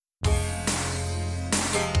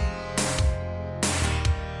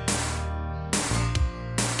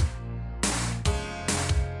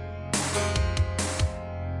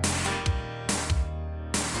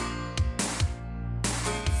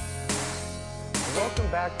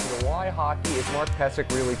Welcome back to the Why Hockey is Mark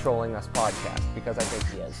Pesic Really Trolling Us podcast, because I think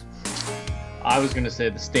he is. I was going to say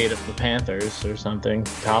the state of the Panthers or something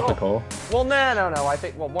topical. Well, no. I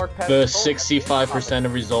think, Mark Pesic... The 65%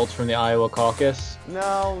 of results from the Iowa caucus.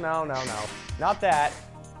 No. Not that.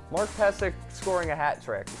 Mark Pesic scoring a hat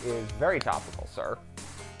trick is very topical, sir.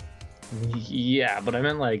 Yeah, but I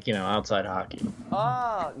meant outside hockey.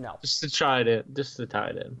 No. Just to tie it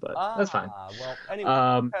in, but that's fine. Well, anyway,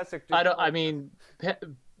 Pesic...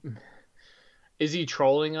 Is he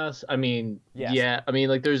trolling us? I mean, yes. Yeah. I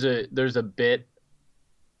mean, there's a bit,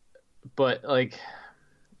 but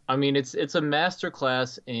it's a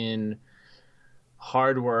masterclass in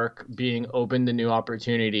hard work, being open to new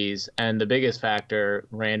opportunities, and the biggest factor,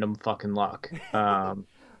 random fucking luck. And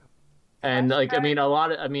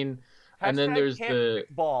and then there's the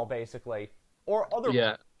ball, basically, or other.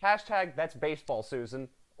 Yeah. Hashtag that's baseball, Susan,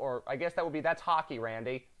 or I guess that's hockey,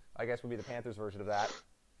 Randy. I guess would be the Panthers version of that.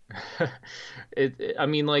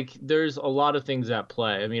 There's a lot of things at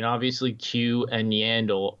play. I mean, obviously Q and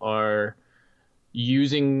Yandel are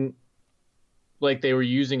using, they were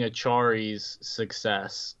using Achari's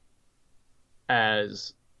success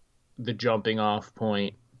as the jumping off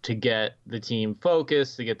point to get the team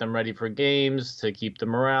focused, to get them ready for games, to keep the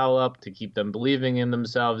morale up, to keep them believing in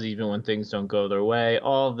themselves even when things don't go their way.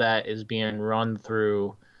 All of that is being run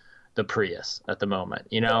through the Prius at the moment,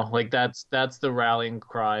 that's the rallying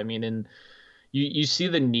cry. I mean, and you see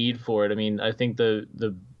the need for it. I mean, I think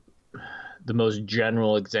the most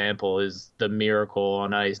general example is the Miracle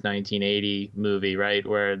on Ice 1980 movie, right?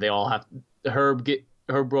 Where they all have Herb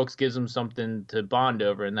Brooks gives them something to bond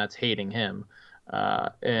over, and that's hating him.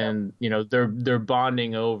 They're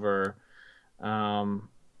bonding over, Pysyk,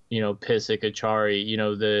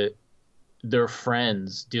 Acciari, their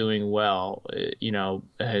friends doing well,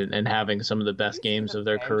 and having some of the best games of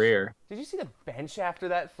their career. Did you see the bench after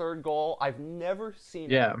that third goal? I've never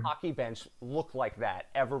seen a hockey bench look like that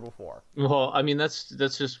ever before. Well, I mean, that's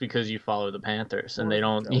just because you follow the Panthers and they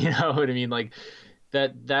don't, you know what I mean?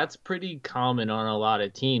 That's pretty common on a lot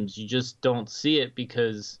of teams. You just don't see it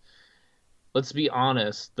because, let's be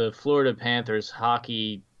honest, the Florida Panthers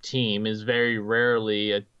hockey team is very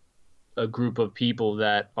rarely a group of people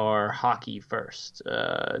that are hockey first,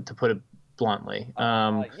 to put it bluntly.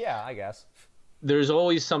 Yeah, I guess. There's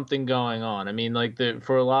always something going on. I mean,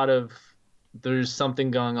 there's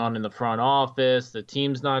something going on in the front office. The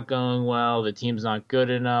team's not going well. The team's not good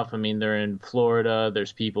enough. I mean, they're in Florida.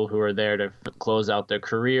 There's people who are there to close out their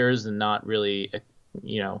careers and not really,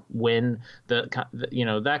 win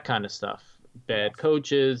that kind of stuff. Bad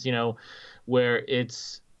coaches, where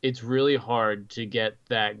it's really hard to get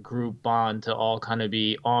that group bond to all kind of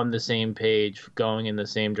be on the same page, going in the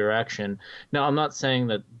same direction. Now, I'm not saying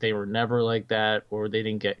that they were never like that or they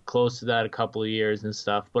didn't get close to that a couple of years and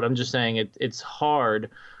stuff, but I'm just saying it's hard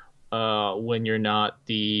when you're not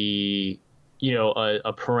a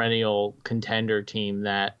perennial contender team,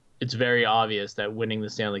 that it's very obvious that winning the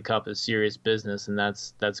Stanley Cup is serious business, and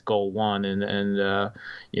that's goal one, and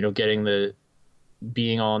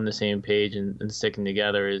being all on the same page and sticking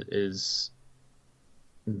together is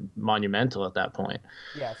monumental at that point.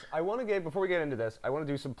 Yes. Before we get into this, I want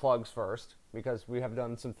to do some plugs first, because we have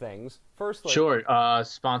done some things. Firstly... Sure.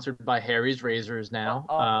 Sponsored by Harry's Razors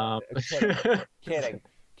now. Kidding.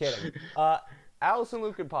 Allison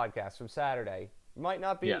Lucan podcast from Saturday. Might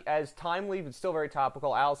not be as timely, but still very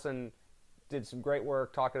topical. Allison did some great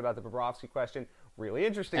work talking about the Bobrovsky question. Really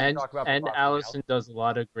interesting to talk about. And Allison does a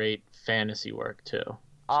lot of great fantasy work too.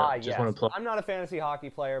 Yes. I'm not a fantasy hockey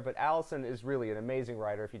player, but Allison is really an amazing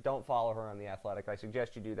writer. If you don't follow her on The Athletic, I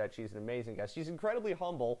suggest you do that. She's an amazing guest. She's incredibly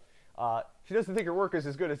humble. She doesn't think her work is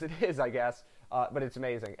as good as it is, I guess, but it's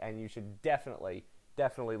amazing, and you should definitely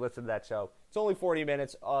listen to that show. It's only 40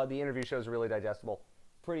 minutes. The interview shows are really digestible.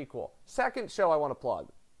 Pretty cool. Second show I want to plug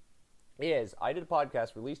is I did a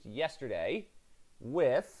podcast released yesterday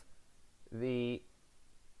with the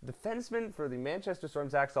defenseman for the Manchester Storm,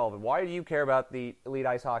 Zach Sullivan. Why do you care about the Elite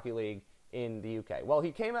Ice Hockey League in the UK? Well,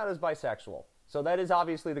 he came out as bisexual, so that is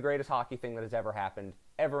obviously the greatest hockey thing that has ever happened,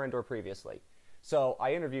 ever and or previously. So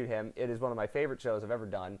I interviewed him. It is one of my favorite shows I've ever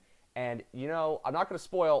done, and I'm not going to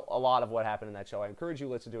spoil a lot of what happened in that show. I encourage you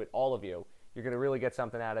to listen to it, all of you. You're going to really get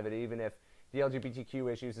something out of it, even if the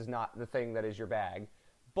LGBTQ issues is not the thing that is your bag.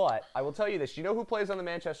 But I will tell you this. You know who plays on the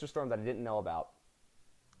Manchester Storm that I didn't know about?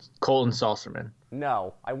 Colton Saucerman.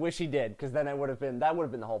 No, I wish he did, because then that would have been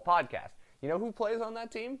the whole podcast. You know who plays on that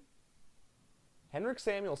team? Henrik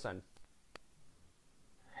Samuelsson.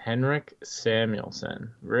 Henrik Samuelsson.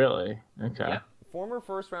 Really? Okay. Yeah. Former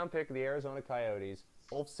first-round pick of the Arizona Coyotes,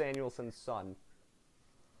 Ulf Samuelsson's son.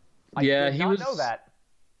 I did not know that.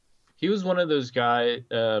 He was one of those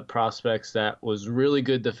prospects that was really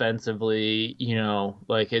good defensively. You know,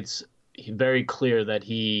 like it's very clear that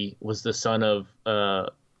he was the son of a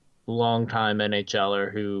longtime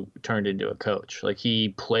NHLer who turned into a coach. Like he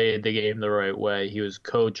played the game the right way. He was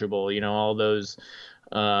coachable. You know, all those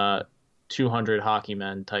 200 hockey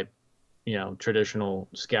men type, you know, traditional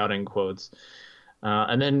scouting quotes.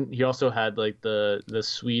 And then he also had like the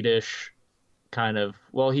Swedish kind of,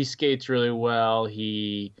 well, he skates really well.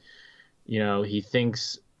 He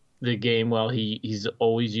thinks the game well. He's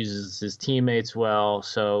always uses his teammates well.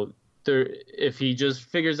 So if he just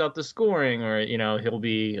figures out the scoring, or he'll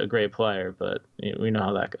be a great player. But we know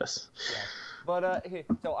how that goes. Yeah. But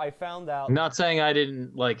so I found out. I'm not saying I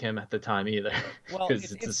didn't like him at the time either,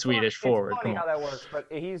 because it's a Swedish forward. It's funny how that works, but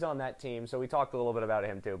he's on that team, so we talked a little bit about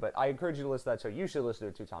him too. But I encourage you to listen to that show. You should listen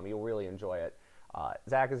to it too, Tommy. You'll really enjoy it.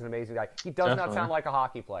 Zach is an amazing guy. He does not sound like a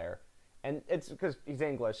hockey player. And it's because he's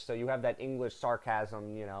English, so you have that English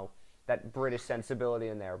sarcasm, that British sensibility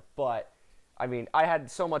in there. But, I mean, I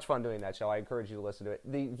had so much fun doing that show. I encourage you to listen to it.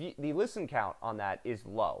 The listen count on that is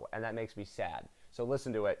low, and that makes me sad. So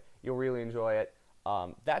listen to it. You'll really enjoy it.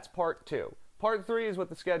 That's part 2. Part 3 is what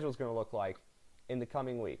the schedule is going to look like in the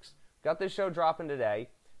coming weeks. Got this show dropping today.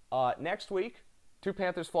 Next week, 2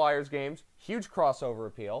 Panthers-Flyers games, huge crossover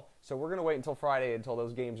appeal. So we're going to wait until Friday until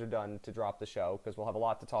those games are done to drop the show, because we'll have a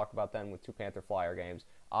lot to talk about then with 2 Panther-Flyer games,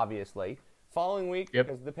 obviously. Following week,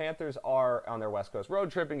 because the Panthers are on their West Coast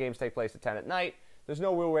road trip and games take place at 10 at night, there's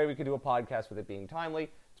no real way we could do a podcast with it being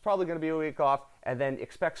timely. It's probably going to be a week off, and then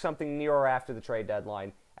expect something near or after the trade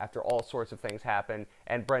deadline, after all sorts of things happen,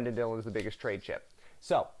 and Brendan Dillon is the biggest trade chip.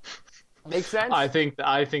 So, makes sense? I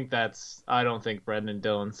don't think Brendan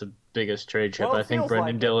Dillon's the biggest trade chip. I think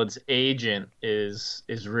Brendan Dillon's agent is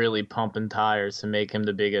really pumping tires to make him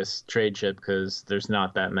the biggest trade chip, because there's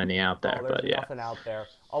not that many out there. There's nothing out there.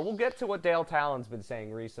 We'll get to what Dale Talon's been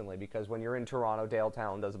saying recently, because when you're in Toronto, Dale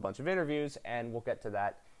Talon does a bunch of interviews, and we'll get to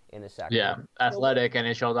that in a second. Yeah, Athletic,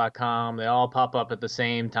 NHL.com, they all pop up at the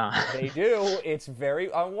same time. They do.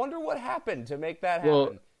 I wonder what happened to make that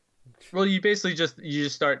happen. Well, you basically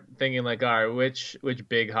just start thinking like, all right, which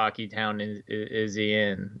big hockey town is he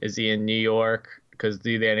in? Is he in New York? Because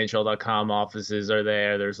the NHL.com offices are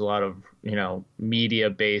there. There's a lot of media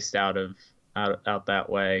based out that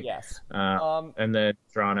way. Yes. And then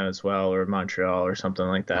Toronto as well, or Montreal, or something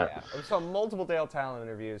like that. Yeah. So multiple Dale Talon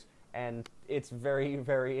interviews, and it's very,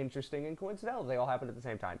 very interesting and coincidental. They all happened at the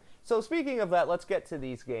same time. So speaking of that, let's get to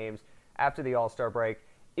these games after the All-Star break.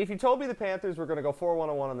 If you told me the Panthers were going to go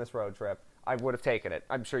 4-1-1 on this road trip, I would have taken it.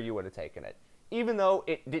 I'm sure you would have taken it. Even though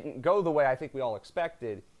it didn't go the way I think we all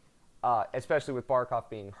expected, especially with Barkov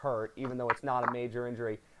being hurt, even though it's not a major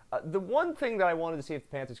injury. The one thing that I wanted to see if the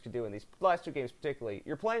Panthers could do in these last 2 games particularly,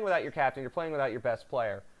 you're playing without your captain, you're playing without your best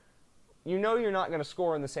player. You know you're not going to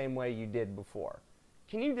score in the same way you did before.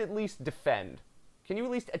 Can you at least defend? Can you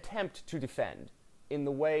at least attempt to defend in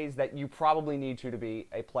the ways that you probably need to be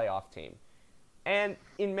a playoff team? And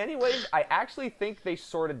in many ways, I actually think they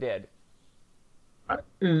sort of did.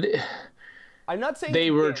 I'm not saying they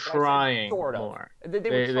were trying more.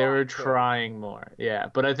 They were trying more, yeah.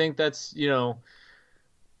 But I think that's,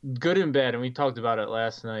 good and bad. And we talked about it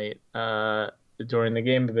last night during the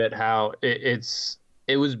game a bit, how it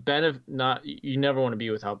was not, you never want to be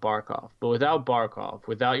without Barkov. But without Barkov,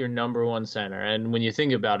 without your number 1 center, and when you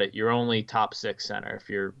think about it, you're only top 6 center, if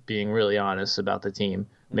you're being really honest about the team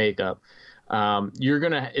makeup.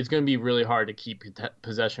 It's gonna be really hard to keep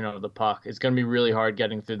possession of the puck. It's gonna be really hard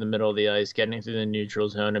getting through the middle of the ice, getting through the neutral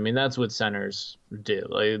zone. I mean, that's what centers do.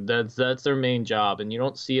 Like that's their main job, and you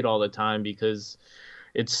don't see it all the time because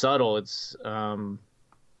it's subtle. It's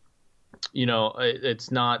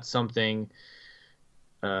it's not something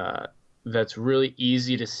that's really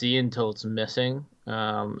easy to see until it's missing,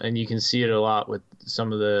 and you can see it a lot with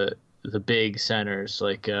some of the big centers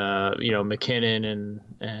like McKinnon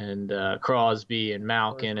and Crosby and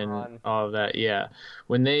Malkin and all of that. Yeah,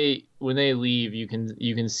 when they leave, you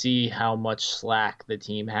can see how much slack the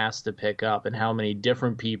team has to pick up, and how many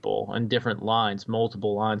different people and different lines,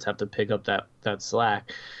 multiple lines, have to pick up that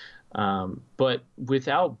slack. But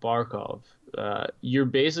without Barkov, you're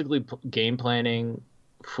basically game planning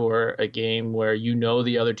for a game where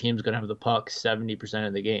the other team's going to have the puck 70%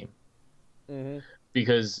 of the game. Mm-hmm.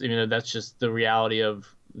 Because that's just the reality of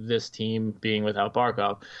this team being without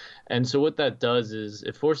Barkov. And so what that does is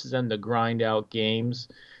it forces them to grind out games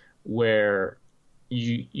where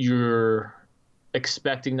you're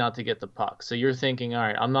expecting not to get the puck. So you're thinking, all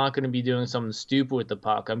right, I'm not going to be doing something stupid with the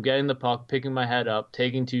puck. I'm getting the puck, picking my head up,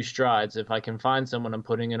 taking 2 strides. If I can find someone, I'm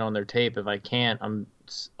putting it on their tape. If I can't, I'm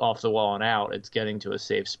it's off the wall and out. It's getting to a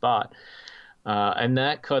safe spot, and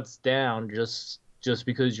that cuts down just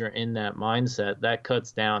because you're in that mindset. That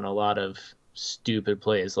cuts down a lot of stupid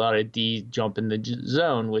plays, a lot of D jump in the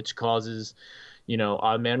zone, which causes,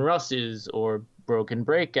 odd man rushes or broken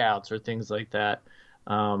breakouts or things like that,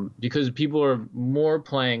 because people are more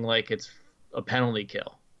playing like it's a penalty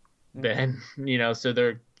kill than, so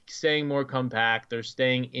they're staying more compact. They're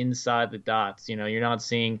staying inside the dots. You're not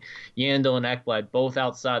seeing Yandel and Ekblad both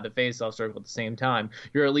outside the faceoff circle at the same time.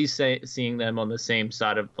 You're at least seeing them on the same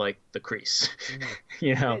side of like the crease.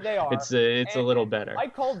 They are. It's a little better. I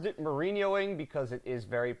called it Mourinhoing because it is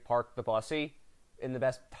very park the bussy in the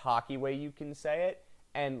best hockey way you can say it.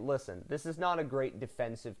 And listen, this is not a great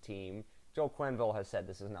defensive team. Joe Quenneville has said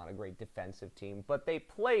this is not a great defensive team, but they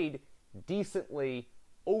played decently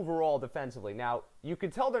overall defensively. Now, you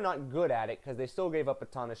can tell they're not good at it because they still gave up a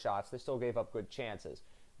ton of shots. They still gave up good chances.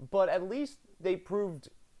 But at least they proved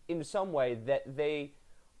in some way that they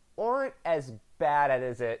aren't as bad at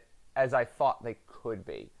it as I thought they could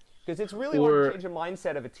be. Because it's really hard to change the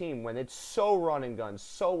mindset of a team when it's so run and gun,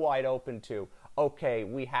 so wide open to, okay,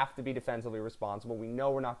 we have to be defensively responsible. We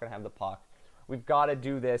know we're not going to have the puck. We've got to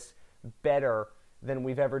do this better than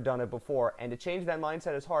we've ever done it before. And to change that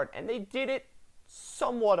mindset is hard. And they did it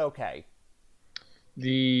somewhat okay.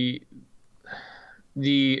 The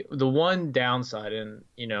one downside, and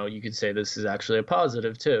you could say this is actually a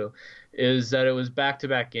positive too, is that it was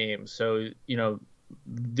back-to-back games. So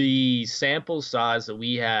the sample size that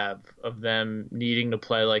we have of them needing to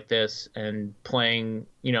play like this and playing,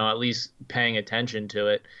 at least paying attention to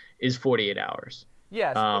it, is 48 hours.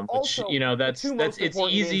 Yes, also, which, that's it's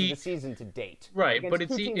easy games of the season to date, right? But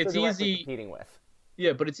it's easy competing with.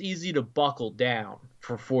 Yeah, but it's easy to buckle down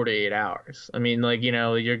for 48 hours. I mean, like,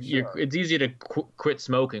 it's easy to quit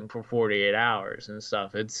smoking for 48 hours and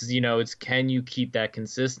stuff. It's, it's can you keep that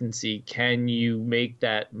consistency? Can you make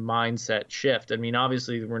that mindset shift? I mean,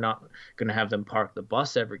 obviously, we're not going to have them park the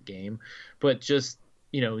bus every game, but just,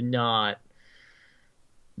 they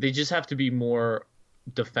just have to be more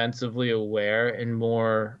defensively aware and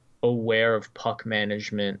more aware of puck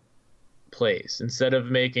management plays instead of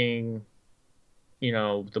making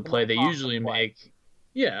the play they usually make.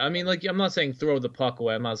 Yeah, I mean, like, I'm not saying throw the puck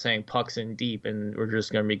away. I'm not saying pucks in deep and we're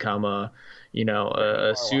just going to become a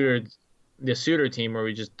suitor team where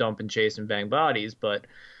we just dump and chase and bang bodies. But,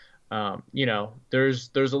 there's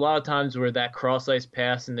a lot of times where that cross ice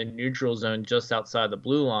pass in the neutral zone just outside the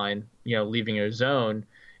blue line, leaving your zone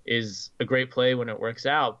is a great play when it works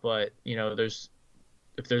out. But,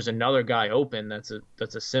 if there's another guy open, that's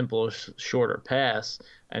a simple, shorter pass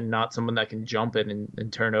and not someone that can jump it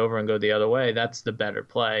and turn over and go the other way. That's the better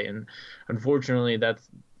play. And unfortunately,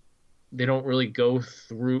 they don't really go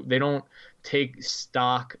through. They don't take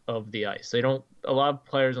stock of the ice. A lot of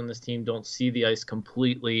players on this team don't see the ice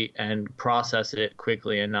completely and process it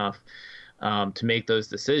quickly enough to make those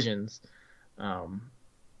decisions.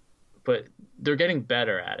 But they're getting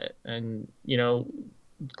better at it. And,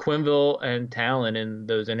 Quenneville and Talon in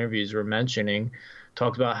those interviews we're mentioning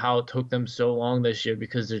talked about how it took them so long this year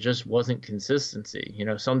because there just wasn't consistency.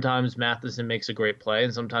 Sometimes Matheson makes a great play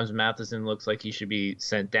and sometimes Matheson looks like he should be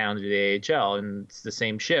sent down to the AHL and it's the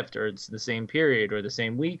same shift or it's the same period or the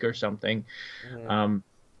same week or something. Mm-hmm.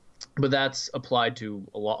 But that's applied to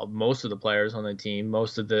most of the players on the team,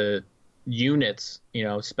 most of the units,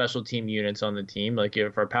 special team units on the team. Like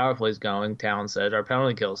if our power play is going, Talon said our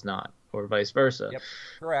penalty kill is not. Or vice versa. Yep,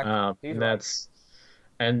 correct.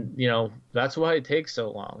 That's why it takes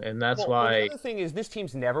so long, and that's why. The other thing is, this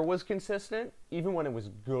team's never was consistent. Even when it was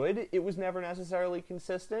good, it was never necessarily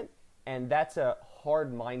consistent, and that's a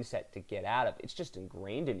hard mindset to get out of. It's just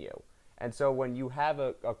ingrained in you, and so when you have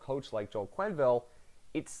a coach like Joel Quenneville,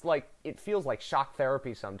 it's like it feels like shock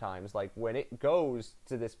therapy sometimes. Like when it goes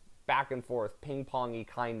to this back and forth, ping-pongy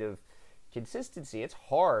kind of consistency, it's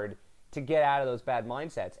hard to get out of those bad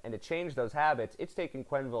mindsets and to change those habits. It's taken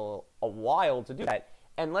Quenneville a while to do that.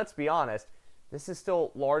 And let's be honest, this is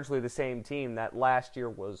still largely the same team that last year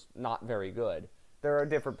was not very good. There are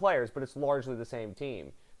different players, but it's largely the same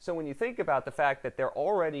team. So when you think about the fact that they're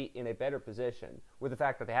already in a better position with the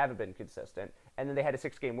fact that they haven't been consistent, and then they had a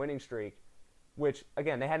 6-game winning streak, which,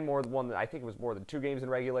 again, they had more than 2 games in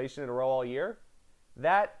regulation in a row all year,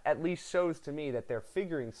 that at least shows to me that they're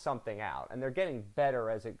figuring something out, and they're getting better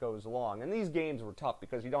as it goes along. And these games were tough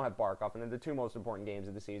because you don't have Barkov, and they're the 2 most important games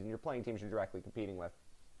of the season. You're playing teams you're directly competing with,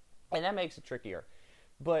 and that makes it trickier.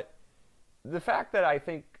 But the fact that I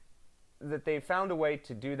think that they found a way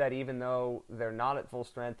to do that even though they're not at full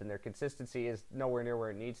strength and their consistency is nowhere near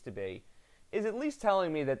where it needs to be is at least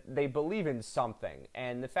telling me that they believe in something.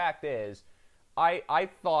 And the fact is, I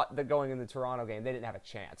thought that going in the Toronto game, they didn't have a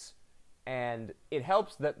chance. And it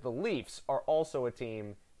helps that the Leafs are also a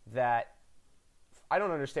team that I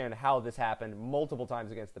don't understand how this happened multiple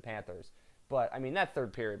times against the Panthers. But, I mean, that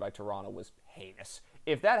third period by Toronto was heinous.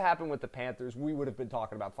 If that happened with the Panthers, we would have been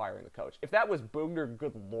talking about firing the coach. If that was Bugner,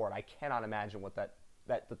 good Lord, I cannot imagine what that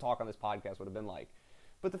the talk on this podcast would have been like.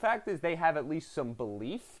 But the fact is they have at least some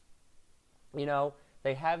belief. You know,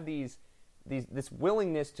 they have this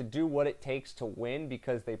willingness to do what it takes to win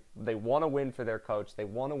because they want to win for their coach. They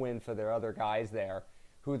want to win for their other guys there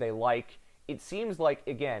who they like. It seems like,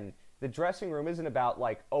 again, the dressing room isn't about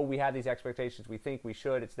like, oh, we have these expectations, we think we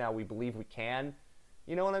should. It's now we believe we can.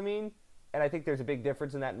 You know what I mean? And I think there's a big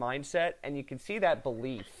difference in that mindset. And you can see that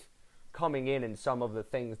belief coming in some of the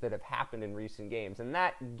things that have happened in recent games. And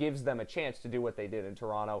that gives them a chance to do what they did in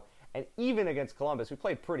Toronto. And even against Columbus, who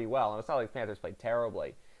played pretty well. And it's not like the Panthers played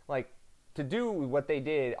terribly. Like, to do what they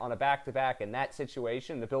did on a back-to-back in that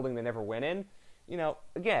situation, the building they never win in, you know,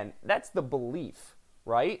 again, that's the belief,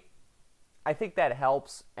 right? I think that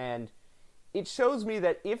helps, and it shows me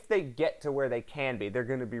that if they get to where they can be, they're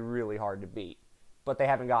going to be really hard to beat. But they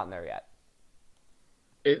haven't gotten there yet.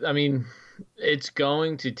 It's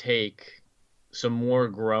going to take some more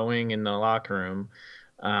growing in the locker room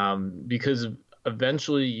because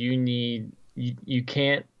eventually you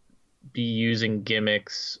can't be using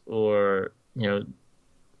gimmicks or, you know,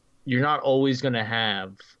 you're not always going to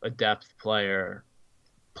have a depth player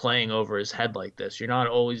playing over his head like this. You're not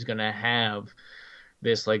always going to have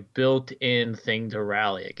this like built-in thing to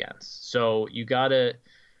rally against. So you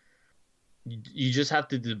just have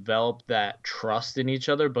to develop that trust in each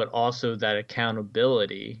other, but also that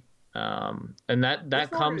accountability. And that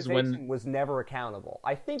comes when was never accountable.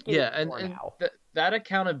 I think that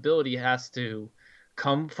accountability has to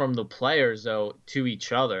come from the players though to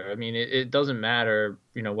each other. I mean, it doesn't matter,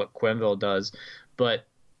 you know, what Quenneville does, but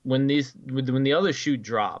when the other shoe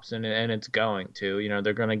drops and it's going to, you know,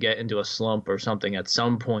 they're going to get into a slump or something at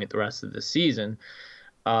some point the rest of the season.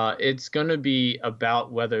 It's going to be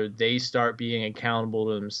about whether they start being accountable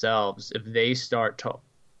to themselves. If they start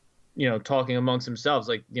talking amongst themselves,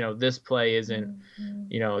 like, you know, this play isn't,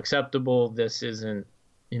 you know, acceptable. This isn't,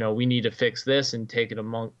 you know, we need to fix this and take it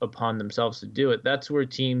upon themselves to do it. That's where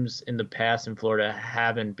teams in the past in Florida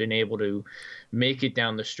haven't been able to make it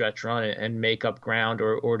down the stretch run and make up ground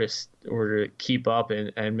or to keep up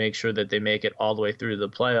and make sure that they make it all the way through the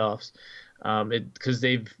playoffs. Because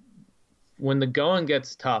when the going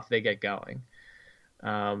gets tough, they get going.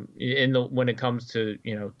 When it comes to,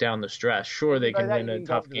 you know, down the stretch, sure, they can win a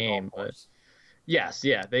tough game, but yes,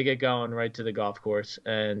 yeah, they get going right to the golf course,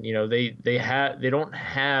 and you know they don't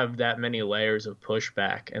have that many layers of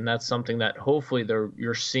pushback, and that's something that hopefully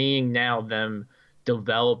you're seeing now them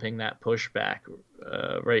developing that pushback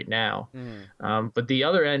right now. But the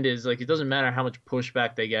other end is like it doesn't matter how much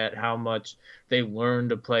pushback they get, how much they learn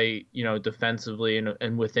to play, you know, defensively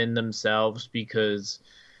and within themselves, because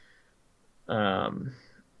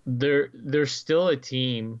they're still a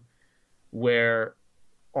team where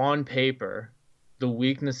on paper the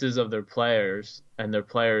weaknesses of their players and their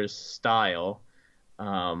players' style,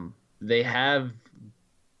 they have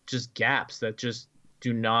just gaps that just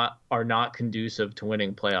are not conducive to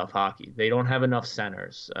winning playoff hockey. They don't have enough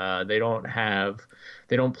centers. They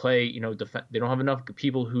don't play, you know, they don't have enough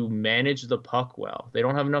people who manage the puck well. They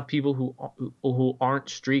don't have enough people who aren't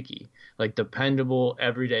streaky, like dependable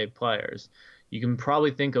everyday players. You can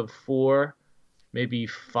probably think of 4, maybe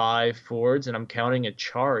 5 forwards, and I'm counting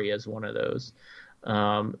Achari as one of those.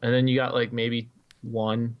 And then you got like maybe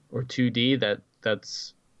 1 or 2 D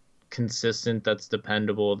that's consistent, that's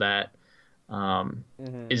dependable, that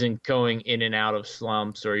isn't going in and out of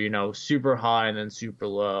slumps or, you know, super high and then super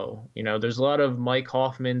low. You know, there's a lot of Mike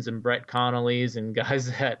Hoffmans and Brett Connollys and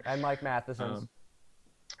guys and Mike Matheson's.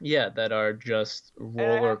 That are just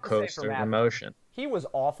roller coaster emotion. He was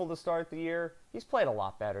awful to start the year. He's played a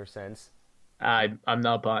lot better since. I'm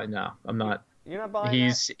not buying. No, I'm not. You're not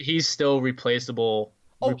buying. He's still replacement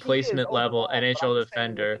level NHL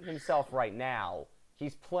defender. Himself right now,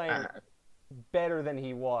 he's playing better than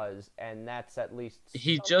he was, and that's at least.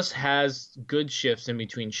 He just has good shifts in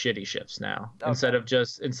between shitty shifts now,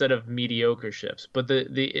 instead of mediocre shifts. But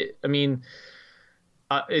it's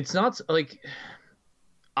not like.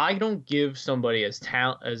 I don't give somebody as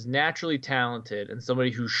naturally talented and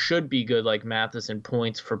somebody who should be good like Matheson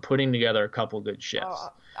points for putting together a couple good shifts.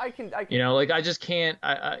 I can. You know, like I just can't.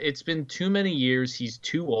 It's been too many years. He's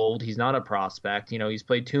too old. He's not a prospect. You know, he's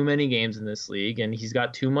played too many games in this league, and he's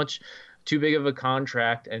got too big of a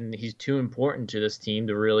contract, and he's too important to this team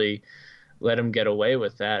to really let him get away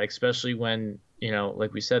with that. Especially when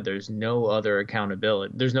like we said, there's no other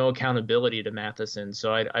accountability. There's no accountability to Matheson.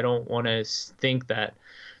 So I don't want to think that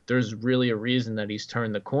there's really a reason that he's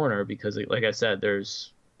turned the corner because, like I said,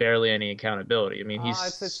 there's barely any accountability. I mean, he's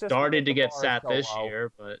It's just started to the get bar is sat so this low.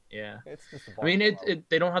 year, but yeah. It's just the I bar mean, is low.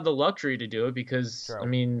 they don't have the luxury to do it because, True. I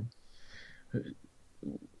mean,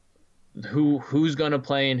 who's going to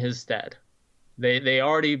play in his stead? They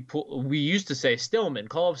already we used to say Stillman,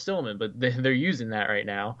 call up Stillman, but they're using that right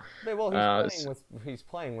now. Well, he's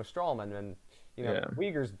playing with Strawman, and Yeah.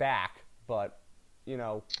 Uyghur's back, but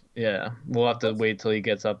Yeah, we'll have to wait till he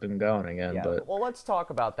gets up and going again. yeah. But Well, let's talk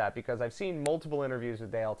about that because I've seen multiple interviews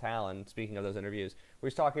with Dale Talon. Speaking of those interviews, where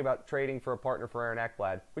he's talking about trading for a partner for Aaron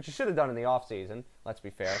Ekblad, which he should have done in the offseason. Let's be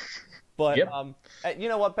fair, but Yep. you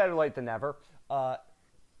know what? Better late than never.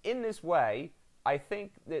 In this way, I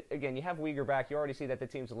think that again, you have Uyghur back. You already see that the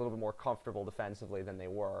team's a little bit more comfortable defensively than they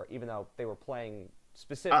were, even though they were playing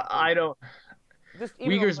specifically. I don't. Just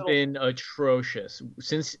even a Uyghur's little- been atrocious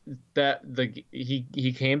since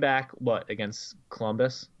he came back against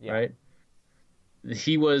Columbus, Yeah. right?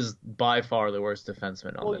 He was by far the worst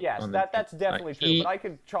defenseman on Well, the yes, on the that's team. definitely true. But I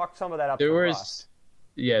could chalk some of that up There to was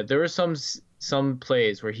rust. there were some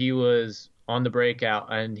plays where he was on the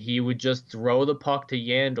breakout and he would just throw the puck to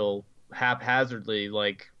Yandel haphazardly,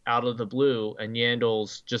 like out of the blue, and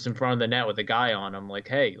Yandel's just in front of the net with a guy on him. Like,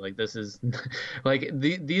 hey, like this is like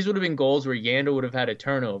these would have been goals where Yandel would have had a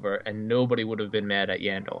turnover and nobody would have been mad at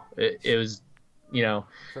Yandel. It was, True.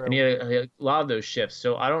 and he had a lot of those shifts.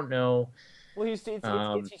 So I don't know. Well, he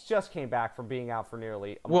just came back from being out for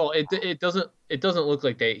nearly. Well, it doesn't look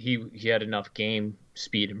like he had enough game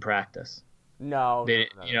speed in practice. No,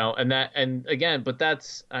 No. And again, but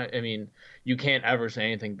that's I mean, you can't ever say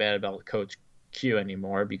anything bad about Coach Q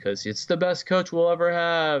anymore because it's the best coach we'll ever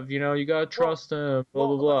have. You gotta trust him. Blah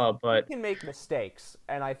blah blah. But he can make mistakes,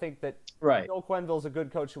 and I think that right. Joe Quenneville's a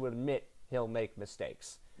good coach who would admit he'll make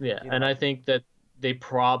mistakes. Yeah, and I think that they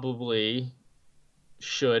probably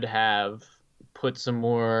should have put some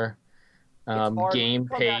more game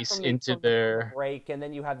pace into their break, and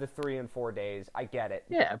then you have the 3 and 4 days. I get it.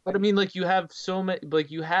 Yeah, but I mean, like you have so many, like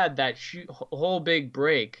you had that whole big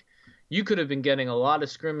break. You could have been getting a lot of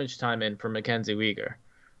scrimmage time in for Mackenzie Weegar.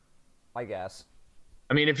 I guess.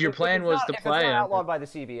 I mean, if your plan was to play it's him, not outlawed by the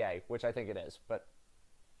CBA, which I think it is, but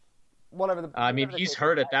whatever. I mean, he's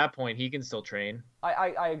hurt at that point. He can still train. I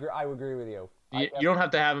agree. I would agree with you. You don't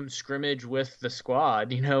have to have him scrimmage with the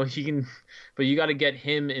squad. He can, but you got to get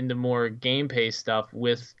him into more game pace stuff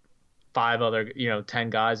with 5 other, 10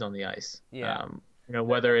 guys on the ice. Yeah.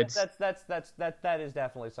 Whether it's that is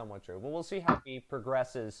definitely somewhat true. But we'll see how he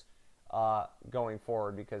progresses going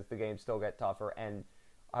forward because the games still get tougher. And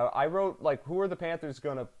I wrote who are the Panthers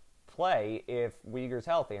going to play if Uyghur's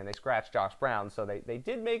healthy, and they scratched Josh Brown. So they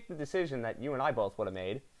did make the decision that you and I both would have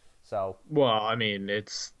made. So well, I mean,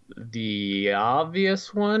 it's the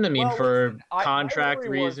obvious one. I mean, for contract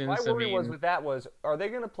reasons. My worry was are they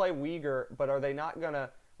going to play Uyghur, but are they not going to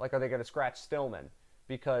are they going to scratch Stillman?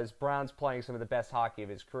 Because Brown's playing some of the best hockey of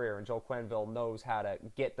his career, and Joe Quenneville knows how to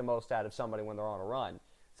get the most out of somebody when they're on a run.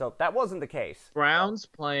 So that wasn't the case. Brown's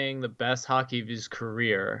playing the best hockey of his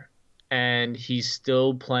career, and he's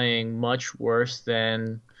still playing much worse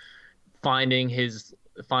than finding his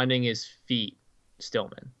feet,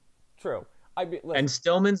 Stillman. True. And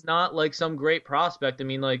Stillman's not like some great prospect. I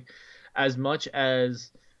mean, as much as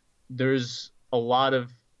there's a lot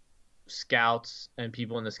of scouts and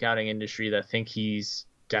people in the scouting industry that think he's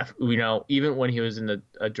even when he was in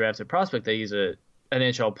a drafted prospect, that he's a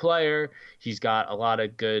NHL player, he's got a lot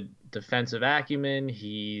of good defensive acumen,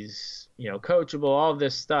 he's coachable, all of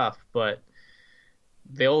this stuff, but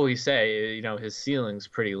they always say his ceiling's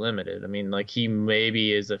pretty limited. I mean, he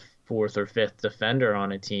maybe is a 4th or 5th defender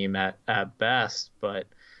on a team at best, but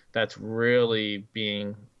that's really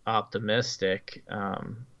being optimistic.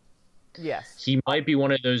 Yes, he might be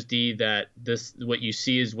one of those D that what you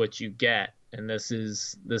see is what you get, and this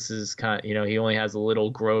is kind of he only has a little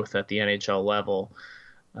growth at the NHL level.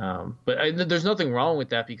 But there's nothing wrong with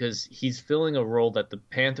that because he's filling a role that the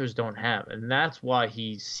Panthers don't have, and that's why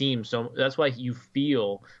that's why you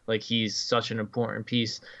feel like he's such an important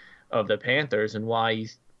piece of the Panthers, and why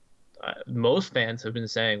most fans have been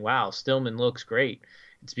saying, "Wow, Stillman looks great."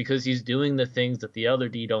 It's because he's doing the things that the other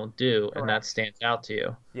D don't do, and that stands out to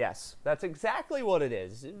you. Yes, that's exactly what it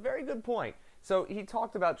is. Very good point. So he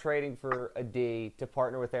talked about trading for a D to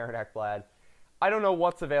partner with Aaron Ekblad. I don't know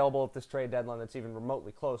what's available at this trade deadline that's even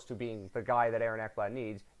remotely close to being the guy that Aaron Ekblad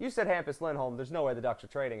needs. You said Hampus Lindholm. There's no way the Ducks are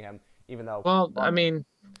trading him. even though. Well, I mean,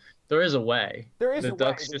 there is a way. There is The a way,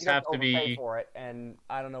 Ducks but just you'd have have to to overpay be. for it, and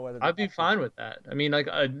I don't know whether the I'd be Ducks would. fine with that. I mean, like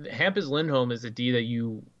Hampus Lindholm is a D that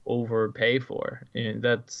you overpay for, and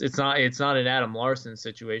it's not an Adam Larson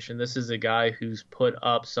situation. This is a guy who's put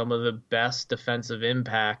up some of the best defensive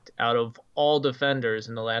impact out of all defenders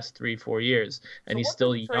in the last 3-4 years, and So he's what does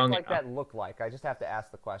still a trade young like enough. that look like? I just have to ask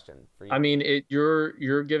the question for I you. mean,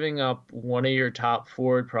 you're giving up one of your top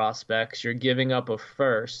forward prospects. You're giving up a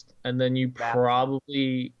first, and then you Matheson.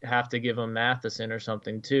 probably have to give them Matheson or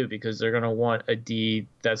something too, because they're going to want a D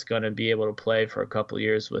that's going to be able to play for a couple of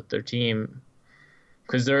years with their team.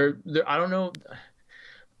 Because they're I don't know.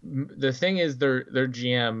 The thing is, their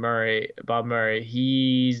GM Bob Murray,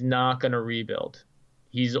 he's not going to rebuild.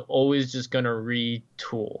 He's always just going to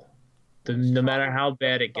retool, He's no matter trying how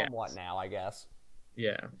bad it somewhat gets. now, I guess.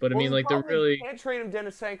 Yeah, but I Well, mean, the like they're problem is you really. can't trade him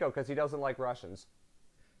Denisenko because he doesn't like Russians.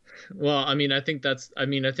 Well, I mean, I think it's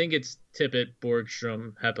Tippett,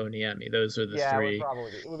 Borgstrom, Heponiemi. Those are the Yeah, it would three.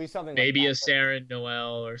 probably be. It would be something like Maybe that. a Saren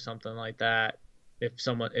Noel or something like that. If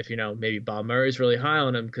maybe Bob Murray's really high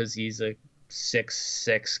on him because he's a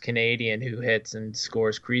 6'6" Canadian who hits and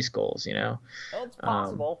scores crease goals. Well, it's Um,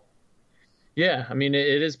 possible. yeah, I mean,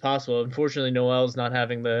 it is possible. Unfortunately, Noel's not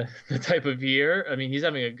having the type of year. I mean, he's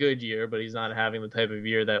having a good year, but he's not having the type of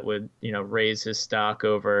year that would raise his stock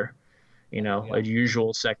over Anybody a else?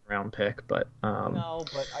 usual second round pick. But No,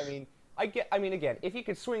 but I mean, I mean, again, if you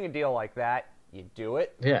could swing a deal like that, you do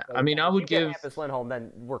it. yeah, But I mean, again, I if would you get give. Hampus Lindholm, then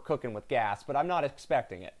we're cooking with gas. But I'm not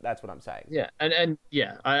expecting it. That's what I'm saying. Yeah, and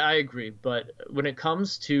yeah, I agree. But when it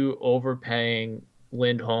comes to overpaying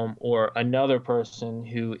Lindholm or another person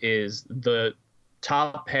who is the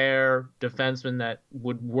top pair defenseman that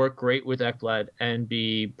would work great with Ekblad and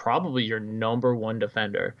be probably your number one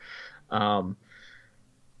defender, um,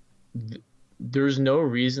 there's no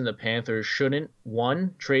reason the Panthers shouldn't,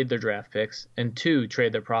 one, trade their draft picks, and two,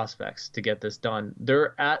 trade their prospects to get this done.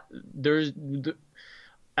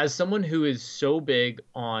 As someone who is so big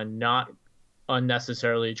on not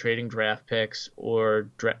unnecessarily trading draft picks or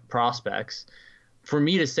prospects, for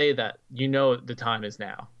me to say that, the time is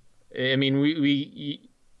now. I mean,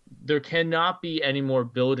 there cannot be any more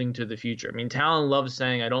building to the future. I mean, Talon loves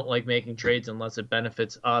saying, I don't like making trades unless it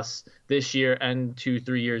benefits us this year and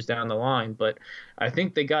 2-3 years down the line. But I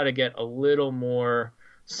think they got to get a little more,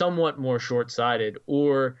 somewhat more short-sighted,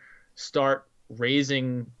 or start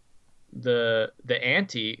raising the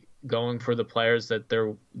ante going for the players that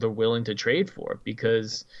they're willing to trade for,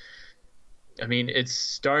 because I mean, it's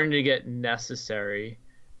starting to get necessary.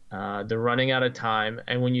 They're running out of time,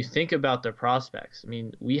 and when you think about their prospects, I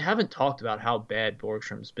mean, we haven't talked about how bad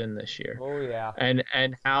Borgstrom's been this year, Oh yeah.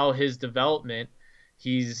 and how his development.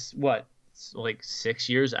 He's what, like 6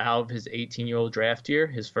 years out of his 18-year-old draft year,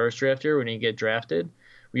 his first draft year when he get drafted.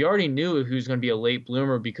 We already knew he was going to be a late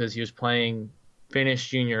bloomer because he was playing finished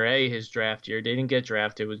junior A his draft year, didn't get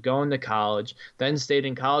drafted, was going to college, then stayed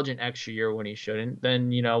in college an extra year when he shouldn't, then,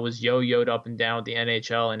 was yo-yoed up and down with the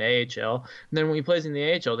NHL and AHL. And then when he plays in the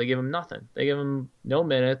AHL, they give him nothing. They give him no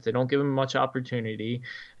minutes. They don't give him much opportunity.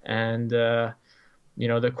 And, they're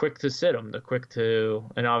quick to sit him. They're quick to,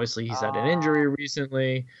 and obviously he's had an injury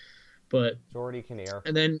recently, but, Jordy Kinnear.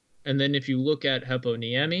 and then if you look at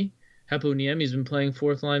Heponiemi's been playing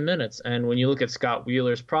fourth line minutes. And when you look at Scott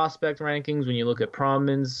Wheeler's prospect rankings, when you look at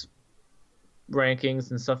Proman's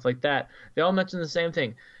rankings and stuff like that, they all mention the same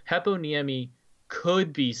thing. Heponiemi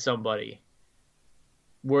could be somebody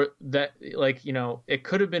where that, it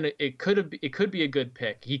could be a good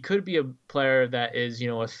pick. He could be a player that is,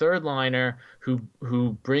 a third liner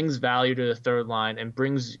who brings value to the third line and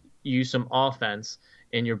brings you some offense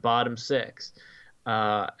in your bottom six.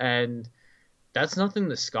 And that's nothing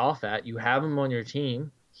to scoff at. You have him on your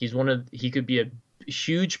team. He could be a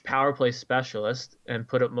huge power play specialist and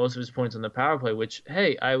put up most of his points on the power play, which,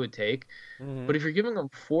 hey, I would take. Mm-hmm. But if you're giving him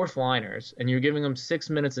fourth liners and you're giving him 6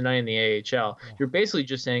 minutes a night in the AHL, you're basically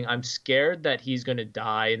just saying, I'm scared that he's going to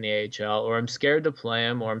die in the AHL, or I'm scared to play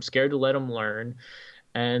him, or I'm scared to let him learn.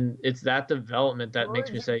 And it's that development that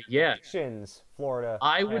makes me say, yeah, Florida.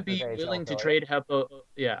 I would be willing to trade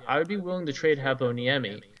I would be willing to trade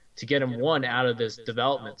Heponiemi to get him one out of this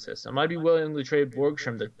development system. I'd be willing to trade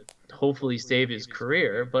Borgstrom to hopefully save his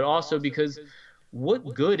career, but also because what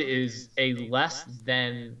good is a less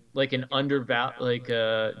than an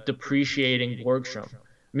depreciating Borgstrom? I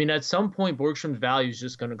mean, at some point, Borgstrom's value is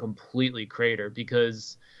just going to completely crater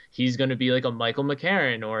because he's going to be like a Michael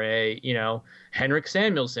McCarron or a Henrik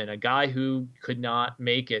Samuelsson, a guy who could not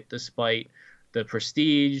make it despite the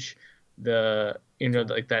prestige, the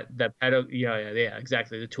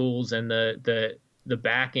exactly, the tools and the the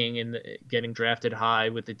backing and getting drafted high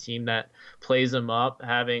with the team that plays them up,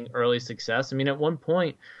 having early success. I mean, at one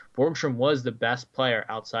point, Borgstrom was the best player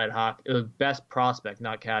outside hockey, the best prospect,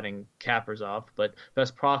 not counting Kaprizov, but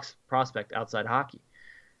best prospect outside hockey.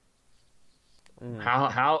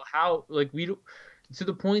 How like we to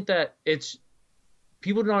the point that it's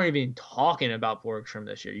people aren't even talking about Borgstrom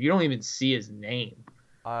this year. You don't even see his name.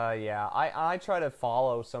 Yeah, I try to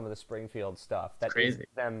follow some of the Springfield stuff. That is Crazy.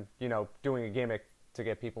 them, doing a gimmick to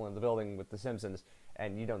get people in the building with The Simpsons,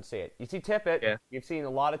 and you don't see it. You see Tippett. Yeah. You've seen a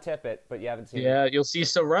lot of Tippett, but you haven't seen. Yeah, you'll see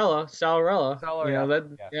Salarella. Zeller, You know yeah. that.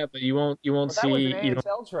 Yeah. Yeah, but you won't But that was an see.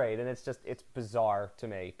 AHL trade, and it's bizarre to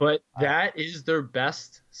me. But that is their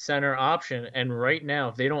best center option. And right now,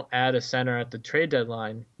 if they don't add a center at the trade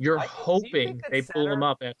deadline, you're Do you hoping think that they pull center? them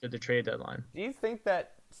up after the trade deadline. Do you think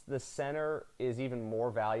that the center is even more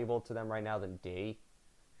valuable to them right now than D?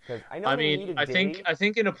 Because I know I they need mean, a D. I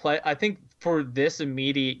think for this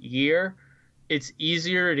immediate year, it's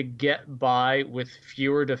easier to get by with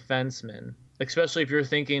fewer defensemen, especially if you're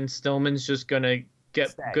thinking Stillman's just gonna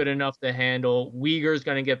get Stay. good enough to handle. Uyghur's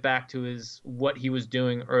gonna get back to his what he was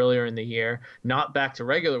doing earlier in the year, not back to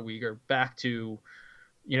regular Uyghur, back to,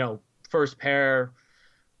 first pair,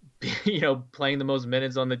 playing the most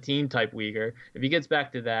minutes on the team type Uyghur. If he gets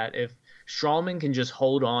back to that, if Strawman can just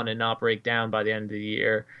hold on and not break down by the end of the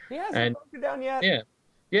year, He hasn't and broken it down yet. yeah,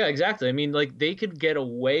 yeah, exactly. I mean, like they could get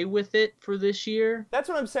away with it for this year. That's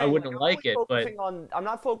what I'm saying. I wouldn't I'm like only it, but focusing I'm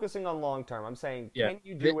not focusing on long term. I'm saying, yeah, can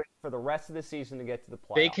you do it for the rest of the season to get to the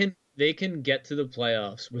they playoffs? can get to the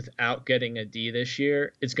playoffs without getting a D this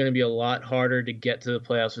year. It's going to be a lot harder to get to the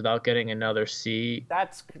playoffs without getting another C.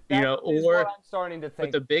 That is Or what I'm starting to think.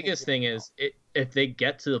 but the biggest thing is if they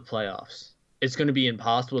get to the playoffs, it's going to be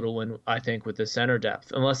impossible to win, I think, with the center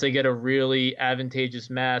depth, unless they get a really advantageous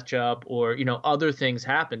matchup or, other things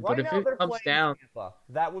happen. Right But if now it they're comes playing down, Tampa.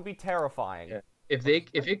 That would be terrifying. yeah,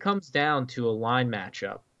 if it comes down to a line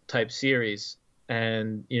matchup type series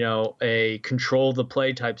and, a control the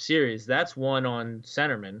play type series, that's one on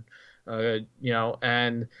centerman. And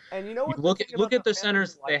And you know you what? look at the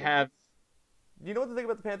centers they have. You know what the thing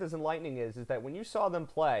about the Panthers and Lightning is that when you saw them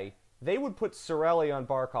play, they would put Sorelli on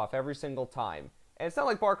Barkov every single time. And it's not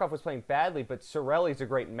like Barkov was playing badly, but Sorelli's a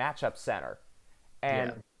great matchup center. And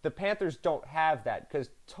Yeah. the Panthers don't have that because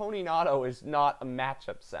Tony Nato is not a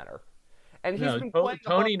matchup center. And he's been playing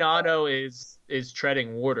Tony Nato is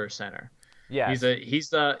treading water center. Yes.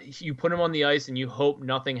 You put him on the ice and you hope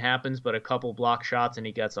nothing happens but a couple block shots and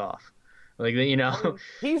he gets off. Like I mean,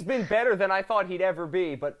 he's been better than I thought he'd ever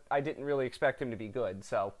be, but I didn't really expect him to be good.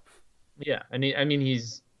 So yeah, and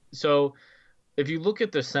he's so if you look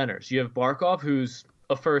at the centers, you have Barkov who's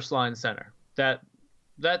a first line center. That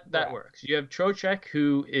Right. works. You have Trocheck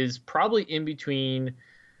who is probably in between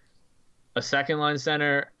a second line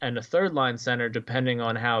center and a third line center depending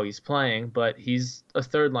on how he's playing, but he's a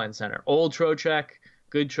third line center. Old Trocheck,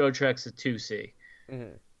 good Trocheck's a 2C.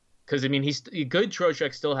 Mhm. Because good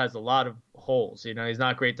Trocheck still has a lot of holes. He's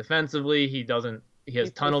not great defensively. He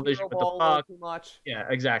has tunnel vision with the puck. Too much. Yeah,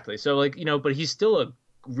 exactly. So but he's still a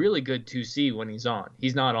really good 2C when he's on.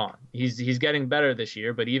 He's not on. He's getting better this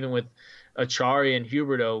year, but even with Achari and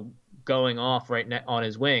Huberto going off on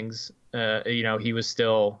his wings, he was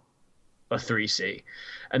still a 3C.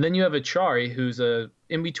 And then you have Achari who's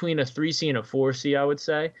in between a 3C and a 4C, I would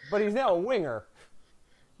say. But he's now a winger.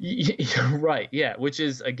 Right, yeah, which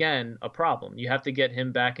is again a problem. You have to get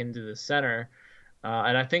him back into the center,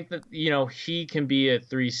 and I think that he can be a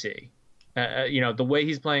 3C. The way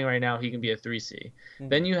he's playing right now, he can be a 3C. Mhm.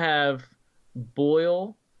 Then you have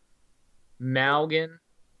Boyle, Malgin,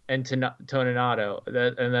 and Toninato,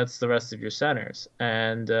 and that's the rest of your centers,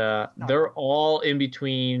 and they're all in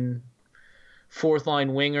between fourth line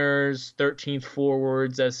wingers, 13th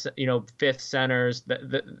forwards, as fifth centers.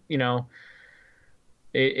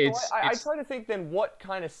 I try to think then what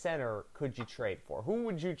kind of center could you trade for? Who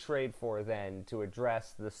would you trade for then to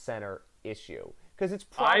address the center issue? Because it's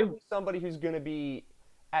probably somebody who's going to be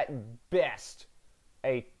at best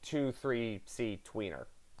a 2-3C tweener.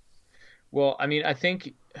 Well, I mean, I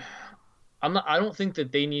don't think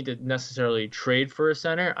that they need to necessarily trade for a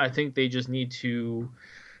center. I think they just need to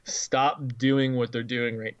stop doing what they're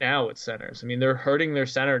doing right now with centers. I mean, they're hurting their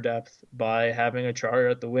center depth by having Achara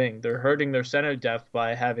at the wing. They're hurting their center depth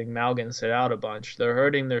by having Malgin sit out a bunch. They're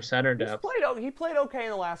hurting their center depth. He played okay in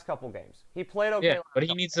the last couple games. He played okay. Yeah, but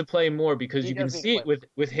he needs to play more because you can see it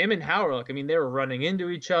with him and Howard. I mean, they were running into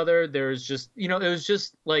each other. There's just, it was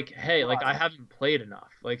just like, hey, like I haven't played enough.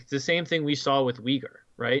 Like it's the same thing we saw with Uyghur,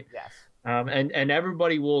 right? Yes. And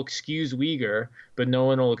everybody will excuse Uyghur, but no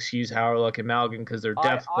one will excuse Howerluck and Malgin because they're I,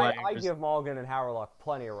 depth I, I players. give Mulligan and Howerluck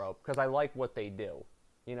plenty of rope because I like what they do.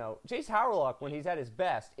 Jace Howerluck, when he's at his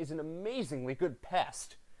best, is an amazingly good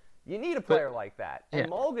pest. You need a But player like that. yeah, And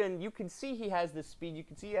Mulligan, you can see he has the speed. You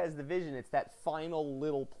can see he has the vision. It's that final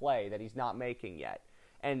little play that he's not making yet.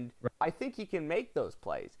 And I think he can make those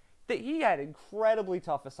plays. He had incredibly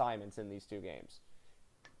tough assignments in these 2 games.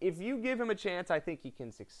 If you give him a chance, I think he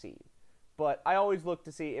can succeed. But I always look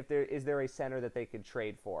to see if there is a center that they could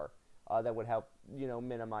trade for that would help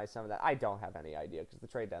minimize some of that. I don't have any idea because the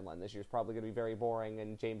trade deadline this year is probably going to be very boring,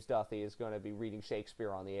 and James Duthie is going to be reading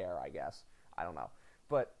Shakespeare on the air. I guess I don't know,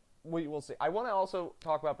 but we will see. I want to also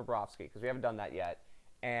talk about Bobrovsky because we haven't done that yet,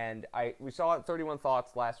 and we saw it 31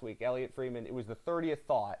 Thoughts last week. Elliot Friedman, it was the 30th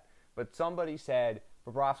thought, but somebody said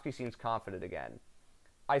Bobrovsky seems confident again.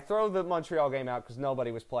 I throw the Montreal game out because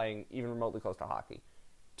nobody was playing even remotely close to hockey.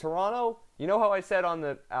 Toronto, you know how I said on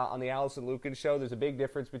the Allison Lukin show, there's a big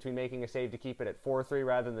difference between making a save to keep it at 4-3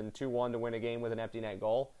 rather than 2-1 to win a game with an empty net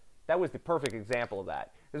goal? That was the perfect example of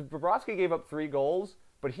that. Because Bobrovsky gave up 3 goals,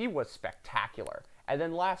 but he was spectacular. And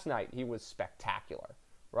then last night, he was spectacular,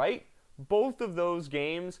 right? Both of those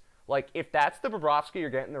games, like, if that's the Bobrovsky you're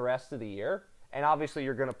getting the rest of the year, and obviously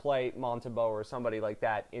you're going to play Montembeault or somebody like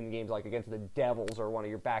that in games like against the Devils or one of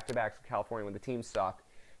your back-to-backs in California when the teams suck,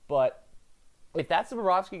 but if that's the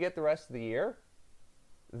Bobrovsky you get the rest of the year,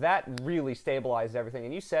 that really stabilizes everything.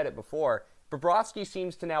 And you said it before, Bobrovsky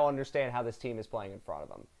seems to now understand how this team is playing in front of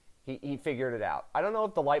him. He figured it out. I don't know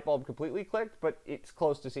if the light bulb completely clicked, but it's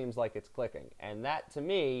close to seems like it's clicking. And that, to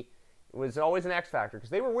me, was always an X factor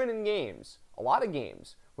because they were winning games, a lot of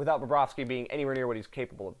games, without Bobrovsky being anywhere near what he's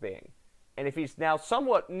capable of being. And if he's now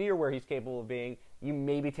somewhat near where he's capable of being, you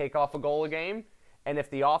maybe take off a goal a game. And if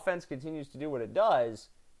the offense continues to do what it does,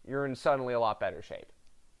 you're in suddenly a lot better shape.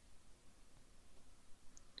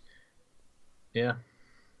 yeah.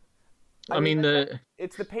 I mean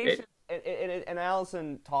it's the patience, and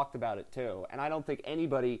Allison talked about it too. And I don't think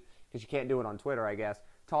anybody, because you can't do it on Twitter, I guess,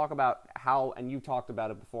 talk about how, and you talked about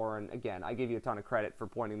it before, and again, I give you a ton of credit for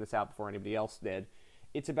pointing this out before anybody else did.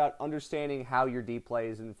 It's about understanding how your D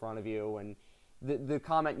plays in front of you, and the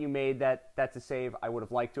comment you made that that's a save I would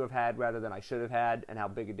have liked to have had rather than I should have had, and how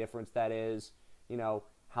big a difference that is.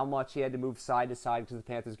 How much he had to move side to side because the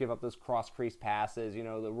Panthers give up those cross-crease passes,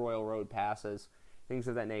 the Royal Road passes, things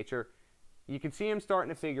of that nature. You could see him starting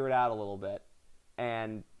to figure it out a little bit,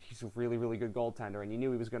 and he's a really, really good goaltender, and you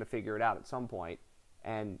knew he was going to figure it out at some point.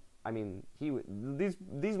 And, I mean,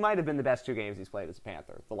 these might have been the best 2 games he's played as a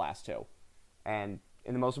Panther, the last 2. And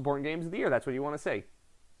in the most important games of the year, that's what you want to see.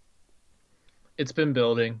 it's been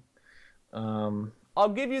building. I'll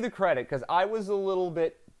give you the credit because I was a little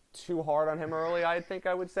bit too hard on him early, I think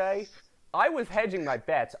I would say. I was hedging my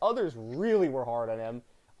bets. Others really were hard on him.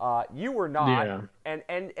 You were not. Yeah. And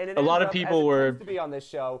it A lot ended of up, people as it were tends to be on this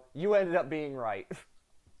show, you ended up being right.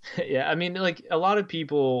 Yeah, I mean, like a lot of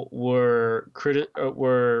people were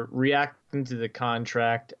reacting to the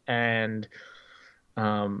contract and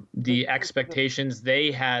the expectations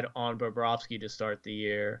they had on Bobrovsky to start the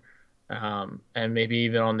year, and maybe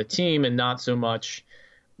even on the team, and not so much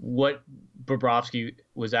what Bobrovsky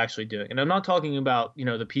was actually doing. And I'm not talking about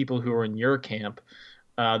the people who are in your camp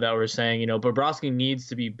that were saying Bobrovsky needs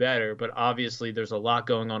to be better, but obviously there's a lot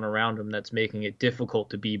going on around him that's making it difficult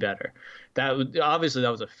to be better. Obviously that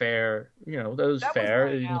was a fair, that was That fair.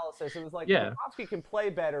 was my analysis. It was like, Yeah. Bobrovsky can play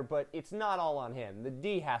better, but it's not all on him. The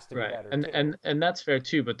D has to be Right. better, And too. and that's fair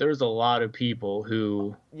too, but there's a lot of people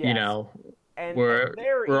who, Yes. And were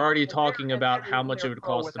they're we're already and they're- talking and about they're how eating much their it would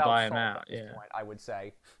crow cost to without buy him salt out. at this Yeah. point, I would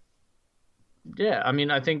say. Yeah, I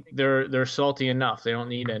mean, I think they're salty enough. They don't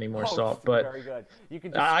need any more salt. But Very good. You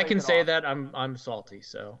can just I scrape can it say off. that I'm salty.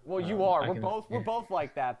 So Well, you are. I We're can, both yeah. we're both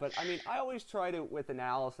like that. But I mean, I always try to, with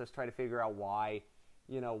analysis, try to figure out why,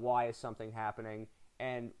 why is something happening.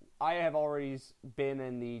 And I have always been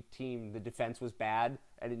in the team. The defense was bad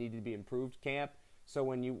and it needed to be improved camp. So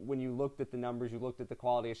when you looked at the numbers, you looked at the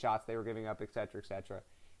quality of shots they were giving up, et cetera,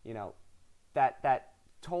 that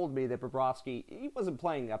told me that Bobrovsky, he wasn't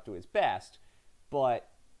playing up to his best, but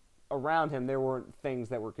around him there weren't things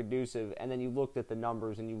that were conducive. And then you looked at the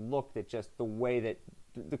numbers and you looked at just the way that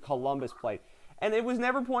the Columbus played, and it was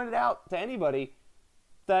never pointed out to anybody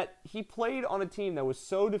that he played on a team that was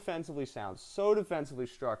so defensively sound, so defensively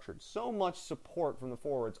structured, so much support from the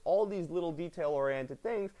forwards, all these little detail-oriented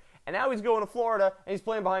things, and now he's going to Florida and he's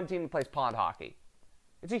playing behind a team that plays pond hockey.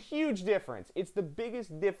 It's a huge difference. It's the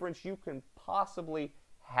biggest difference you can possibly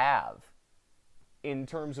have in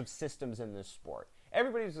terms of systems in this sport.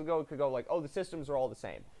 Everybody could go like, oh, the systems are all the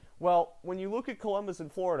same. Well, when you look at Columbus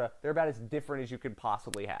and Florida, they're about as different as you could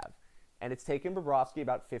possibly have. And it's taken Bobrovsky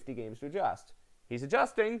about 50 games to adjust. He's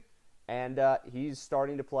adjusting, and he's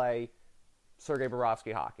starting to play Sergei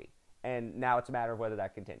Bobrovsky hockey. And now it's a matter of whether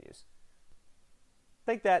that continues.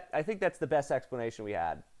 I think that's the best explanation we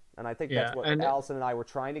had. And I think that's what Allison and I were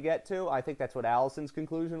trying to get to. I think that's what Allison's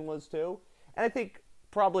conclusion was too. And I think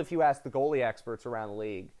probably if you ask the goalie experts around the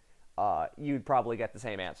league, you'd probably get the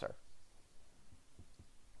same answer.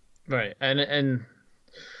 Right. And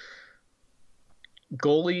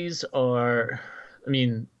goalies are, I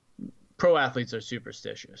mean, pro athletes are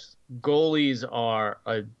superstitious. Goalies are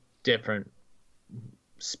a different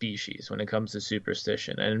species when it comes to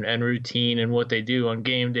superstition and routine and what they do on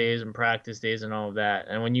game days and practice days and all of that.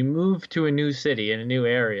 And when you move to a new city in a new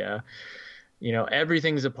area, you know,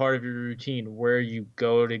 everything's a part of your routine, where you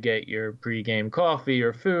go to get your pregame coffee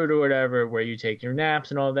or food or whatever, where you take your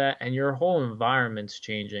naps and all that, and your whole environment's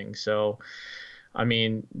changing. So, I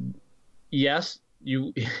mean, yes,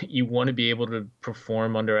 you want to be able to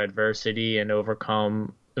perform under adversity and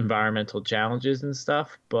overcome environmental challenges and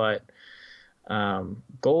stuff, but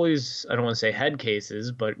goalies, I don't want to say head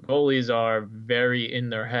cases, but goalies are very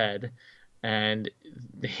in their head, and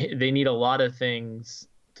they need a lot of things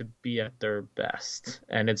to be at their best.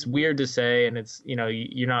 And it's weird to say, and it's, you know,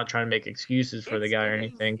 you're not trying to make excuses for the guy or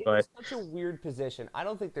anything, but it's such a weird position. I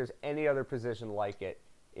don't think there's any other position like it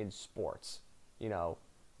in sports, you know,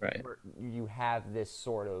 right, where you have this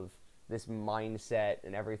sort of this mindset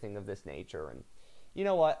and everything of this nature. And you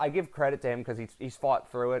know what? I give credit to him because he's fought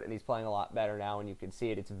through it and he's playing a lot better now, and you can see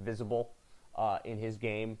it. It's visible in his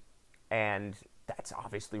game, and that's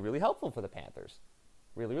obviously really helpful for the Panthers.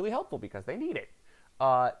 Really, really helpful because they need it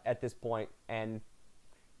at this point. And,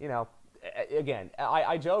 you know, again,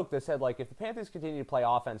 I joked. I said, like, if the Panthers continue to play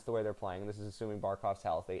offense the way they're playing, and this is assuming Barkov's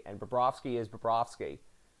healthy, and Bobrovsky is Bobrovsky,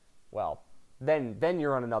 well, then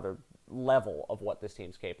you're on another level of what this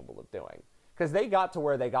team's capable of doing. Because they got to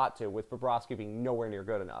where they got to with Bobrovsky being nowhere near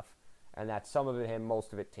good enough. And that's some of it him,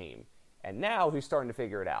 most of it team. And now he's starting to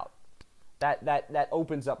figure it out. That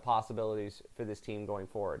opens up possibilities for this team going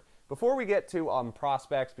forward. Before we get to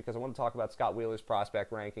prospects, because I want to talk about Scott Wheeler's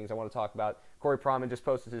prospect rankings, I want to talk about Corey Pronman just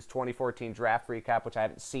posted his 2014 draft recap, which I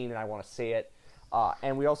haven't seen and I want to see it.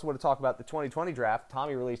 And we also want to talk about the 2020 draft.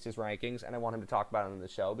 Tommy released his rankings, and I want him to talk about it on the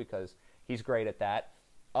show because he's great at that.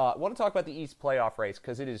 I want to talk about the East playoff race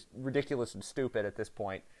because it is ridiculous and stupid at this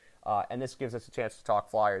point, and this gives us a chance to talk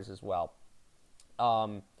Flyers as well.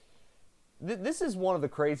 This is one of the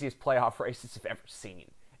craziest playoff races I've ever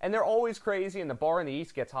seen, and they're always crazy, and the bar in the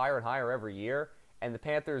East gets higher and higher every year, and the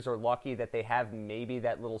Panthers are lucky that they have maybe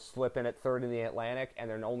that little slip in at third in the Atlantic, and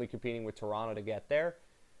they're only competing with Toronto to get there.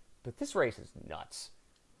 But this race is nuts.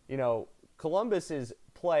 You know, Columbus is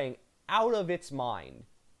playing out of its mind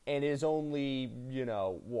and is only,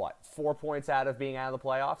 4 points out of being out of the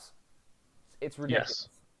playoffs? It's ridiculous.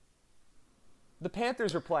 Yes. The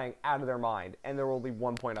Panthers are playing out of their mind, and they're only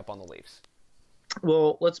 1 point up on the Leafs.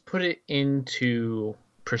 Well, let's put it into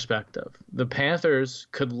perspective. The Panthers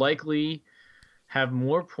could likely have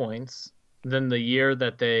more points than the year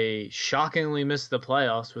that they shockingly missed the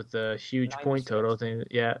playoffs with the huge 96 point total thing.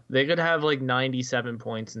 Yeah, they could have like 97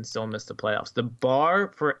 points and still miss the playoffs. The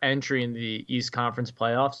bar for entry in the East Conference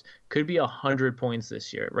playoffs could be 100 points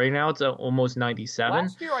this year. Right now, it's almost 97.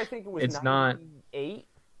 Last year, I think it was 98.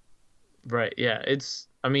 Right, yeah.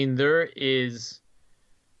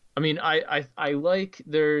 I like,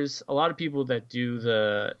 there's a lot of people that do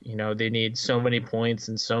they need so many points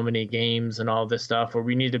and so many games and all this stuff, where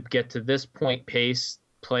we need to get to this point pace,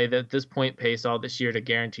 this point pace all this year to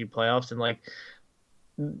guarantee playoffs. And like,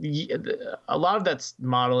 a lot of that's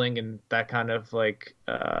modeling and that kind of like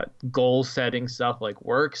goal setting stuff like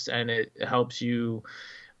works, and it helps you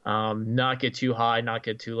not get too high, not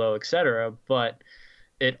get too low, etc. But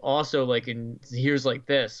it also, like, in years like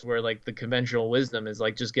this, where like the conventional wisdom is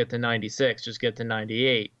like, just get to 96, just get to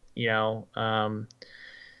 98, it's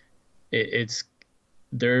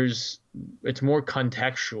more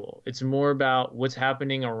contextual. It's more about what's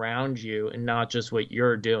happening around you and not just what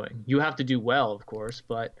you're doing. You have to do well, of course,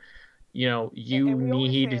 but you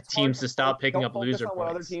need teams to stop picking up loser points. What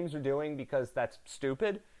other teams are doing, because that's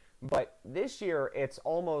stupid. But this year, it's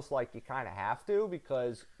almost like you kind of have to,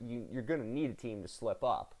 because you're going to need a team to slip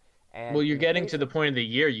up. And well, you're getting to the point of the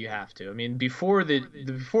year you have to. I mean, before the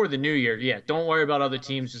new year, yeah, don't worry about other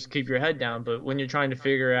teams. Just keep your head down. But when you're trying to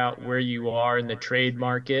figure out where you are in the trade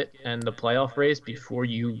market and the playoff race before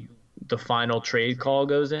the final trade call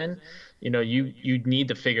goes in, you need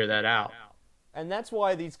to figure that out. And that's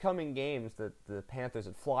why these coming games that the Panthers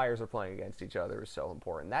and Flyers are playing against each other is so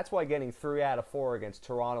important. That's why getting 3 out of 4 against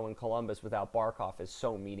Toronto and Columbus without Barkov is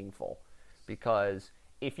so meaningful. Because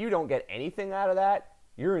if you don't get anything out of that,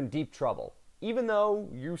 you're in deep trouble. Even though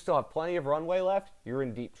you still have plenty of runway left, you're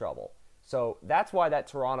in deep trouble. So that's why that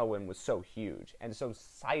Toronto win was so huge and so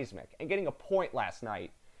seismic. And getting a point last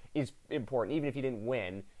night is important. Even if you didn't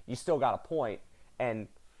win, you still got a point. And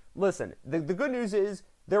listen, the good news is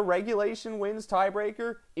their regulation wins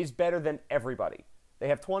tiebreaker is better than everybody. They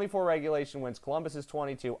have 24 regulation wins. Columbus is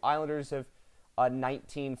 22. Islanders have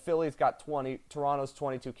 19. Philly's got 20. Toronto's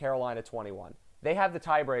 22. Carolina 21. They have the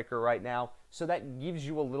tiebreaker right now, so that gives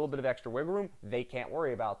you a little bit of extra wiggle room. They can't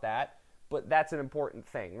worry about that, but that's an important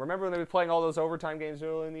thing. Remember when they were playing all those overtime games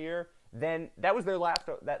early in the year? Then that was their last.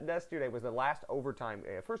 That yesterday was their last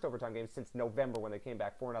first overtime game since November when they came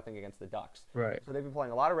back 4-0 against the Ducks. Right. So they've been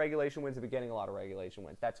playing a lot of regulation wins. They've been getting a lot of regulation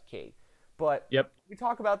wins. That's key. But Yep. we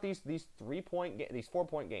talk about these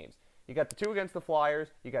 4-point games. You got the 2 against the Flyers.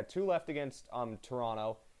 You got 2 left against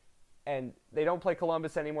Toronto, and they don't play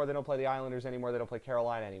Columbus anymore. They don't play the Islanders anymore. They don't play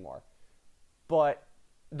Carolina anymore. But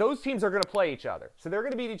those teams are going to play each other, so they're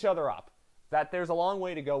going to beat each other up. There's a long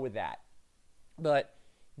way to go with that. But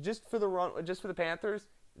just for the Panthers,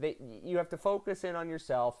 you have to focus in on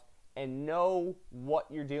yourself and know what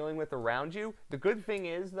you're dealing with around you. The good thing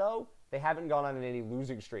is, though, they haven't gone on any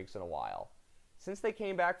losing streaks in a while. Since they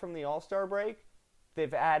came back from the All-Star break,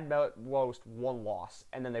 they've had most 1 loss,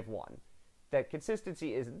 and then they've won. That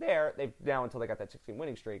consistency isn't there. They've now until they got that 16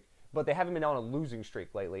 winning streak, but they haven't been on a losing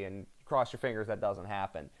streak lately. And cross your fingers that doesn't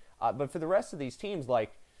happen. But for the rest of these teams,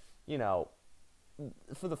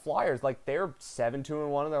 for the Flyers, they're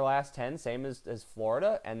 7-2-1 in their last 10, same as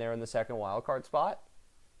Florida, and they're in the second wild card spot.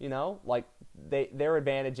 Their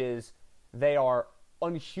advantage is they are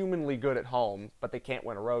unhumanly good at home, but they can't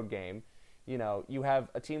win a road game. You have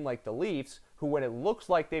a team like the Leafs, who when it looks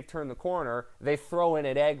like they've turned the corner, they throw in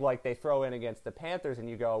an egg like they throw in against the Panthers, and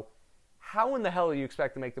you go, how in the hell do you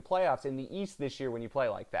expect to make the playoffs in the East this year when you play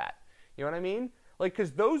like that? You know what I mean?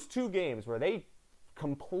 Because those 2 games where they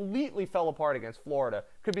completely fell apart against Florida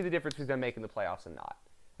could be the difference between them making the playoffs and not.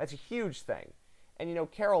 That's a huge thing.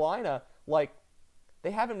 And, Carolina,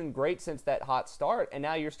 they haven't been great since that hot start, and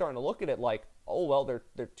now you're starting to look at it like, oh, well,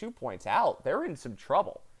 they're 2 points out. They're in some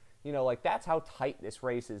trouble. That's how tight this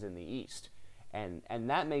race is in the East. And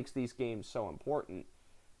that makes these games so important.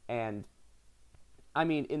 And, I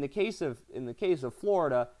mean, in the case of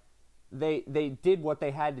Florida, they did what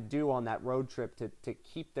they had to do on that road trip to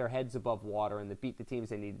keep their heads above water and to beat the teams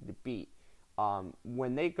they needed to beat.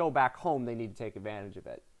 When they go back home, they need to take advantage of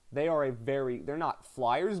it. They're not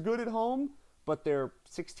Flyers good at home, but they're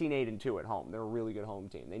 16-8-2 at home. They're a really good home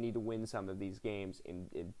team. They need to win some of these games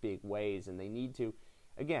in big ways, and they need to,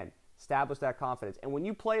 again, establish that confidence. And when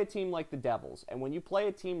you play a team like the Devils, and when you play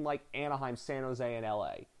a team like Anaheim, San Jose, and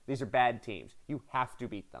LA, these are bad teams. You have to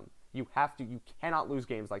beat them. You cannot lose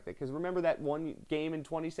games like that. Because remember that one game in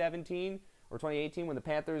 2017 or 2018 when the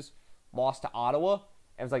Panthers lost to Ottawa? And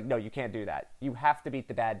it was like, no, you can't do that. You have to beat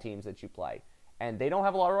the bad teams that you play. And they don't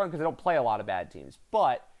have a lot of run because they don't play a lot of bad teams.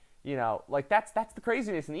 But, that's the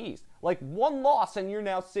craziness in the East. 1 loss and you're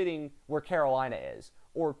now sitting where Carolina is.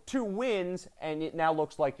 Or 2 wins and it now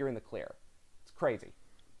looks like you're in the clear. It's crazy.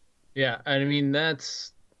 Yeah, I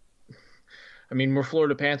mean, we're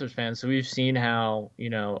Florida Panthers fans, so we've seen how,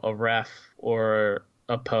 a ref or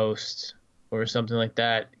a post or something like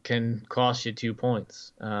that can cost you 2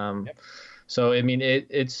 points. Yep. So, I mean, it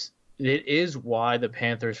is why the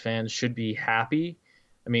Panthers fans should be happy.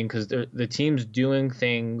 I mean, because the team's doing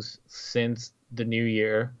things since the new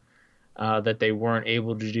year that they weren't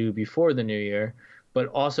able to do before the new year, but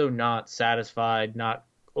also not satisfied, not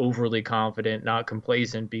overly confident, not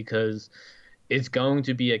complacent, because it's going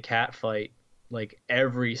to be a cat fight like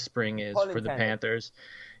every spring is for the Panthers.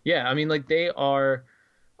 Yeah, I mean, they are.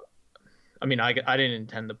 I mean, I didn't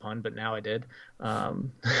intend the pun, but now I did. But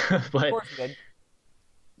of course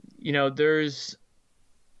you did. There's.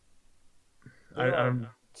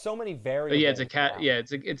 So many variables. Yeah, it's a cat. Yeah,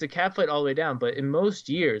 it's a cat fight all the way down. But in most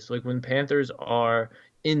years, when Panthers are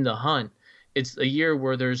in the hunt, it's a year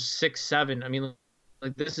where there's 6, 7. I mean,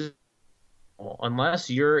 this is. Unless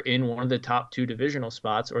you're in one of the top 2 divisional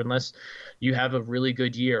spots, or unless you have a really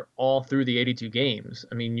good year all through the 82 games,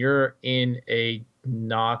 I mean, you're in a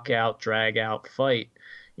knockout, drag-out fight,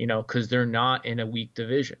 because they're not in a weak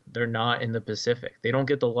division. They're not in the Pacific. They don't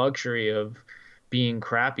get the luxury of being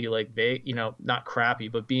crappy not crappy,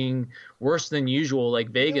 but being worse than usual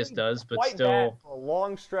like Vegas does, but still a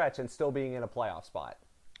long stretch and still being in a playoff spot.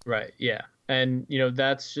 Right, yeah. And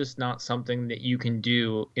that's just not something that you can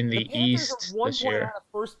do in The the Panthers are East one this point year. out of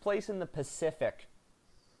first place in the Pacific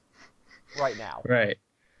right now. Right.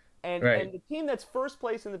 And Right. the team that's first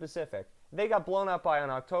place in the Pacific, they got blown out by in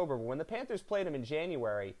October. But when the Panthers played them in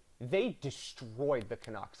January, they destroyed the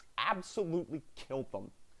Canucks, absolutely killed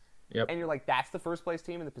them. Yep. And you're like, that's the first place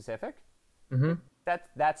team in the Pacific? Hmm.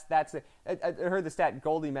 That's it. I heard the stat.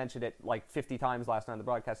 Goldie mentioned it like 50 times last night on the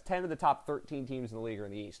broadcast. 10 of the top 13 teams in the league are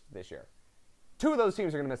in the East this year. 2 of those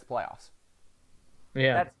teams are going to miss the playoffs.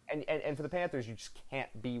 Yeah. And for the Panthers, you just can't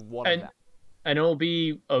be one of And them. and it'll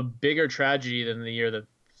be a bigger tragedy than the year that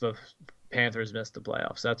the Panthers missed the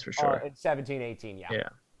playoffs. That's for sure. In 17, 18, yeah. Yeah. Yeah.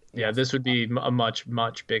 Yes. This would be a much,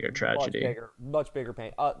 much bigger tragedy. Much bigger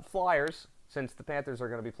pain. Flyers, since the Panthers are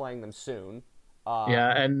going to be playing them soon.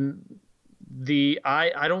 Yeah. And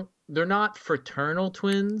I don't, they're not fraternal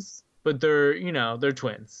twins, but they're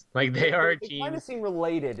twins. Like they are a They kind team. of seem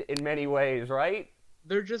related in many ways, right?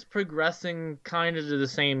 They're just progressing kind of to the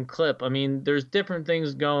same clip. I mean, there's different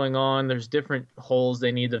things going on. There's different holes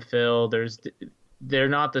they need to fill. They're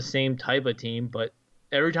not the same type of team, but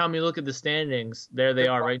every time you look at the standings, there they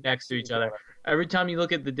They're are right next to each other. Every time you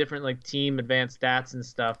look at the different like team advanced stats and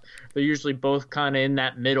stuff, they're usually both kind of in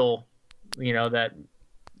that middle, that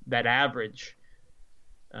average,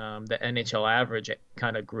 the NHL average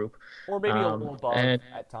kind of group. Or maybe a little above And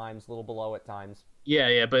at times, a little below at times.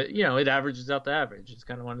 yeah, but it averages out the average. It's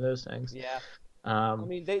kind of one of those things. Yeah. I Um,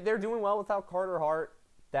 mean, they're doing well without Carter Hart.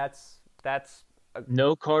 That's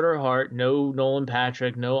no Carter Hart, no Nolan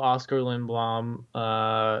Patrick, no Oscar Lindblom.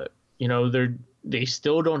 They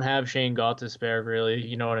still don't have Shane Gottisberg, really.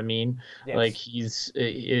 You know what I mean? yes. Like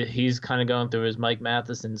he's kind of going through his Mike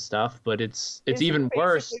Matheson stuff, but it's Is he even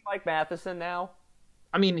worse. basically Mike Matheson now?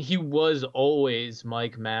 I mean, he was always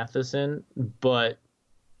Mike Matheson, but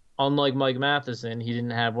unlike Mike Matheson, he didn't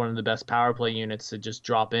have one of the best power play units to just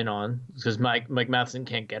drop in on because Mike Matheson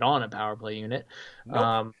can't get on a power play unit.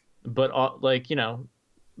 Nope. But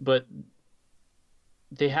but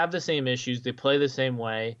they have the same issues. They play the same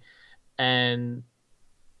way, and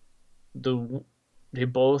they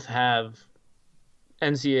both have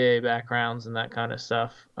NCAA backgrounds and that kind of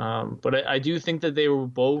stuff. But I do think that they were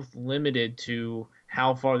both limited to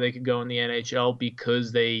how far they could go in the NHL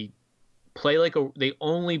because they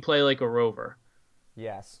only play like a rover.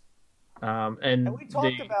 Yes. And we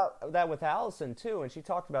talked about that with Allison too, and she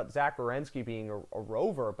talked about Zach Werenski being a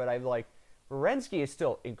rover, but Werenski is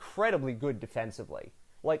still incredibly good defensively.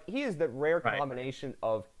 Like he is that rare combination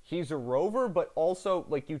of he's a rover, but also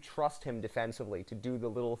like you trust him defensively to do the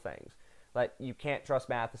little things that you can't trust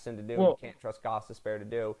Matheson to do, you can't trust Gostisbehere to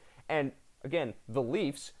do, and again the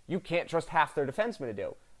Leafs you can't trust half their defensemen to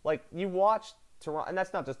do. Like you watch Toronto, and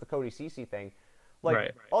that's not just the Cody Ceci thing.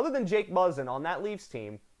 Like other than Jake Muzzin on that Leafs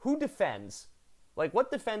team, who defends? Like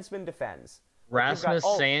what defenseman defends? Rasmus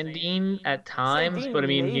Sandin at times, Sandin but I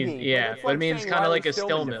mean maybe, it's kind of like a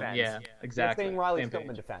Stillman. Defends. Yeah, exactly. Saying Riley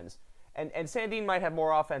Stillman defends, and Sandin might have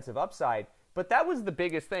more offensive upside, but that was the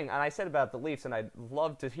biggest thing. And I said about the Leafs, and I'd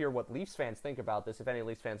love to hear what Leafs fans think about this. If any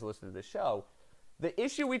Leafs fans listen to the show, the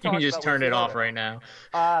issue we talked about. You can just turn it off right now.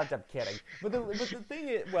 I'm kidding. But the thing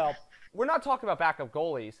is, well, we're not talking about backup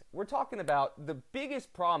goalies. We're talking about the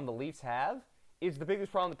biggest problem the Leafs have is the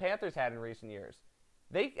biggest problem the Panthers had in recent years.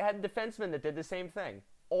 They had defensemen that did the same thing.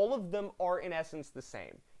 All of them are, in essence, the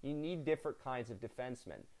same. You need different kinds of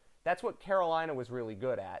defensemen. That's what Carolina was really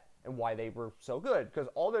good at and why they were so good, because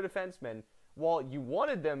all their defensemen, while you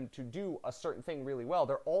wanted them to do a certain thing really well,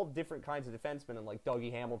 they're all different kinds of defensemen, and like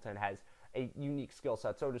Dougie Hamilton has a unique skill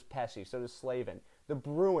set. So does Pesce, so does Slavin. The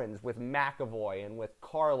Bruins with McAvoy and with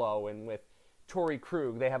Carlo and with Torrey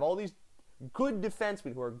Krug, they have all these good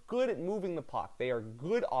defensemen who are good at moving the puck. They are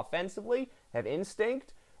good offensively, have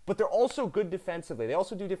instinct, but they're also good defensively. They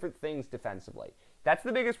also do different things defensively. That's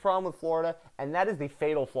the biggest problem with Florida, and that is the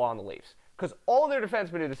fatal flaw in the Leafs. Because all of their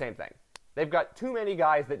defensemen do the same thing. They've got too many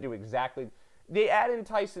guys that do exactly... They add in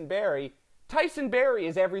Tyson Barrie. Tyson Barrie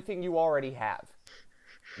is everything you already have.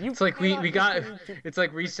 It's like it's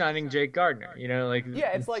like re-signing Jake Gardner,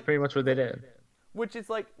 it's like pretty much what they did. Which is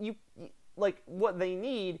like what they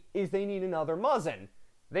need is they need another Muzzin.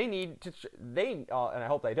 They need to and I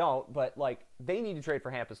hope they don't, but like they need to trade for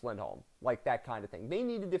Hampus Lindholm, like that kind of thing. They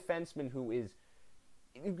need a defenseman who is,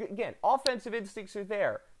 again, offensive instincts are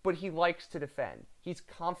there, but he likes to defend. He's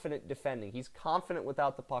confident defending. He's confident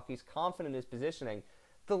without the puck. He's confident in his positioning.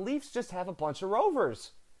 The Leafs just have a bunch of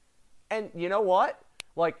rovers, and you know what?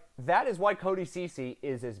 Like that is why Cody Ceci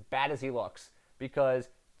is as bad as he looks, because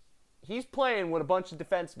he's playing with a bunch of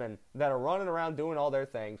defensemen that are running around doing all their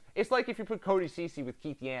things. It's like if you put Cody Ceci with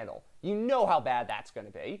Keith Yandle. You know how bad that's going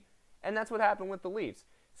to be. And that's what happened with the Leafs.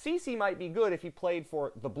 Ceci might be good if he played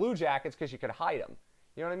for the Blue Jackets because you could hide him.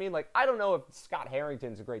 You know what I mean? Like, I don't know if Scott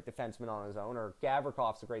Harrington's a great defenseman on his own or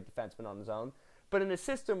Gavrikov's a great defenseman on his own. But in a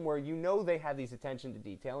system where you know they have these attention to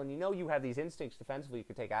detail and you know you have these instincts defensively you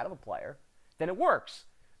could take out of a player, then it works.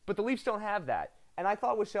 But the Leafs don't have that. And I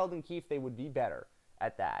thought with Sheldon Keefe they would be better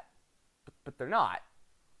at that. But they're not.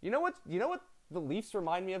 You know what the Leafs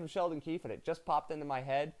remind me of Sheldon Keefe, and it just popped into my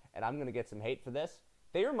head, and I'm going to get some hate for this?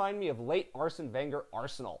 They remind me of late Arsene Wenger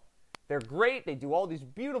Arsenal. They're great. They do all these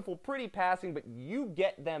beautiful, pretty passing, but you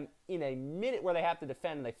get them in a minute where they have to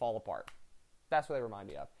defend and they fall apart. That's what they remind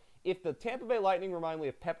me of. If the Tampa Bay Lightning remind me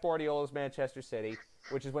of Pep Guardiola's Manchester City,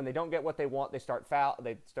 which is when they don't get what they want,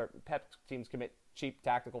 Pep teams commit cheap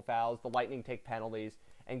tactical fouls, the Lightning take penalties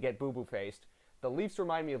and get boo-boo faced. The Leafs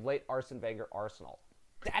remind me of late Arsene Wenger Arsenal.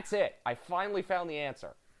 That's it. I finally found the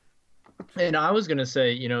answer. And I was going to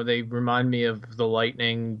say, they remind me of the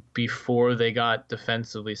Lightning before they got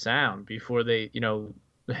defensively sound, before they,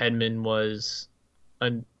 Hedman was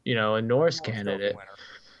a Norris candidate.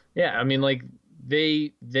 Yeah, I mean, like,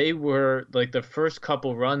 they were, like, the first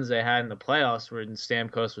couple runs they had in the playoffs where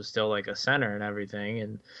Stamkos was still, like, a center and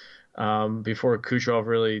everything, and before Kucherov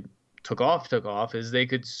really took off, is they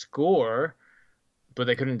could score, but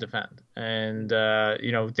they couldn't defend. And,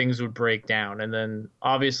 things would break down. And then,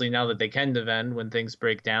 obviously, now that they can defend, when things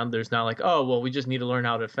break down, there's not like, oh, well, we just need to learn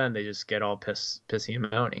how to defend. They just get all pissy and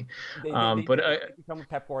moany. They become a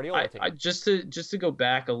Pep Guardiola team. Just to go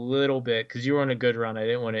back a little bit, because you were on a good run, I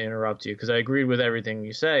didn't want to interrupt you, because I agreed with everything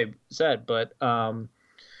you said. But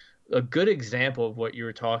a good example of what you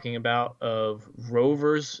were talking about of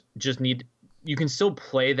Rovers you can still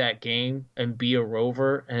play that game and be a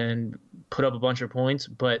Rover and put up a bunch of points,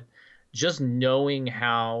 but just knowing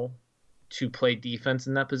how to play defense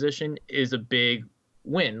in that position is a big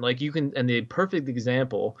win. Like, and the perfect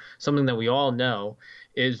example, something that we all know,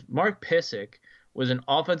 is Mark Pysyk was an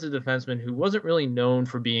offensive defenseman who wasn't really known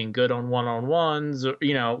for being good on one-on-ones, or,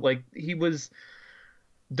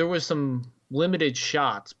 there was some limited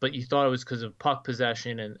shots, but you thought it was because of puck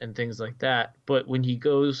possession and things like that. But when he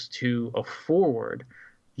goes to a forward,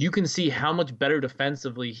 you can see how much better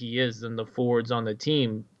defensively he is than the forwards on the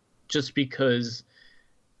team, just because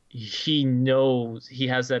he knows he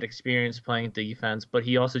has that experience playing defense, but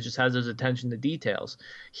he also just has his attention to details.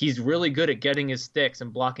 He's really good at getting his sticks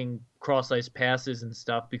and blocking cross-ice passes and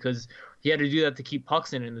stuff, because he had to do that to keep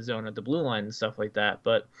pucks in the zone at the blue line and stuff like that.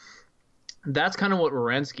 But that's kind of what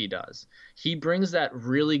Werenski does. He brings that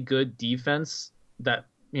really good defense that,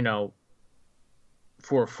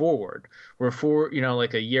 for a forward,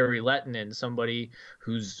 like a Jere Lehtinen, somebody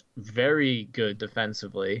who's very good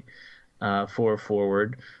defensively for a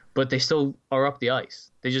forward, but they still are up the ice.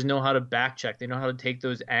 They just know how to back check. They know how to take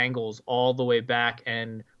those angles all the way back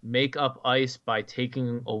and make up ice by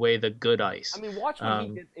taking away the good ice. I mean, watch what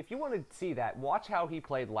he did. If you want to see that, watch how he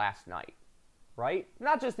played last night. Right?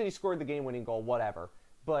 Not just that he scored the game-winning goal, whatever,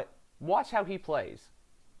 but watch how he plays.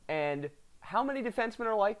 And how many defensemen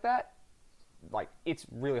are like that? Like, it's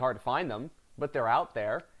really hard to find them, but they're out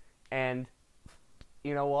there. And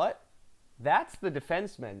you know what? That's the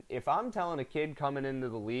defenseman. If I'm telling a kid coming into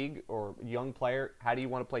the league or a young player, how do you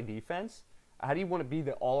want to play defense? How do you want to be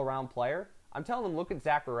the all-around player? I'm telling them, look at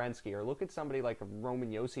Zach Werenski or look at somebody like a Roman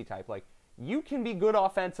Josi type. Like, you can be good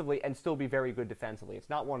offensively and still be very good defensively. It's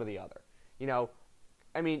not one or the other. You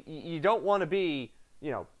don't want to be,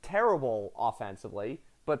 terrible offensively,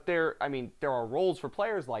 but there are roles for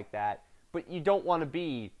players like that, but you don't want to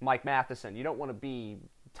be Mike Matheson. You don't want to be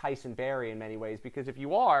Tyson Barrie in many ways, because if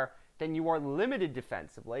you are, then you are limited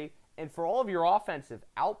defensively, and for all of your offensive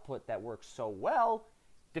output that works so well,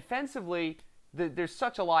 defensively, there's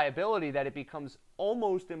such a liability that it becomes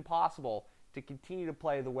almost impossible to continue to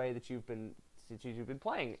play the way that you've been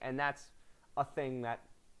playing, and that's a thing that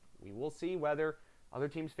we will see whether other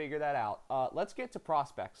teams figure that out. Let's get to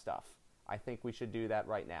prospect stuff. I think we should do that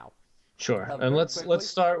right now. Sure, and let's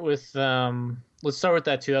start with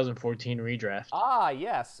that 2014 redraft. Ah,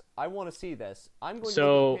 yes, I want to see this. I'm going to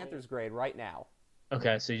do the Panthers grade right now.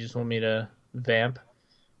 Okay, so you just want me to vamp?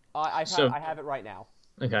 I have it right now.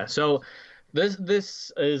 Okay, so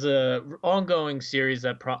this is a ongoing series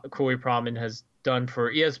that Corey Pronman has done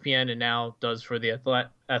for ESPN and now does for the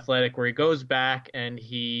Athletic, where he goes back and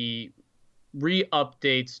he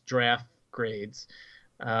re-updates draft grades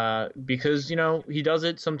because he does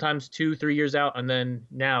it sometimes 2-3 years out, and then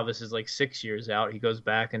now this is like 6 years out. He goes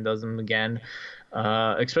back and does them again,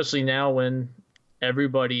 especially now when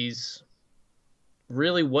everybody's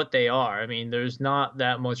really what they are. I mean, there's not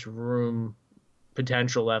that much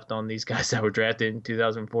potential left on these guys that were drafted in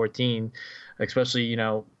 2014, especially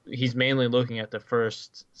he's mainly looking at the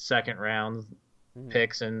first, second round Mhm.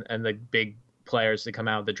 picks and the big players that come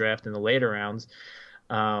out of the draft in the later rounds.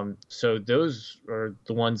 So those are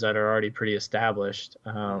the ones that are already pretty established.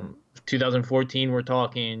 2014, we're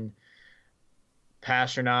talking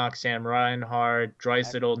Pasternak, Sam Reinhart,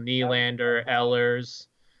 Draisaitl, Nylander, Ehlers.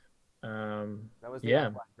 That was the Yeah,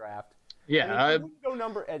 Ekblad draft. I mean, he yeah, wouldn't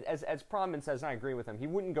go as Pronman says, and I agree with him. He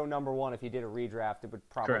wouldn't go number one if he did a redraft. It would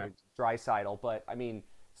probably be correct. Draisaitl, but I mean,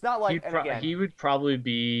 it's not like. And again, He would probably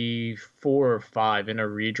be 4 or 5 in a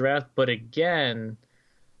redraft, but again,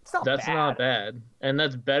 it's not that's not bad. bad, and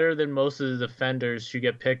that's better than most of the defenders who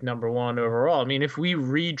get picked number one overall. I mean, if we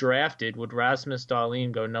redrafted, would Rasmus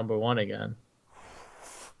Dahlin go number one again?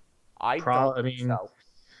 I don't I think mean, so.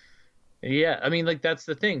 yeah, I mean, like that's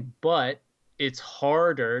the thing, but it's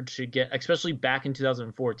harder to get, especially back in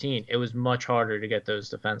 2014. It was much harder to get those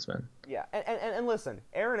defensemen. Yeah, and listen,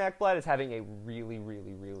 Aaron Ekblad is having a really,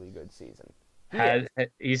 really, really good season. He is. Had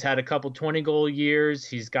he's had a couple 20-goal years.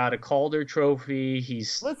 He's got a Calder Trophy.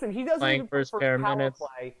 He's Listen, he doesn't playing even put first first pair of power minutes.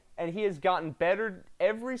 play, and he has gotten better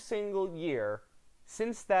every single year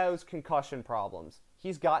since those concussion problems.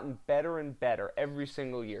 He's gotten better and better every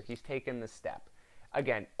single year. He's taken the step.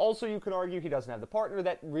 Again, also you can argue he doesn't have the partner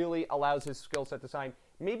that really allows his skill set to shine.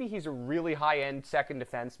 Maybe he's a really high-end second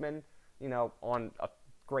defenseman, on a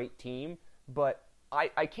great team, but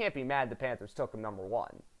I can't be mad the Panthers took him number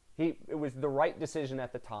one. It was the right decision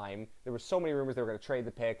at the time. There were so many rumors they were going to trade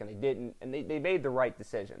the pick, and they didn't, and they made the right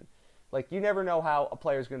decision. Like, you never know how a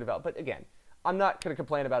player's going to develop. But again, I'm not going to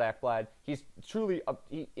complain about Ekblad. He's truly,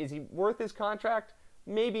 is he worth his contract?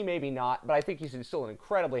 Maybe, maybe not, but I think he's still an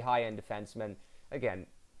incredibly high-end defenseman. Again,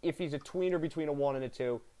 if he's a tweener between a 1 and a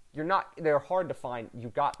 2, they're hard to find. You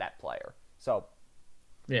got that player. So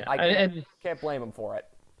Yeah, I can't blame him for it.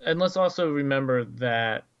 and let's also remember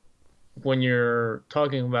that when you're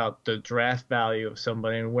talking about the draft value of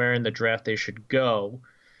somebody and where in the draft they should go,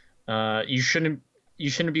 you shouldn't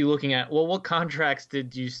be looking at, well, what contracts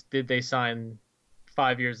did they sign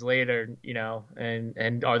 5 years later,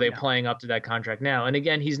 and are they playing up to that contract now? And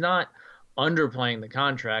again, he's not underplaying the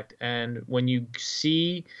contract. And when you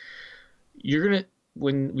see,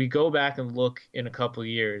 when we go back and look in a couple of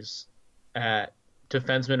years at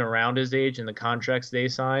defensemen around his age and the contracts they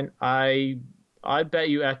sign, I bet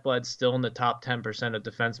you Ekblad's still in the top 10% of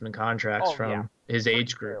defenseman contracts from his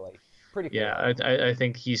age group. Pretty clearly. Yeah, I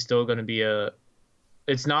think he's still going to be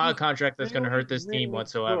it's not a contract that's going to hurt this team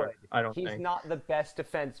whatsoever. Good. I don't He's think. not the best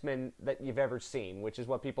defenseman that you've ever seen, which is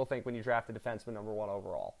what people think when you draft a defenseman number one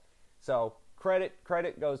overall. So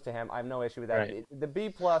credit goes to him. I have no issue with that. Right. The B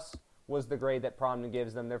plus was the grade that Promden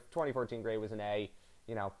gives them. Their 2014 grade was an A.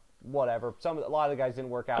 Whatever. A lot of the guys didn't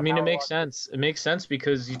work out. I mean, it makes sense. It makes sense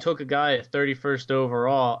because you took a guy at 31st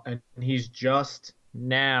overall, and he's just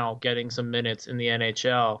now getting some minutes in the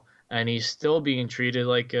NHL, and he's still being treated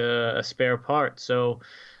like a spare part. So,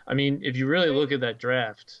 I mean, if you really look at that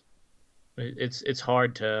draft, it's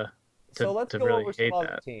hard to let's to go really over some hate other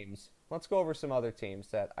that. teams. Let's go over some other teams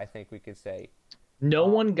that I think we could say. No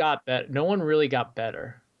one got better. No one really got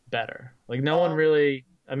better. Like no one really.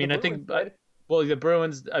 I mean, I think. Well, the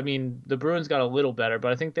Bruins. I mean, the Bruins got a little better,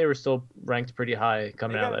 but I think they were still ranked pretty high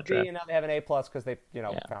coming out of that draft. And now they have an A plus because they,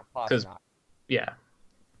 found Pasternak. Yeah.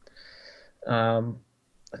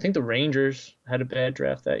 I think the Rangers had a bad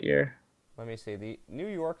draft that year. Let me see. The New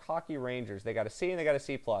York Hockey Rangers. They got a C and they got a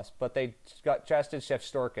C plus, but they got Justin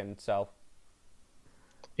Shesterkin. So.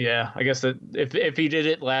 Yeah, I guess that if he did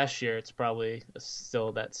it last year, it's probably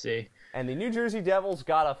still that C. And the New Jersey Devils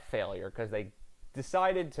got a failure because they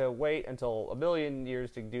decided to wait until a million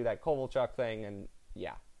years to do that Kovalchuk thing, and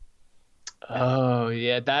yeah. Oh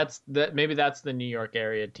yeah, maybe that's the New York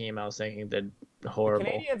area team I was thinking did horrible.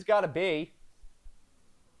 The Canadiens got a B.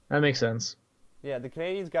 That makes sense. Yeah, the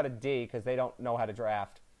Canadiens got a D because they don't know how to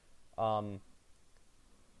draft.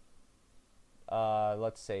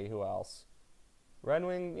 Let's see who else. Red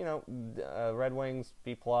Wings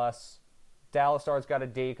B plus. Dallas Stars got a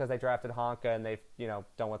D because they drafted Honka and they've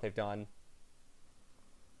done what they've done.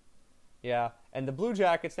 Yeah, and the Blue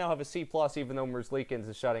Jackets now have a C plus, even though Merzlikins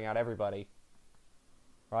is shutting out everybody.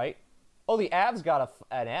 Right? Oh, the Avs got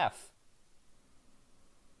an F.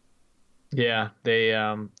 Yeah, they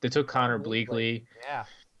took Connor Bleakley.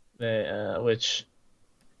 Yeah. Which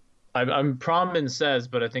I'm Promin says,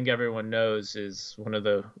 but I think everyone knows is one of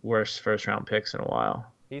the worst first round picks in a while.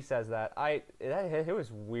 He says that. It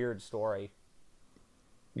was a weird story.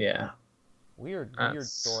 Yeah. Weird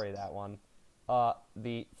story, that one.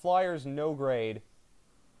 The Flyers no grade,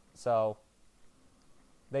 so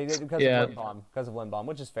they did because of Lindbaum,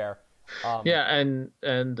 which is fair. Yeah, and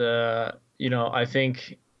I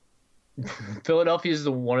think Philadelphia is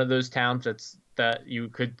one of those towns that you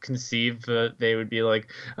could conceive that they would be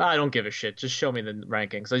like, I don't give a shit. Just show me the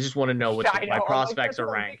rankings. I just want to know Yeah, I my know. Like, prospects that's are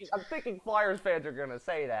what I'm thinking. ranked. I'm thinking Flyers fans are gonna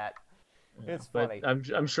say that. Yeah, It's but funny.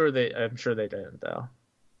 I'm sure they didn't though.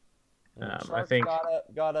 I Sharks think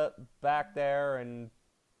got a back there, and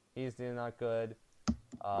he's doing not good.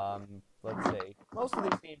 Let's see. Most of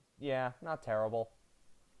these teams, yeah, not terrible.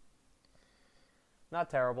 Not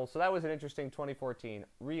terrible. So that was an interesting 2014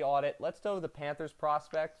 re-audit. Let's go to the Panthers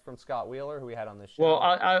prospect from Scott Wheeler, who we had on this show.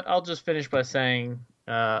 well, I'll just finish by saying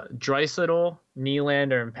Draisaitl,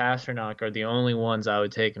 Nylander, and Pastrnak are the only ones I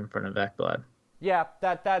would take in front of Ekblad. Yeah,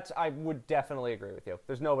 that's I would definitely agree with you.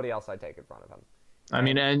 There's nobody else I'd take in front of him. I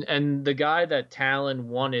mean, and the guy that Talon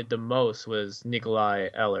wanted the most was Nikolai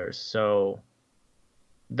Ehlers. So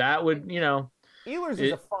that would, Ehlers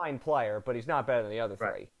is a fine player, but he's not better than the other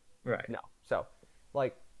right, three. right. No. So,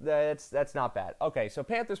 like, that's not bad. Okay, so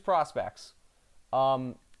Panthers prospects.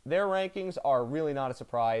 Their rankings are really not a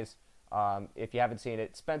surprise. If you haven't seen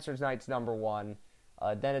it, Spencer Knight's number one.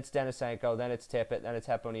 Then it's Denisenko. Then it's Tippett. Then it's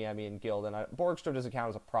Heponiemi and Gilden. Borgstrom doesn't count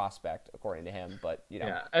as a prospect according to him, but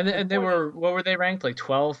Yeah, and they were what were they ranked, like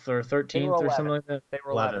 12th or 13th or something like that? They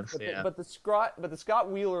were 11th. Yeah. But the Scott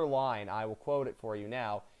Wheeler line, I will quote it for you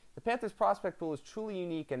now. The Panthers prospect pool is truly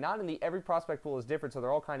unique, and not in the every prospect pool is different, so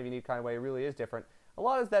they're all kind of unique kind of way. It really is different. A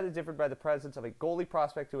lot of that is different by the presence of a goalie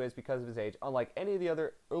prospect who is, because of his age, unlike any of the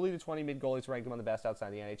other early to 20 mid goalies ranked among the best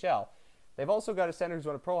outside the NHL. They've also got a center who's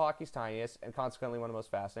one of pro hockey's tiniest and consequently one of the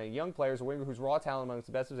most fascinating young players, a winger who's raw talent amongst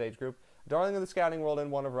the best of his age group, a darling of the scouting world,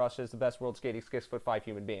 and one of Russia's the best world skating 6'5"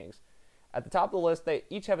 human beings. At the top of the list, they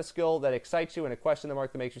each have a skill that excites you and a question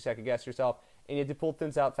mark that makes you second guess yourself, and yet to pull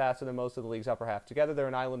things out faster than most of the league's upper half. Together, they're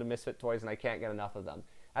an island of misfit toys, and I can't get enough of them.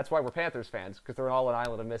 That's why we're Panthers fans, because they're all an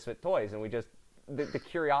island of misfit toys, and we just the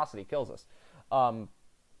curiosity kills us.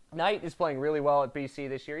 Knight is playing really well at BC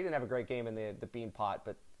this year. He didn't have a great game in the Bean Pot,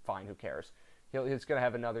 but fine, who cares? He's going to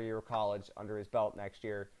have another year of college under his belt next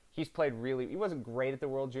year. He's played he wasn't great at the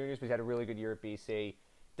World Juniors, but he's had a really good year at BC.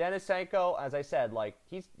 Denisenko, as I said, like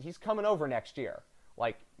he's coming over next year.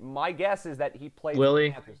 Like my guess is that he plays with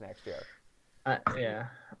the Panthers next year. Yeah.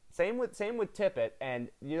 Same with Tippett, and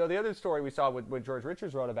the other story we saw when George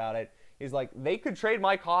Richards wrote about it is like they could trade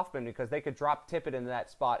Mike Hoffman because they could drop Tippett into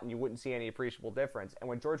that spot and you wouldn't see any appreciable difference. And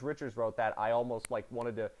when George Richards wrote that, I almost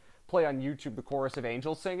wanted to play on YouTube the chorus of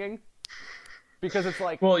angels singing. Because it's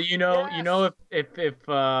like, well, if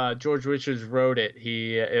George Richards wrote it,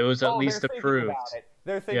 it was at least approved.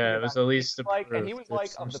 They're thinking about it. It was at least approved. And he was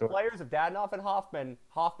like, of the players of Dadonov and Hoffman,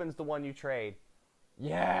 Hoffman's the one you trade.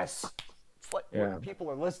 Yes, it's like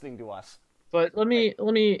people are listening to us. But let me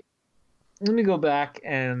go back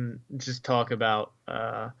and just talk about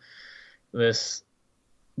this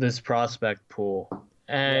prospect pool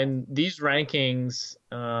and these rankings.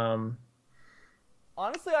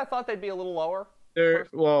 Honestly, I thought they'd be a little lower.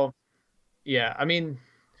 I mean,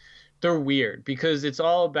 they're weird because it's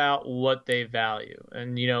all about what they value.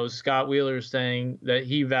 And, Scott Wheeler's saying that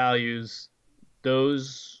he values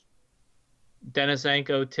those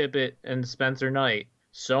Denisenko, Tippett, and Spencer Knight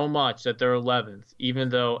so much that they're 11th, even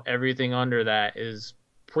though everything under that is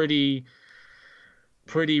pretty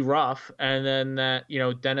rough. And then that,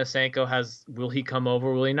 Denisenko will he come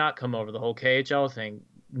over? Will he not come over? The whole KHL thing.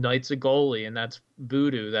 Knight's a goalie, and that's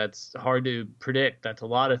voodoo. That's hard to predict. That's a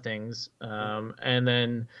lot of things. And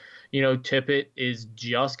then, Tippett is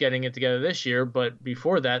just getting it together this year, but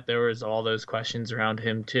before that, there was all those questions around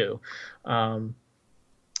him too. And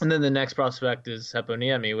then the next prospect is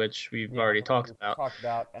Heponiemi, which we've already talked about.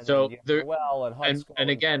 And so there, and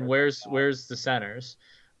again, where's the centers?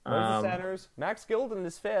 Where's the centers? Max Gilden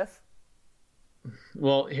is 5th.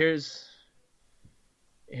 Well, here's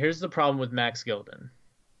the problem with Max Gilden.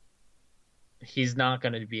 He's not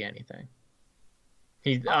going to be anything.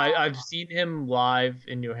 I've seen him live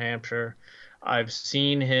in New Hampshire. I've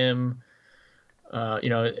seen him.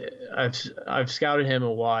 I've scouted him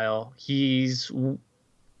a while. He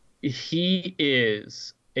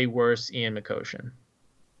is a worse Ian McCoshen.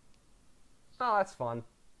 Oh, that's fun.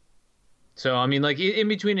 So I mean, like in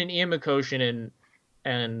between an Ian McCoshen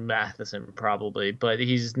and Matheson probably, but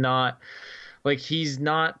he's not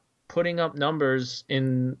putting up numbers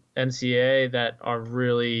in NCAA that are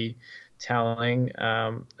really telling.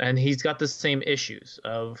 And he's got the same issues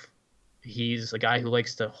of he's a guy who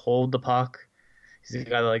likes to hold the puck. He's a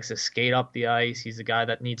guy that likes to skate up the ice. He's a guy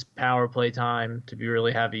that needs power play time to be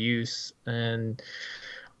really have a use. And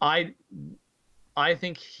I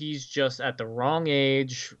think he's just at the wrong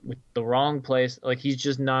age with the wrong place. Like he's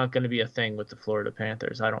just not going to be a thing with the Florida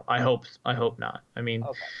Panthers. I hope not. I mean,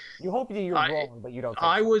 Okay. You hope that you're I wrong, but you don't think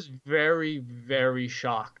I so. was very very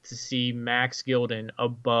shocked to see Max Gilden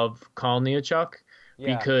above Kalniachuk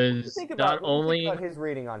Yeah. because not What do you think about only his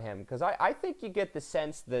reading on him? Because I think you get the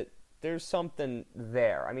sense that there's something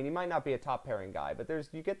there. I mean, he might not be a top pairing guy, but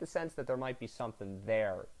you get the sense that there might be something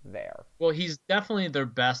there. well, he's definitely their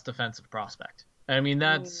best defensive prospect. I mean, Mm.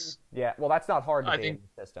 that's Yeah, well, that's not hard to I be in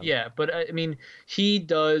think the system. yeah, but I mean, he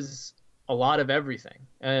does a lot of everything.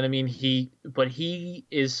 And I mean, he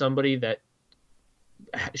is somebody that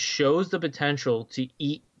shows the potential to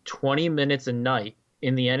eat 20 minutes a night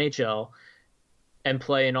in the NHL and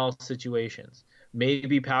play in all situations.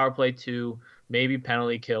 Maybe power play 2, maybe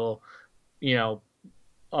penalty kill, you know,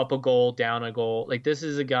 up a goal, down a goal. Like this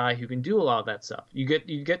is a guy who can do a lot of that stuff. You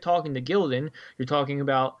get talking to Gilden, you're talking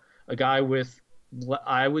about a guy with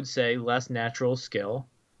I would say less natural skill.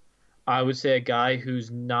 I would say a guy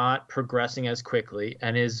who's not progressing as quickly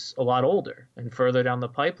and is a lot older and further down the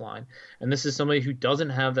pipeline. And this is somebody who doesn't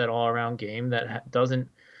have that all-around game that doesn't,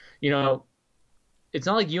 you know, it's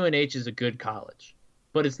not like UNH is a good college,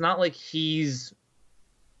 but it's not like he's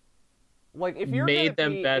Like made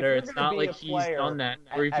them if better. you're It's gonna not be like a he's player done that.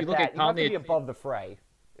 Or if you at look that, at you have to be Conley, above the fray,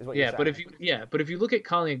 is what you're yeah, saying. but if you look at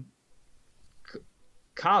Conley,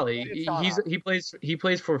 Kali, Galchenyuk. he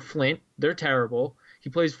plays for Flint. They're terrible. He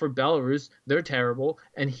plays for Belarus. They're terrible.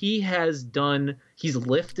 And he's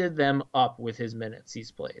lifted them up with his minutes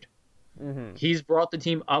he's played. Mm-hmm. He's brought the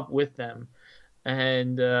team up with them.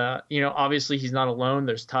 And obviously he's not alone.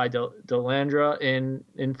 There's Ty Delandra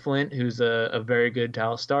in Flint, who's a very good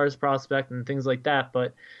Dallas Stars prospect and things like that.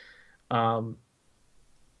 But um,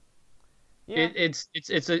 Yeah. it's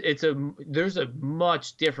a there's a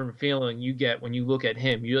much different feeling you get when you look at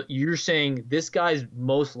him. You're saying this guy's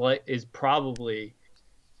most like is probably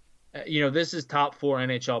this is top 4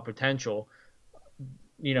 NHL potential.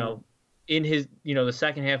 Mm-hmm. In his the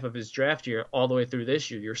second half of his draft year all the way through this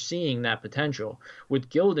year, you're seeing that potential. With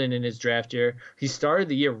Gilden in his draft year, he started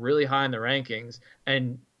the year really high in the rankings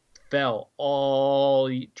and fell all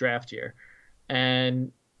draft year.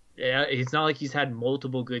 And yeah, it's not like he's had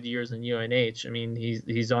multiple good years in UNH. I mean,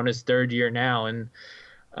 he's on his 3rd year now, and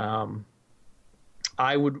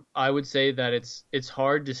I would say that it's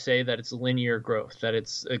hard to say that it's linear growth, that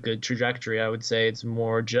it's a good trajectory. I would say it's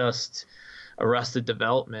more just arrested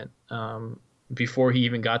development before he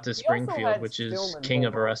even got to Springfield, which is king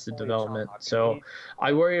of arrested development. So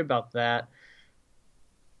I worry about that.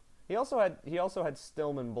 He also had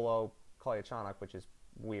Stillman below Kolyachonok, which is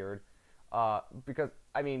weird. Because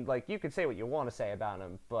I mean, like you could say what you want to say about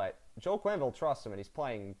him, but Joel Quenneville trusts him and he's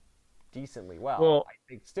playing decently well. Well, I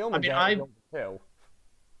think Stillman's ahead of Gilden too.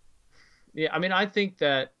 Yeah, I mean, I think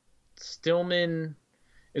that Stillman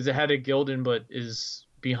is ahead of Gilden, but is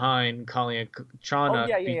behind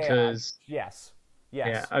Kolyachonok because yes.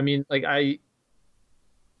 Yeah, I mean, like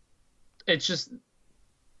it's just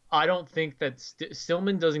I don't think that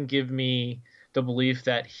Stillman doesn't give me the belief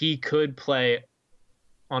that he could play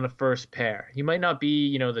on a first pair. He might not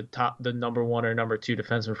be, the number 1 or number 2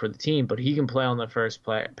 defenseman for the team, but he can play on the first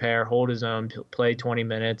pair, hold his own, play 20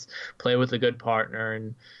 minutes, play with a good partner,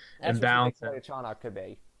 and balance it. Kolyachonok could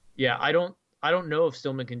be. Yeah, I don't know if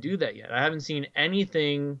Stillman can do that yet. I haven't seen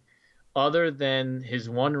anything other than his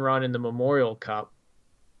one run in the Memorial Cup,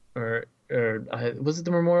 or was it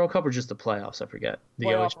the Memorial Cup or just the playoffs? I forget. The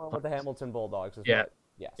playoff run with the Hamilton Bulldogs. Yeah, right.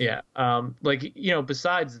 Yes. Yeah.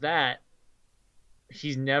 Besides that,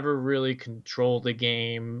 he's never really controlled the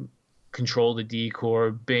game, controlled the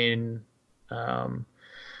decor, been, but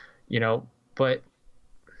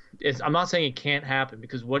I'm not saying it can't happen,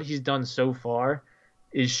 because what he's done so far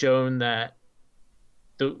is shown that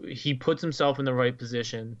he puts himself in the right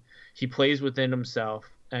position. He plays within himself,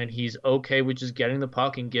 and he's okay with just getting the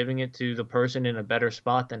puck and giving it to the person in a better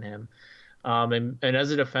spot than him. And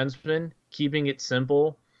as a defenseman, keeping it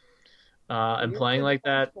simple and playing like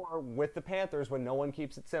that. With the Panthers, when no one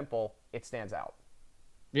keeps it simple, it stands out.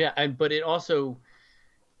 Yeah, but it also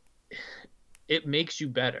it makes you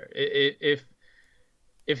better. If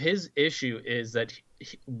his issue is that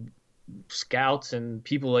scouts and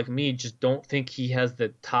people like me just don't think he has the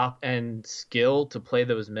top end skill to play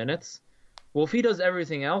those minutes, well, if he does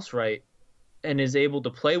everything else right and is able to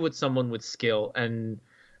play with someone with skill and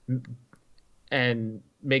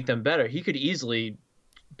make them better, he could easily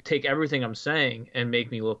take everything I'm saying and make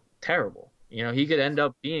me look terrible. He could end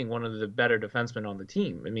up being one of the better defensemen on the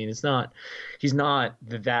team. I mean, he's not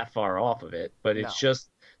that far off of it, but it's just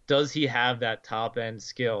Does he have that top end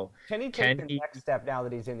skill? Can he take Can the he next step now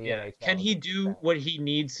that he's in the Yeah. Can NHL? he do what he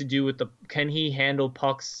needs to do with the can he handle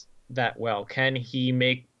pucks that well? Can he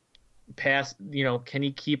make pass, can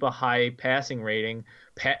he keep a high passing rating,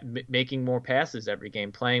 making more passes every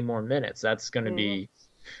game, playing more minutes? That's going to be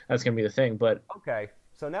the thing. But Okay,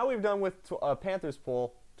 so now we've done with Panthers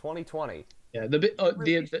pool 2020. yeah,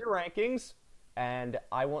 Release your rankings, and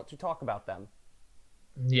I want to talk about them.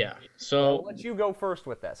 yeah. So I'll So let you go first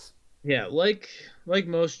with this. yeah, like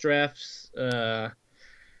most drafts,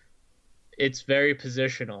 it's very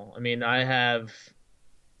positional. I mean, I have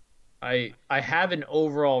an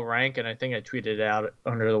overall rank, and I think I tweeted it out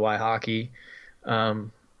under the Y Hockey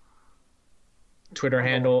um, Twitter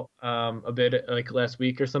handle a bit like last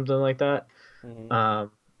week or something like that. Mm-hmm.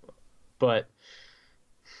 But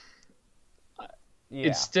Yeah.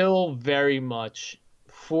 it's still very much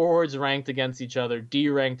forwards ranked against each other, D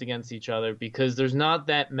ranked against each other, because there's not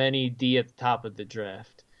that many D at the top of the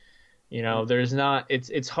draft. There's not.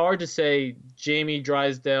 It's hard to say Jamie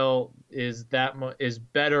Drysdale is is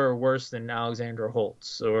better or worse than Alexander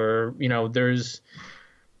Holtz, or there's.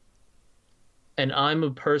 And I'm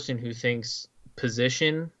a person who thinks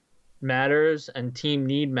position matters and team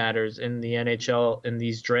need matters in the NHL in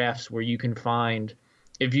these drafts, where you can find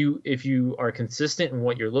if you are consistent in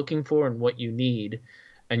what you're looking for and what you need,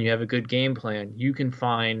 and you have a good game plan, you can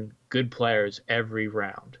find good players every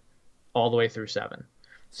round, all the way through 7.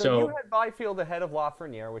 So you had Byfield ahead of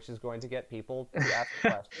Lafreniere, which is going to get people to ask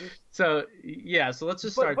questions. So let's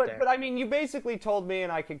just start there. But I mean, you basically told me,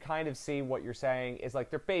 and I can kind of see what you're saying, is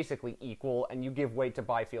like they're basically equal, and you give weight to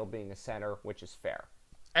Byfield being a center, which is fair.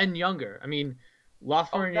 And younger. I mean,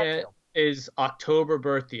 Lafreniere is October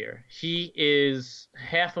birth year. He is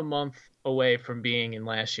half a month away from being in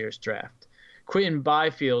last year's draft. Quinton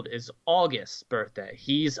Byfield is August birthday.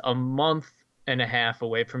 He's a month and a half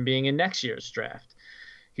away from being in next year's draft.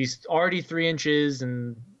 He's already 3 inches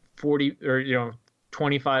and 40 or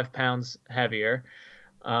 25 pounds heavier.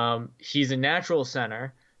 He's a natural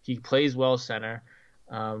center. He plays well center.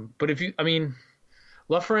 But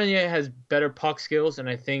Lafreniere has better puck skills, and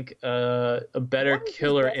I think a better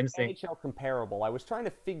killer instinct. NHL comparable. I was trying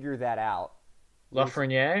to figure that out.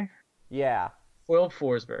 Lafreniere? Yeah. Phil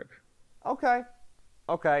Forsberg. Okay.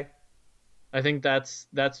 I think that's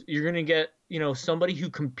you're gonna get somebody who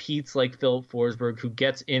competes like Philip Forsberg, who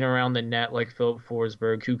gets in around the net like Philip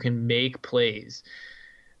Forsberg, who can make plays,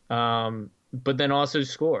 but then also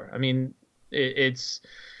score. I mean, it's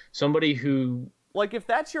somebody who, like, if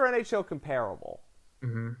that's your NHL comparable,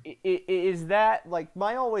 mm-hmm. is that like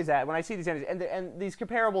my always at when I see these and these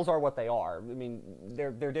comparables are what they are. I mean,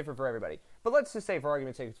 they're different for everybody. But let's just say, for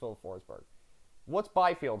argument's sake, it's Philip Forsberg. What's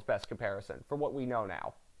Byfield's best comparison for what we know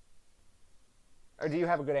now? Or do you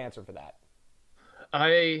have a good answer for that?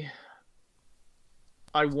 I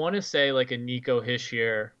want to say like a Nico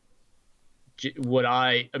Hischier.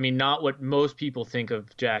 Not what most people think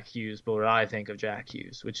of Jack Hughes, but what I think of Jack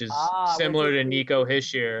Hughes, which is similar to Nico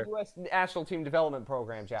Hischier. U.S. National Team Development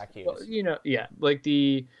Program, Jack Hughes. Well, like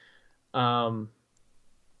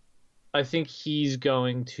I think he's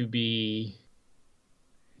going to be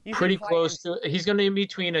pretty close to. He's going to be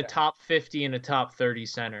between a top 50 and a top 30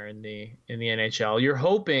 center in the NHL. You're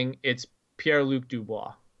hoping it's Pierre-Luc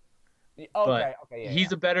Dubois. Okay,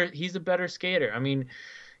 he's a better skater. I mean,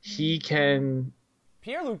 he can.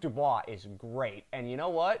 Pierre-Luc Dubois is great, and you know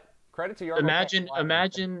what? Credit to your. Imagine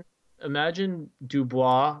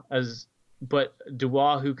Dubois but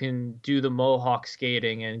Dubois who can do the Mohawk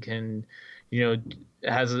skating and can,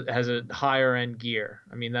 has a higher end gear.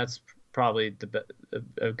 I mean, that's probably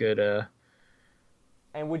a good.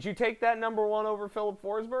 And would you take that number 1 over Philip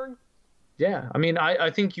Forsberg? Yeah, I mean, I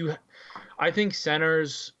think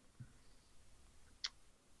centers.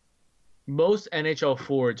 Most NHL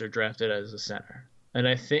forwards are drafted as a center, and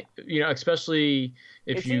I think especially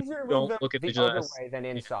if you don't look at the other way than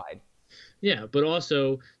inside. Yeah, but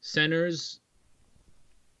also centers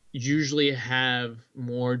usually have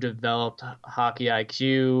more developed hockey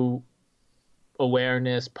IQ,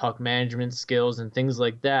 awareness, puck management skills, and things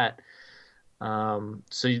like that.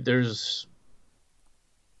 So there's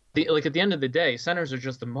at the end of the day, centers are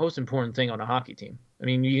just the most important thing on a hockey team. I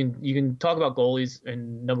mean, you can talk about goalies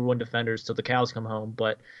and number 1 defenders till the cows come home,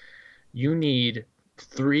 but you need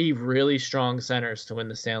 3 really strong centers to win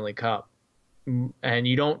the Stanley Cup, and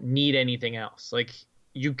you don't need anything else. Like,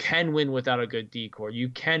 you can win without a good D-corps, you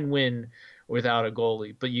can win without a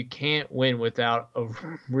goalie, but you can't win without a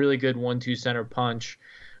really good 1-2 center punch,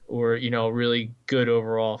 or really good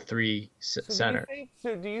overall 3 center.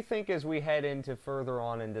 Do you think as we head into further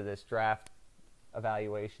on into this draft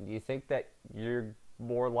evaluation, do you think that you're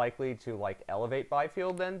more likely to like elevate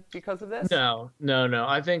Byfield than because of this? No.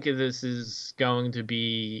 I think this is going to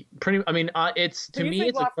be pretty. I mean, it's So to you me, think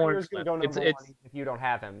it's a coin Lafreniere is going to flip. go It's number one if you don't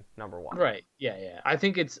have him number one? right. Yeah. I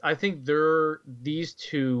think these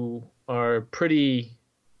two are pretty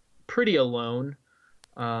alone,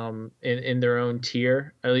 in their own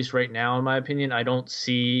tier. At least right now, in my opinion, I don't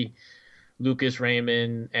see Lucas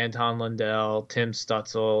Raymond, Anton Lundell, Tim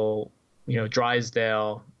Stutzel,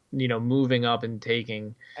 Drysdale, moving up and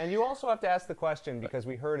taking. And you also have to ask the question, because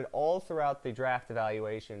we heard it all throughout the draft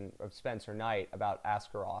evaluation of Spencer Knight about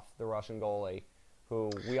Askarov, the Russian goalie, who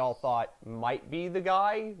we all thought might be the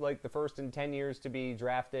guy, like the first in 10 years to be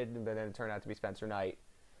drafted, but then it turned out to be Spencer Knight.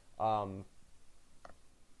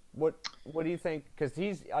 What do you think? Because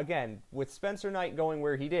he's, again, with Spencer Knight going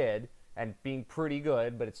where he did and being pretty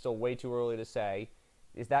good, but it's still way too early to say,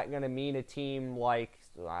 is that going to mean a team like,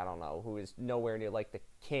 I don't know, who is nowhere near like the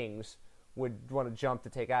Kings would want to jump to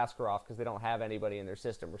take Askarov because they don't have anybody in their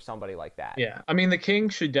system or somebody like that? Yeah, I mean the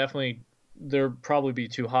Kings should definitely. They'll probably be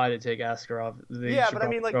too high to take Askarov. But I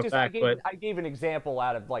mean, like, just back, I gave an example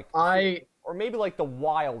out of like, or maybe like the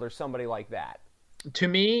Wild or somebody like that. To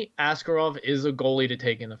me, Askarov is a goalie to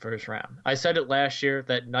take in the first round. I said it last year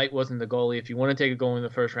that Knight wasn't the goalie. If you want to take a goalie in the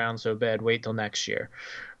first round so bad, wait till next year.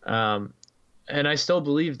 And I still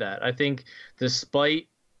believe that. I think despite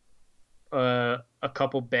a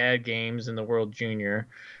couple bad games in the World Junior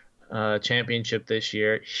Championship this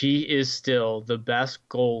year, he is still the best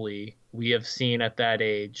goalie we have seen at that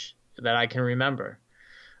age that I can remember.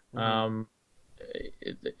 Mm-hmm.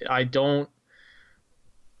 I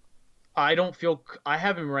don't feel I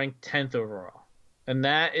have him ranked 10th overall, and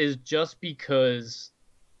that is just because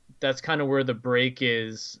that's kind of where the break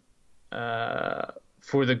is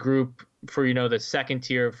for the group, for the second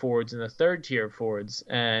tier of forwards and the third tier of forwards.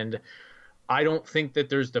 And I don't think that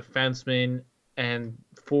there's defensemen and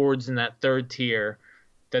forwards in that third tier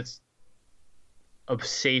that's a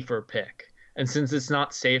safer pick. And since it's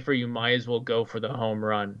not safer, you might as well go for the home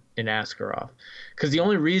run in Askarov. Because the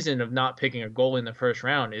only reason of not picking a goalie in the first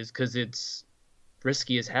round is because it's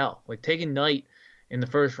risky as hell. Like taking Knight in the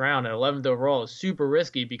first round at 11th overall is super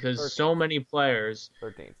risky because 13th. So many players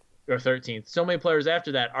 13th. Or 13th. So many players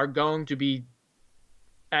after that are going to be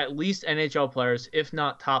at least NHL players, if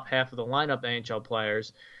not top half of the lineup NHL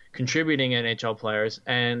players, contributing NHL players,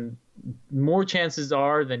 and more chances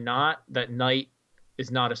are than not that Knight is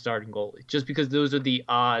not a starting goalie, just because those are the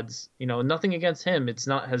odds. Nothing against him.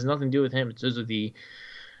 Has nothing to do with him. Those are the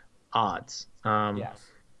odds. Yes.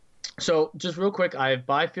 So just real quick, I have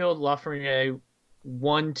Byfield, Lafreniere,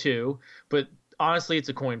 1-2, but honestly, it's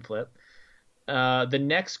a coin flip. The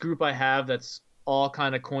next group I have that's all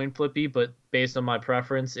kind of coin flippy, but based on my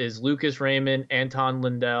preference, is Lucas Raymond, Anton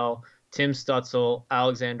Lundell, Tim Stutzel,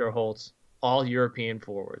 Alexander Holtz, all European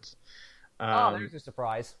forwards. There's a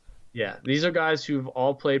surprise. Yeah, these are guys who've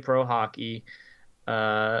all played pro hockey.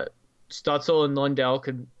 Stutzel and Lundell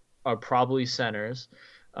are probably centers,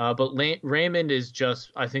 but Raymond is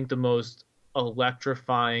just, I think, the most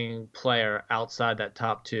electrifying player outside that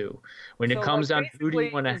top two. When it comes down to who do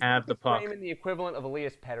you want to have the puck? Raymond, the equivalent of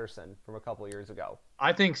Elias Pettersson from a couple of years ago.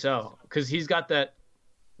 I think so, because he's got that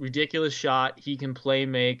ridiculous shot. He can play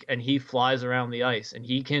make, and he flies around the ice, and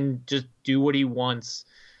he can just do what he wants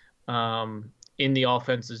in the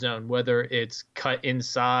offensive zone, whether it's cut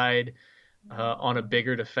inside on a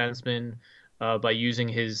bigger defenseman by using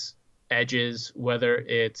his edges, whether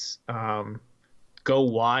it's go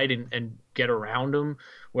wide and get around him,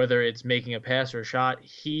 whether it's making a pass or a shot.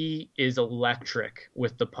 He is electric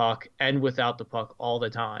with the puck and without the puck all the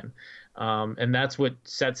time. And that's what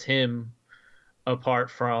sets him apart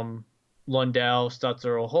from Lundell,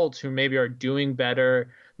 Stutzer, or Holtz, who maybe are doing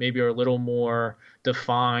better, maybe are a little more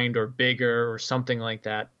defined or bigger or something like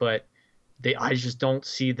that. But I just don't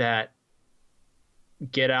see that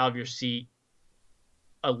get out of your seat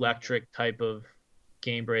electric type of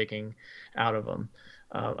game breaking out of them.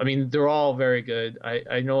 I mean, they're all very good.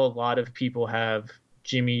 I know a lot of people have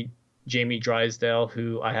Jamie Drysdale,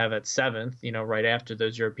 who I have at 7th, right after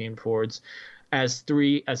those European forwards, as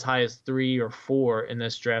high as 3 or 4 in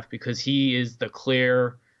this draft, because he is the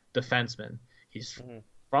clear defenseman. He's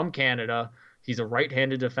from Canada. He's a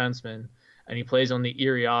right-handed defenseman, and he plays on the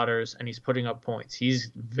Erie Otters, and he's putting up points.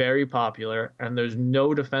 He's very popular, and there's no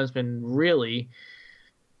defenseman really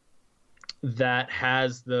that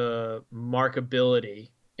has the markability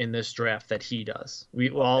in this draft that he does.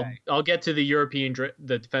 I'll get to the European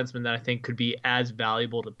the defenseman that I think could be as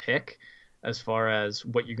valuable to pick as far as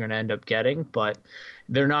what you're going to end up getting, but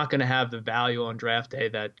they're not going to have the value on draft day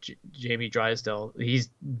that Jamie Drysdale. He's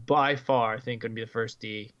by far, I think, going to be the first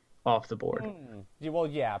D off the board. Well,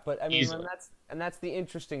 yeah, but I mean, Easily. and that's the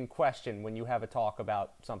interesting question when you have a talk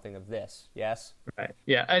about something of this. Yes. Right.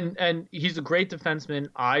 Yeah, and he's a great defenseman.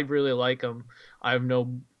 I really like him. I have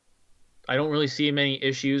no I don't really see many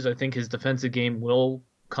issues. I think his defensive game will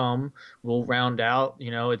round out.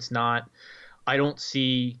 It's not I don't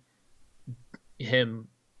see him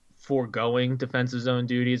foregoing defensive zone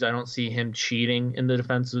duties. I don't see him cheating in the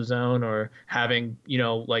defensive zone or having,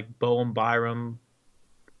 like Bowen Byram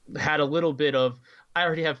had a little bit of I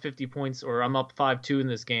already have 50 points or I'm up 5-2 in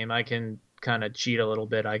this game. I can kind of cheat a little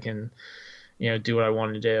bit. I can, do what I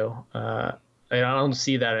want to do. And I don't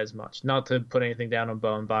see that as much. Not to put anything down on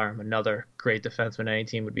Bowen Byram, another great defenseman any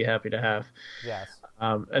team would be happy to have. Yes.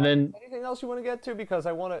 And then anything else you want to get to? Because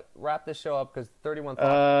I want to wrap this show up because 31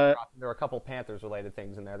 thoughts. There are a couple Panthers related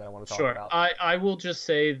things in there that I want to talk about. I will just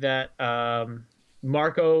say that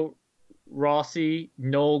Marco Rossi,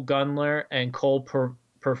 Noel Gunler, and Cole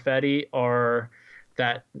Perfetti are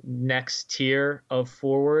that next tier of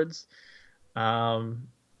forwards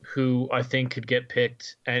who I think could get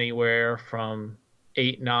picked anywhere from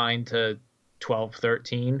 8, 9 to 12,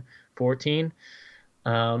 13, 14.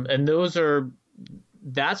 And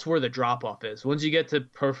that's where the drop off is. Once you get to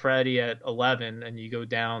Perfetti at 11 and you go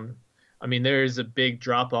down, I mean, there is a big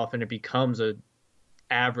drop off and it becomes a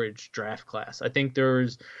average draft class. I think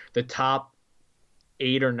there's the top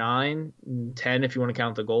 8 or 9, 10 if you want to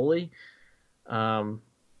count the goalie,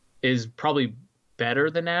 is probably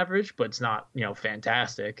better than average, but it's not,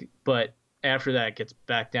 fantastic. But after that, it gets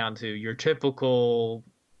back down to your typical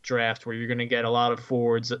draft where you're going to get a lot of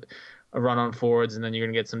forwards, a run on forwards, and then you're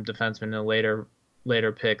going to get some defensemen in the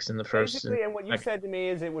later picks in the first. Basically, and what you said to me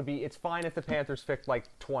is it's fine if the Panthers pick like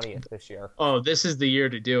 20th this year. Oh, this is the year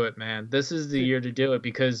to do it, man. This is the year to do it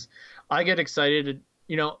because I get excited.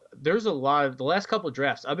 There's a lot of the last couple of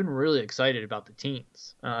drafts. I've been really excited about the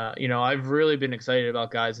teens. I've really been excited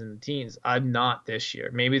about guys in the teens. I'm not this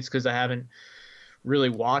year. Maybe it's because I haven't really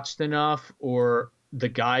watched enough, or the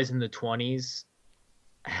guys in the 20s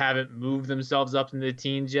haven't moved themselves up into the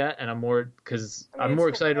teens yet, and I'm more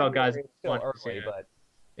excited about guys. Still early, but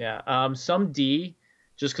yeah, some D,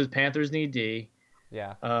 just because Panthers need D.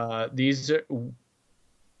 Yeah. These are.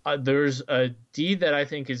 There's a D that I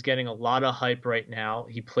think is getting a lot of hype right now.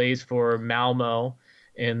 He plays for Malmo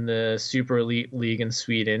in the Super Elite League in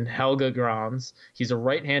Sweden, Helge Grans. He's a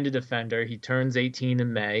right-handed defender. He turns 18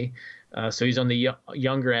 in May, so he's on the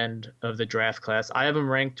younger end of the draft class. I have him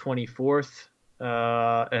ranked 24th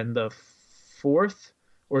and the fifth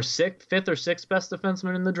or sixth best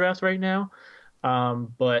defenseman in the draft right now.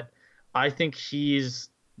 But I think he's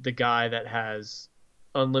the guy that has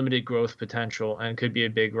unlimited growth potential and could be a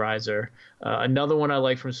big riser. Another one I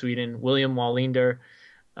like from Sweden, William Wallinder.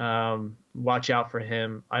 Watch out for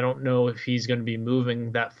him. I don't know if he's going to be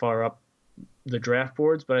moving that far up the draft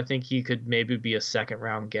boards, but I think he could maybe be a second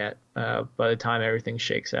round get by the time everything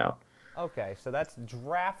shakes out. Okay, so that's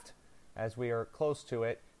draft as we are close to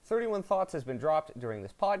it. 31 Thoughts has been dropped during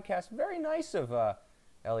this podcast. Very nice of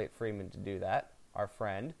Elliot Friedman to do that, our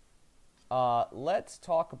friend. Let's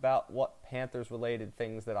talk about what Panthers-related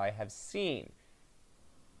things that I have seen.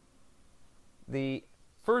 The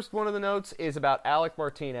first one of the notes is about Alec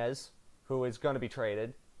Martinez, who is going to be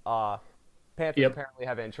traded. Panthers apparently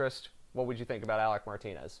have interest. What would you think about Alec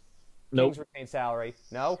Martinez? Nope. Kings retain salary.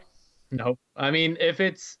 No? No. I mean, if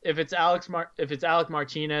it's Alec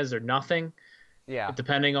Martinez or nothing, yeah.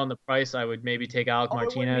 Depending on the price, I would maybe take Alec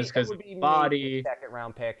Martinez because body, second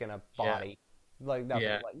round pick and a body. Yeah.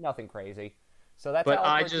 Like nothing crazy. So that's. But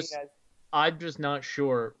Martinez. I'm just not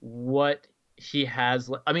sure what he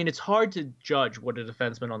has. I mean, it's hard to judge what a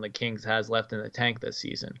defenseman on the Kings has left in the tank this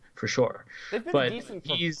season, for sure. They've been a decent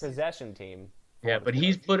possession team. Yeah, but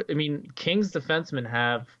Kings defensemen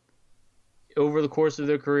have, over the course of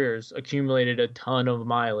their careers, accumulated a ton of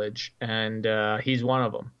mileage, and he's one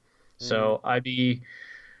of them. So I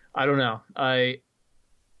don't know.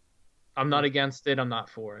 I'm not against it. I'm not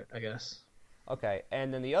for it, I guess. Okay,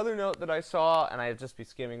 and then the other note that I saw, and I'd just be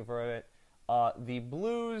skimming through it, the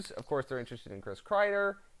Blues, of course, they're interested in Chris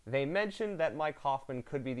Kreider. They mentioned that Mike Hoffman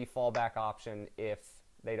could be the fallback option if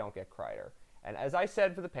they don't get Kreider. And as I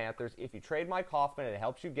said for the Panthers, if you trade Mike Hoffman and it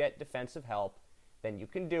helps you get defensive help, then you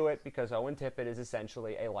can do it because Owen Tippett is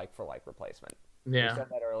essentially a like-for-like replacement. Yeah. We said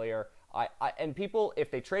that earlier. And people,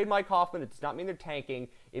 if they trade Mike Hoffman, it does not mean they're tanking.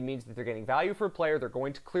 It means that they're getting value for a player they're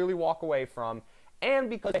going to clearly walk away from,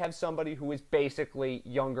 and because they have somebody who is basically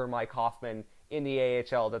younger Mike Hoffman in the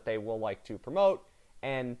AHL that they will like to promote.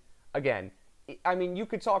 And again, I mean, you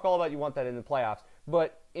could talk all about you want that in the playoffs,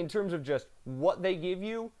 but in terms of just what they give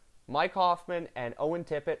you, Mike Hoffman and Owen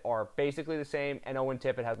Tippett are basically the same, and Owen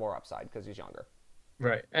Tippett has more upside because he's younger.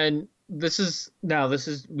 Right. And this is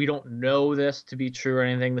we don't know this to be true or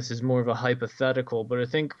anything. This is more of a hypothetical, but I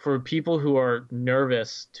think for people who are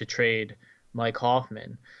nervous to trade Mike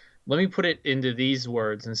Hoffman, let me put it into these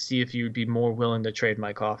words and see if you'd be more willing to trade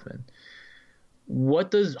Mike Hoffman.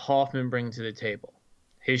 What does Hoffman bring to the table?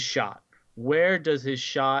 His shot. Where does his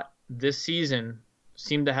shot this season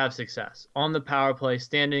seem to have success? On the power play,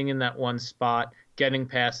 standing in that one spot, getting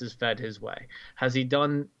passes fed his way. Has he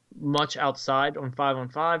done much outside on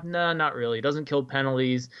 5-on-5? No, not really. He doesn't kill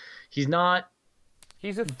penalties. He's not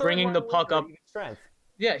bringing the puck up.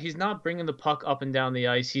 Yeah, he's not bringing the puck up and down the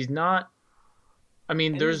ice. He's not. I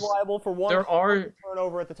mean, he's liable for one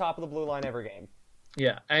turnover at the top of the blue line every game.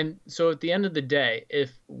 Yeah, and so at the end of the day,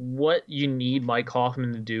 if what you need Mike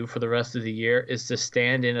Hoffman to do for the rest of the year is to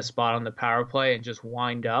stand in a spot on the power play and just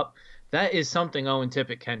wind up, that is something Owen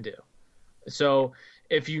Tippett can do. So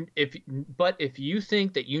if you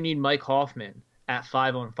think that you need Mike Hoffman at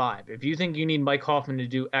 5-on-5, if you think you need Mike Hoffman to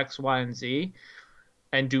do X, Y, and Z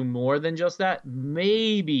and do more than just that,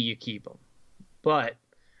 maybe you keep him. But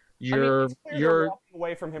you're walking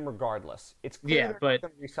away from him regardless. It's clear they're going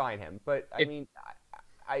to re-sign him. But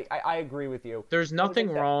I agree with you. There's nothing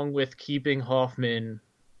wrong with keeping Hoffman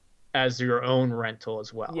as your own rental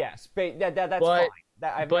as well. Yes, that's fine.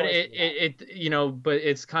 But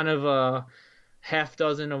it's kind of a half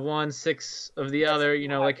dozen of one, six of the other.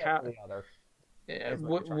 Like how.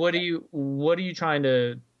 What are you trying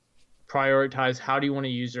to prioritize? How do you want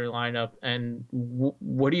to use your lineup? And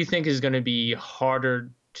what do you think is going to be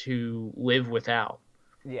harder to live without?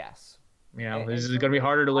 Yes. Is it going to be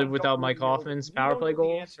harder to live without Mike Hoffman's power play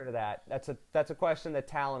goals? The answer to that. That's a question that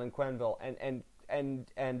Talon and Quenneville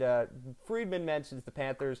and Friedman mentions the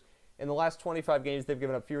Panthers. In the last 25 games, they've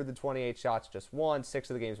given up fewer than 28 shots, just one. 6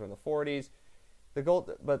 of the games were in the 40s. The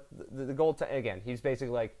goal again, he's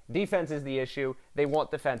basically like, defense is the issue. They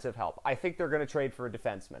want defensive help. I think they're going to trade for a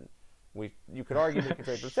defenseman. You could argue they could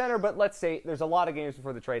trade for center, but let's say there's a lot of games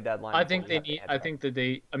before the trade deadline.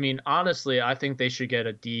 Honestly, I think they should get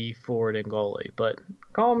a D forward and goalie, but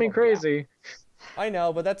call me crazy. Yeah. I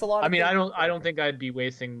know, but that's a lot. I don't think I'd be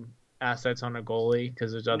wasting assets on a goalie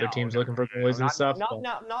because there's other teams looking for goalies and stuff.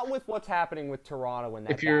 Not with what's happening with Toronto in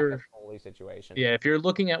that goalie situation. Yeah, if you're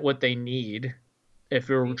looking at what they need, if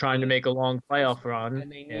you're trying to make a long playoff run,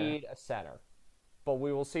 and they need a center. But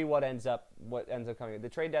we will see what ends up coming. The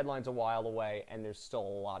trade deadline's a while away, and there's still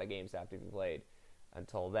a lot of games that have to be played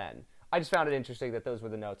until then. I just found it interesting that those were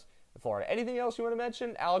the notes in Florida. Anything else you want to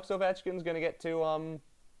mention? Alex Ovechkin's going to get to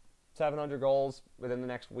 700 goals within the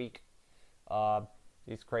next week.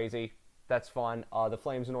 He's crazy. That's fun. The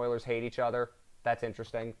Flames and Oilers hate each other. That's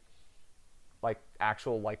interesting. Like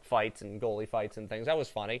actual fights and goalie fights and things. That was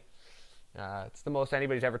funny. It's the most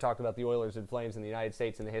anybody's ever talked about the Oilers and Flames in the United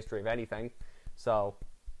States in the history of anything. So,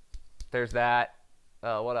 there's that.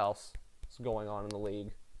 What else is going on in the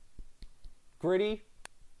league? Gritty.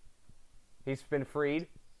 He's been freed.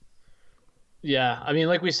 Yeah, I mean,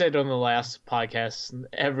 like we said on the last podcast,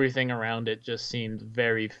 everything around it just seemed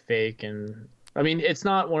very fake. And, I mean, it's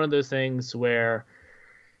not one of those things where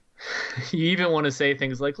you even want to say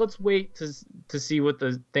things like, let's wait to see what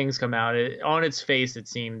the things come out. On its face, it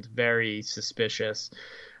seemed very suspicious.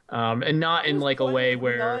 And not in like a way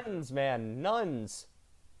where nuns.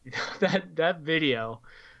 that video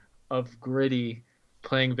of Gritty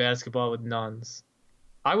playing basketball with nuns.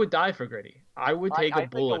 I would die for Gritty. I would take a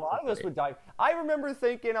bullet. Think a lot of us would die. I remember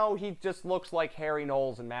thinking, he just looks like Harry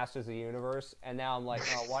Knowles in Masters of the Universe, and now I'm like,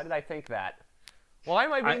 why did I think that? Why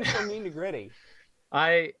am I being so mean to Gritty?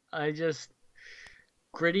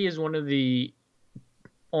 Gritty is one of the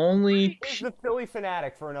only. He's the Philly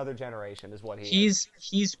fanatic for another generation, is what he is.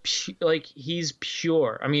 He's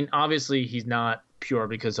pure. I mean, obviously he's not pure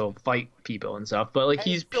because he'll fight people and stuff, but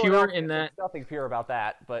he's pure in that. There's nothing pure about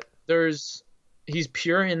that, but he's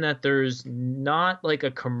pure in that there's not like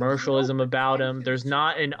a commercialism about him. There's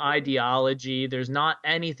not an ideology. There's not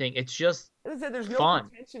anything. It's just there's no fun.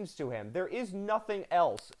 pretensions to him. There is nothing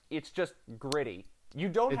else. It's just Gritty. You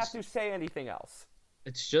don't have to say anything else.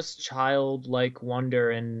 It's just childlike wonder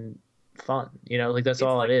and fun. That's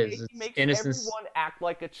all it is. He makes innocence. Everyone act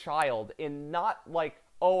like a child in not like,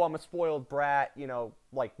 oh, I'm a spoiled brat,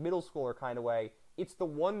 like middle schooler kind of way. It's the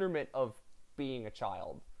wonderment of being a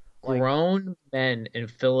child. Grown men in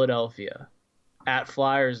Philadelphia at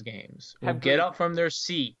Flyers games will get up from their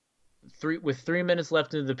seat with 3 minutes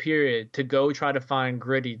left in the period to go try to find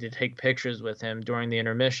Gritty to take pictures with him during the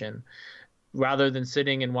intermission. rather than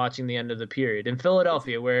sitting and watching the end of the period. In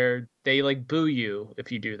Philadelphia, where they like boo you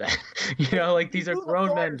if you do that. Like They these are boo the grown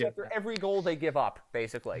men Flyers doing after that. every goal they give up,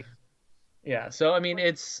 basically. Yeah. So I mean,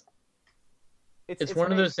 it's It's one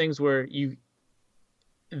of amazing. those things where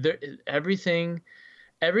there everything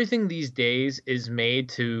these days is made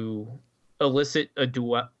to elicit a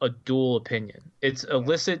dual opinion. It's Yeah.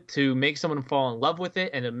 elicit to make someone fall in love with it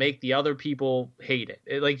and to make the other people hate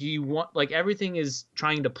it. Like you want, like everything is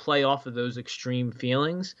trying to play off of those extreme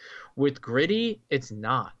feelings. With Gritty, it's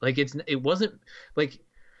not. Like it wasn't like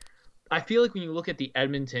I feel like when you look at the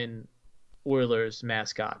Edmonton Oilers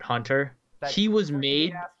mascot, Hunter, That he was crazy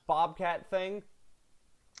made ass Bobcat thing.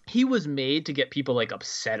 he was made to get people like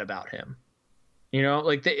upset about him.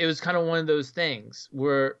 Like it was kind of one of those things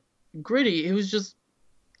where Gritty, it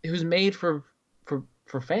was made for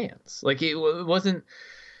fans. Like it wasn't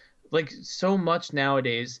like so much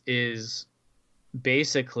nowadays is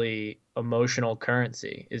basically emotional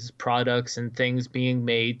currency, is products and things being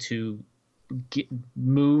made to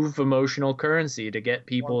move emotional currency to get One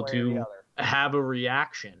people way or the to other. have a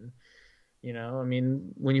reaction. I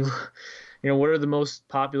mean, when what are the most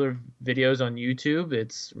popular videos on YouTube?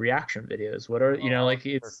 It's reaction videos. What are, Oh, like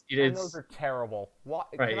and those it's are terrible.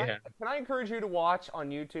 right, yeah. Can I encourage you to watch on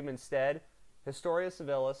YouTube instead Historia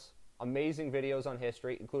Civilis, amazing videos on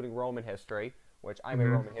history, including Roman history, which I'm a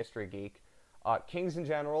Hmm. Roman history geek. Kings and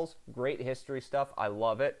Generals, great history stuff. I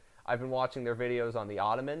love it. I've been watching their videos on the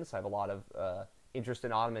Ottomans. I have a lot of interest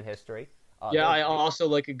in Ottoman history. Yeah, They're I also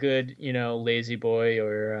like a good, lazy boy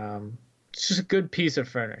or it's just a good piece of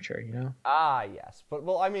furniture. Yes, but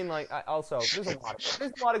well, I mean, like, also there's a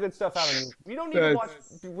lot of good stuff out on YouTube. You don't need to watch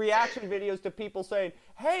That's reaction videos to people saying,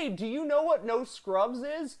 "Hey, do you know what no scrubs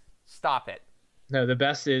is?" Stop it. No, the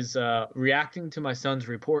best is reacting to my son's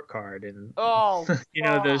report card and Oh those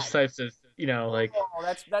God. types of, like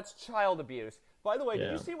Oh, that's child abuse. By the way, did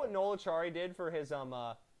you yeah. see what Noel Achari did for his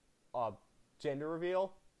uh gender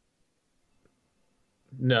reveal?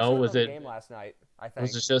 I No, saw it was on the it game last night. I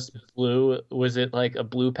was think. it just blue? Was it like a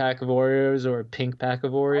blue pack of Oreos or a pink pack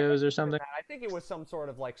of I think Oreos or it was something? that. I think it was some sort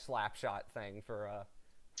of like slap shot thing for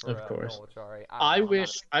Of course. Noel Achari. I don't I know. I'm not.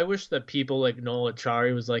 wish I wish that people like Noel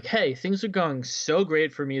Achari was like, "Hey, things are going so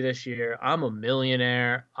great for me this year. I'm a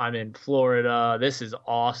millionaire. I'm in Florida. This is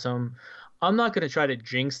awesome. I'm not going to try to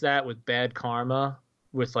jinx that with bad karma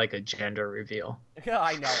with like a gender reveal."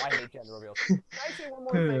 I know. I hate gender reveals. Can I say one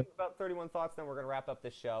more thing about 31 Thoughts? Then we're gonna wrap up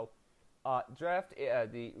this show.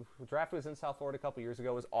 The draft was in South Florida a couple years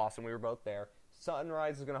ago. It was awesome. We were both there.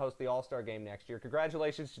 Sunrise is going to host the All Star Game next year.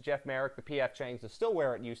 Congratulations to Jeff Merrick. The PF Chang's is still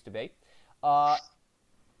where it used to be. Uh,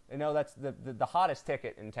 I know that's the hottest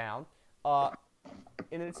ticket in town. Uh,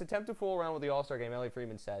 in its attempt to fool around with the All Star Game, Elliot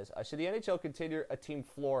Friedman says, "Should the NHL consider a team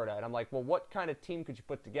Florida?" And I'm like, "Well, what kind of team could you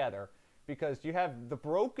put together?" Because you have the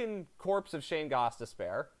broken corpse of Shane Goss to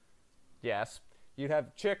spare. Yes. You'd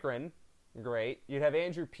have Chikrin, great. You'd have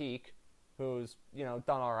Andrew Peak, who's done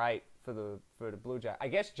all right for the Blue Jackets. I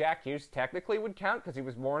guess Jack Hughes technically would count because he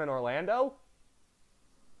was born in Orlando.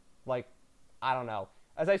 Like, I don't know.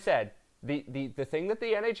 As I said, the thing that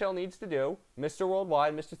the NHL needs to do, Mr.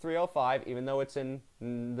 Worldwide, Mr. 305, even though it's in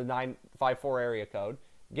the 954 area code,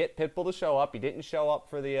 get Pitbull to show up. He didn't show up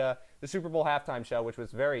for the Super Bowl halftime show, which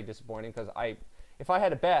was very disappointing because if I had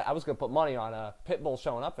to bet, I was going to put money on Pitbull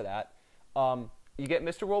showing up for that. You get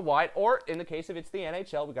Mr. Worldwide, or in the case of it's the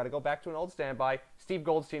NHL, we got to go back to an old standby, Steve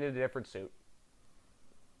Goldstein in a different suit.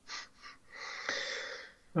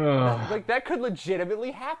 Oh. Like that could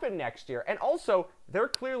legitimately happen next year. And also, they're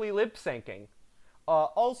clearly lip syncing.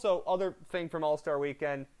 Also, other thing from All Star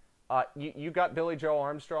Weekend, you got Billy Joe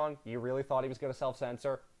Armstrong. You really thought he was going to self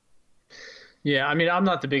censor? Yeah, I mean, I'm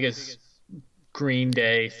not the biggest Green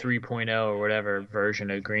Day 3.0 or whatever version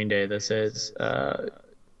of Green Day this is.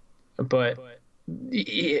 But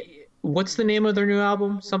what's the name of their new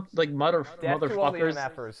album? Something like Death to all the Motherfuckers.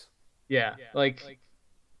 MFers. Yeah, like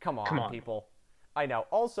Come come on, on. people. I know.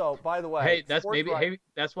 Also, by the way, Hey,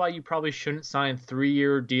 that's why you probably shouldn't sign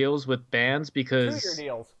 3-year deals with bands 2-year because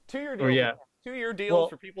deals. 2-year or deals. yeah. 2-year deals Well,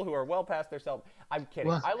 for people who are well past their self. I'm kidding.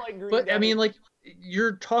 well, I like Green but I Day. mean like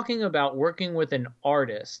you're talking about working with an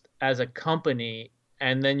artist as a company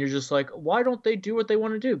and then you're just like, why don't they do what they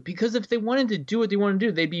want to do? Because if they wanted to do what they want to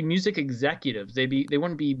do, they'd be music executives. They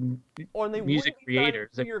wouldn't be Or they music wouldn't be signing creators.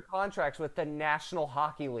 Like, 2-year contracts with the National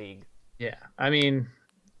Hockey League. yeah, I mean,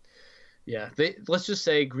 yeah. Let's just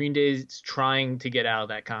say Green Day's trying to get out of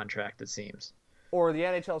that contract. It seems. Or the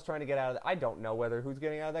NHL is trying to get out of it. I don't know whether who's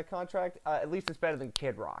getting out of that contract. At least it's better than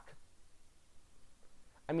Kid Rock.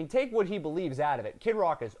 I mean, take what he believes out of it. Kid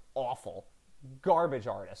Rock is awful. Garbage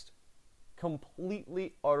artist.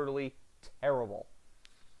 Completely, utterly terrible.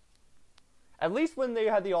 At least when they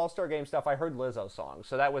had the All-Star Game stuff, I heard Lizzo songs,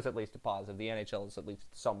 so that was at least a positive. The NHL is at least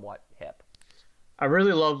somewhat hip. I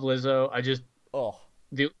really love Lizzo. I just Ugh.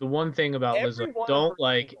 the one thing about Lizzo I don't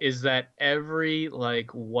like is that every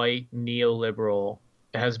like white neoliberal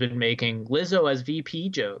has been making Lizzo as VP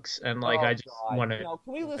jokes, and like I just want to.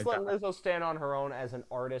 Can we just let Lizzo stand on her own as an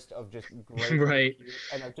artist of just great right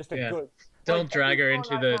and just a good. Don't drag her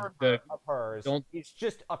into the of hers. Don't. It's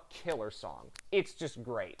just a killer song. It's just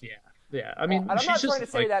great. Yeah. I mean, and I'm not trying to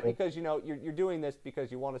say that cool. because you're doing this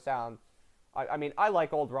because you want to sound. I mean, I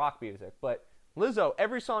like old rock music, but Lizzo,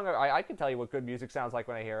 every song I can tell you what good music sounds like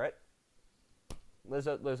when I hear it.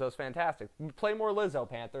 Lizzo's fantastic. Play more Lizzo,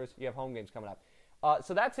 Panthers. You have home games coming up.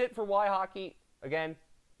 So that's it for Why Hockey. Again,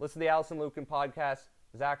 listen to the Allison Lukin podcast,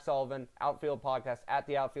 Zach Sullivan, Outfield podcast, at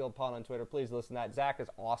the Outfield Pod on Twitter. Please listen to that. Zach is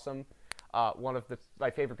awesome. One of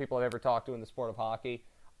my favorite people I've ever talked to in the sport of hockey.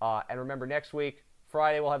 And remember, next week,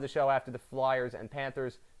 Friday, we'll have the show after the Flyers and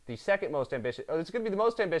Panthers. The second most ambitious. It's going to be the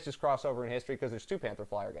most ambitious crossover in history because there's 2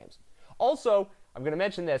 Panther-Flyer games. Also, I'm going to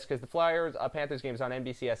mention this because the Flyers-Panthers game is on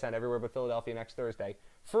NBCSN everywhere but Philadelphia next Thursday.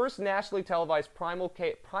 First nationally televised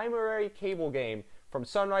primary cable game from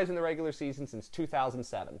Sunrise in the regular season since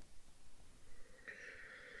 2007.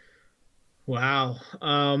 Wow.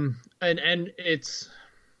 And it's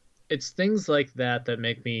things like that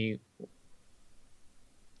make me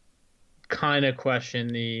kind of question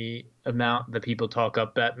the amount that people talk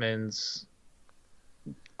up Bettman's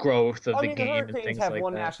growth of the game and things like that. The Hurricanes have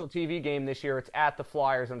one national TV game this year. It's at the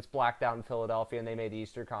Flyers and it's blacked out in Philadelphia, and they made the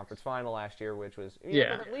Eastern Conference Final last year, which was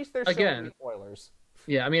at least they're still the Oilers.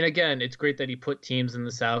 Yeah, I mean, again, it's great that he put teams in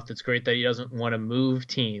the South. It's great that he doesn't want to move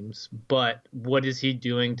teams, but what is he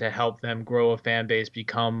doing to help them grow a fan base,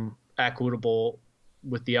 become equitable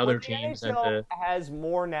with the other teams? The NHL has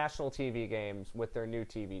more national TV games with their new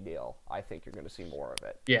TV deal. I think you're going to see more of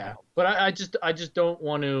it. Yeah, but I just don't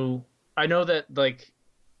want to. I know that like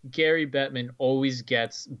Gary Bettman always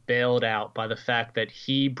gets bailed out by the fact that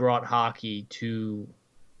he brought hockey to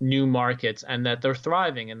new markets and that they're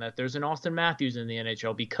thriving and that there's an Austin Matthews in the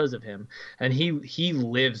NHL because of him, and he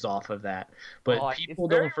lives off of that. But people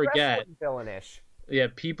don't forget. Yeah,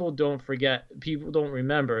 people don't forget. People don't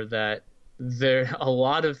remember that there are a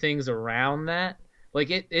lot of things around that. Like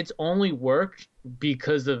it's only worked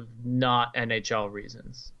because of not NHL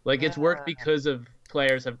reasons. Like it's worked because of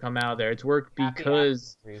players have come out there. It's worked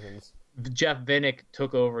because Jeff Vinik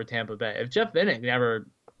took over Tampa Bay. If Jeff Vinik never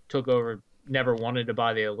took over, never wanted to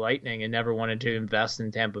buy the Lightning and never wanted to invest in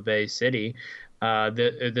Tampa Bay City,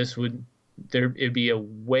 it'd be a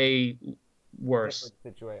way worse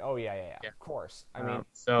situation. Oh yeah. Of course. I mean,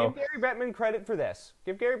 so give Gary Bettman credit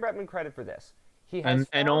for this. He has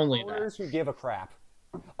and only owners who give a crap.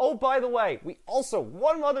 Oh, by the way, we also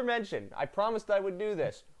one other mention. I promised I would do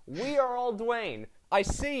this. We are all Dwayne. I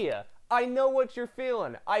see ya. I know what you're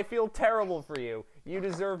feeling. I feel terrible for you. You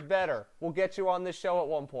deserve better. We'll get you on this show at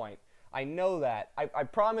one point. I know that. I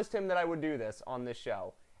promised him that I would do this on this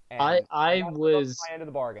show. And I was my end of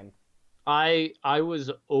the bargain. I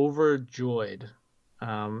was overjoyed,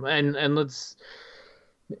 and let's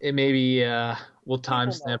maybe we'll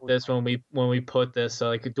timestamp this when we put this. So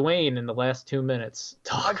like Dwayne in the last 2 minutes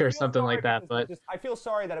talk or something like that. But I feel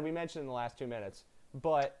sorry that we mentioned in the last 2 minutes.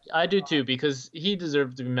 But I do too, because he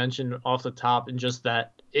deserved to be mentioned off the top, and just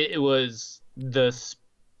that it was the spitting.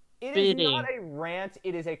 It is not a rant;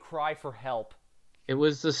 it is a cry for help. It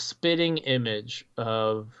was the spitting image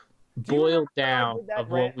of boiled down of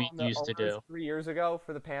what we used to do 3 years ago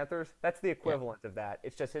for the Panthers. That's the equivalent of that.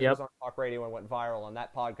 It's just his was on talk radio and went viral on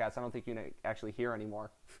that podcast. I don't think you can actually hear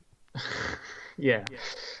anymore. Yeah.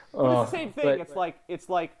 But it's the same thing. It's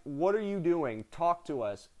like, what are you doing? Talk to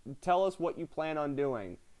us. Tell us what you plan on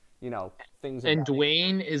doing. Things. And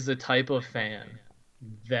Dwayne is the type of fan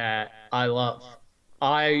that I love.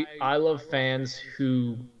 I love fans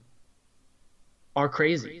who are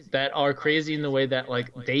crazy, that are crazy in the way that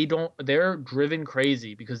like they're driven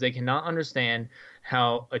crazy because they cannot understand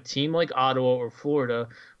how a team like Ottawa or Florida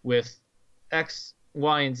with X,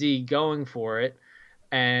 Y, and Z going for it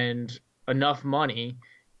and enough money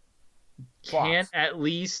can't at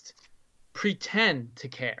least pretend to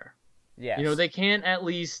care. Yes. They can't at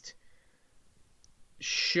least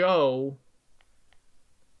show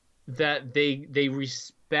that they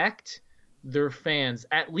respect their fans,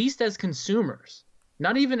 at least as consumers,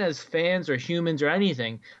 not even as fans or humans or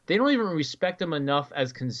anything. They don't even respect them enough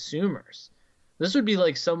as consumers. This would be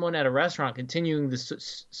like someone at a restaurant continuing to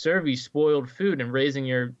serve you spoiled food and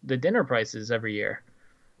raising the dinner prices every year.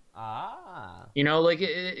 Like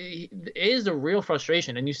it is a real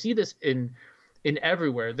frustration, and you see this in in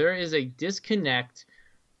everywhere. There is a disconnect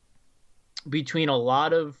between a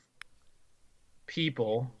lot of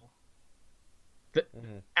people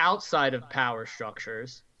outside of power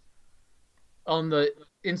structures on the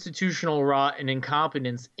institutional rot and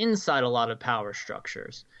incompetence inside a lot of power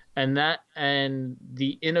structures, and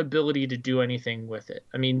the inability to do anything with it.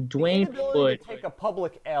 I mean, Dwayne would take a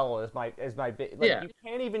public L as my yeah. You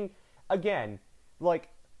can't even, again, like,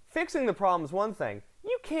 fixing the problem is one thing.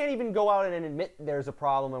 You can't even go out and admit there's a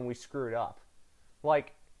problem and we screwed up.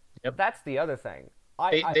 Like, that's the other thing.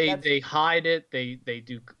 They hide it.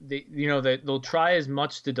 They'll try as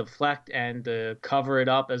much to deflect and to cover it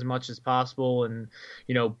up as much as possible, and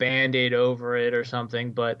band-aid over it or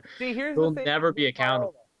something. But they'll never be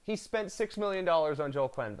accountable. He spent $6 million on Joel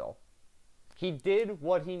Quenneville. He did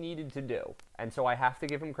what he needed to do, and so I have to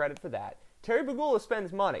give him credit for that. Terry Pegula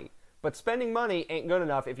spends money, but spending money ain't good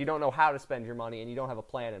enough if you don't know how to spend your money and you don't have a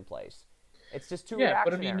plan in place. It's just too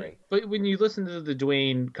reactionary. But when you listen to the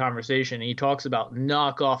Dwayne conversation, he talks about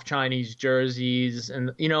knockoff Chinese jerseys,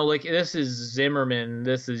 and like, this is Zimmerman,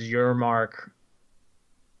 this is Yermark,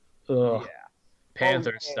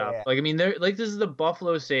 Panther stuff. Like, I mean, they're like, this is the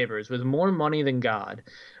Buffalo Sabres with more money than God,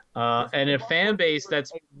 and a fan base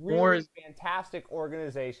that's more fantastic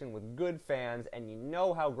organization with good fans, and you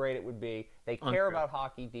know how great it would be. They care about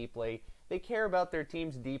hockey deeply. They care about their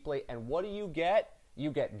teams deeply, and what do you get? You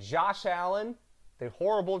get Josh Allen, the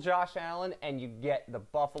horrible Josh Allen, and you get the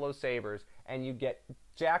Buffalo Sabres, and you get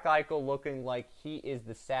Jack Eichel looking like he is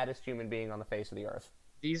the saddest human being on the face of the earth.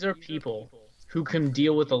 These are people who can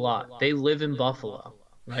deal with a lot. They live in Buffalo,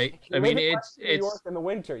 right? I mean, it's New York in the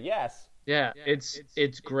winter, yes. Yeah,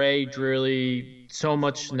 it's gray, dreary, so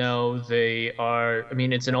much snow. They are. I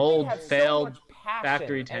mean, it's an old, failed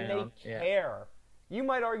factory town. And they care. You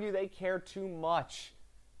might argue they care too much.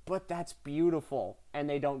 But that's beautiful, and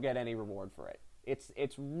they don't get any reward for it.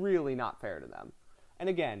 It's really not fair to them. And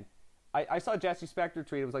again, I saw Jesse Spector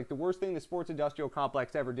tweet. It was like, the worst thing the sports industrial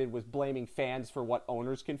complex ever did was blaming fans for what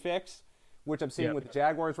owners can fix, which I'm seeing with the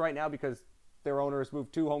Jaguars right now, because their owners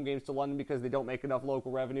moved 2 home games to London because they don't make enough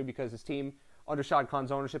local revenue, because his team under Shad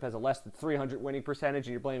Khan's ownership has a less than 300 winning percentage,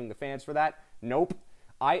 and you're blaming the fans for that. Nope.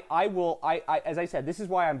 As I said, this is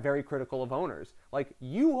why I'm very critical of owners. Like,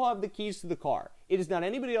 you have the keys to the car. It is not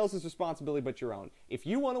anybody else's responsibility but your own. If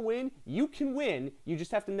you want to win, you can win. You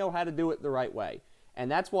just have to know how to do it the right way.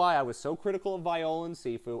 And that's why I was so critical of Viola and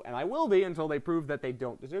Sifu, and I will be until they prove that they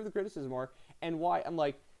don't deserve the criticism more. And why I'm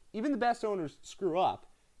like, even the best owners screw up.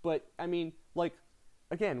 But, I mean, like,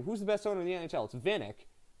 again, who's the best owner in the NHL? It's Vinnick.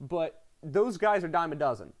 But those guys are dime a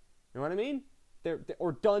dozen. You know what I mean?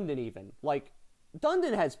 Or Dundon even. Like,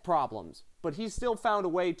 Dundon has problems, but he's still found a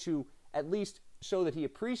way to at least show that he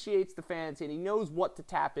appreciates the fans and he knows what to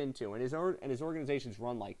tap into, and his organization's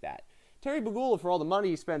run like that. Terry Pegula, for all the money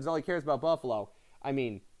he spends, all he cares about Buffalo. I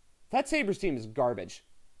mean, that Sabres team is garbage.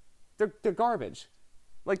 They're garbage.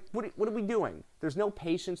 Like, what are we doing? There's no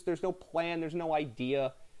patience. There's no plan. There's no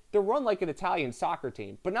idea. They're run like an Italian soccer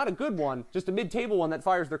team, but not a good one, just a mid-table one that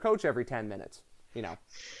fires their coach every 10 minutes.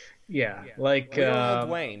 Yeah, like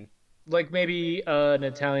Dwayne. Like maybe an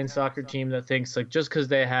Italian soccer team that thinks, like, just because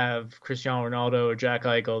they have Cristiano Ronaldo or Jack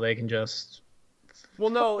Eichel, they can just... Well,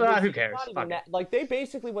 no. Who cares? Like, they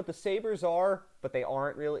basically what the Sabres are, but they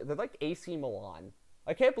aren't really. They're like AC Milan.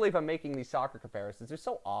 I can't believe I'm making these soccer comparisons. They're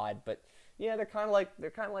so odd, but yeah, they're kind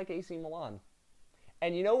of like AC Milan.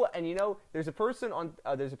 And you know, there's a person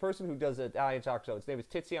who does an Italian soccer show. His name is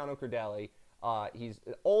Tiziano Crudeli. He's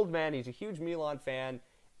an old man. He's a huge Milan fan.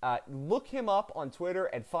 Look him up on Twitter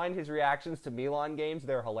and find his reactions to Milan games.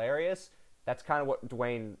 They're hilarious. That's kind of what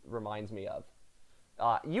Dwayne reminds me of.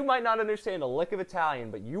 You might not understand a lick of Italian,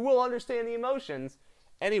 but you will understand the emotions.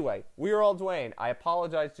 Anyway, we are all Dwayne. I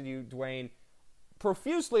apologize to you, Dwayne,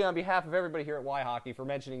 profusely on behalf of everybody here at Y Hockey for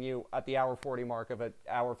mentioning you at the hour 40 mark of an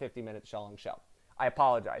hour 50-minute Schelling show. I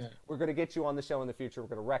apologize. Yeah. We're going to get you on the show in the future. We're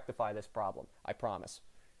going to rectify this problem. I promise.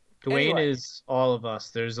 Dwayne is all of us.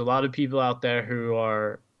 There's a lot of people out there who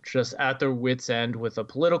are just at their wits' end with a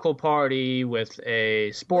political party, with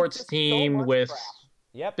a sports team, with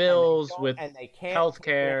bills, with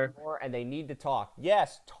healthcare. And they need to talk.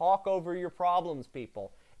 Yes, talk over your problems,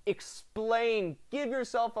 people. Explain. Give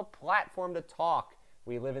yourself a platform to talk.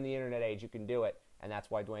 We live in the internet age. You can do it. And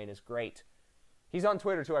that's why Dwayne is great. He's on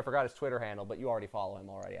Twitter, too. I forgot his Twitter handle, but you already follow him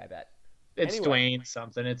already, I bet. It's Dwayne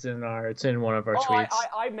something. It's in one of our tweets.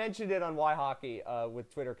 I mentioned it on Y Hockey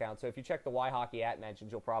with Twitter account. So if you check the Y Hockey @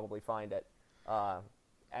 mentions, you'll probably find it. Anyway.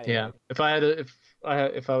 Yeah.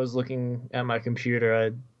 If I was looking at my computer,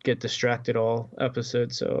 I'd get distracted all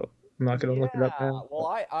episode. So I'm not going to look it up now. Well,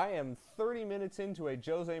 I am 30 minutes into a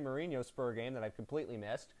Jose Mourinho Spur game that I've completely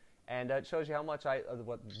missed, and it shows you how much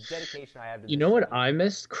what dedication I have to this. You know what I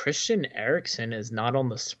missed? Christian Eriksen is not on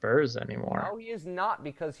the Spurs anymore. No, he is not,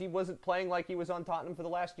 because he wasn't playing like he was on Tottenham for the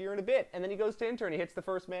last year and a bit, and then he goes to Inter and he hits the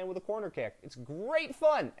first man with a corner kick. It's great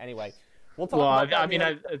fun. Anyway, we'll talk about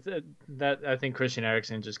that. I think Christian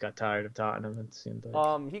Eriksen just got tired of Tottenham. It seemed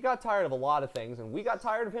like. He got tired of a lot of things, and we got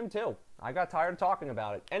tired of him too. I got tired of talking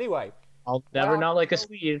about it. Anyway, I'll never not like a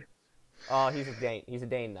Swede. He's a Dane. He's a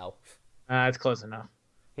Dane though. It's close enough.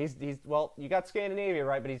 He's well, you got Scandinavia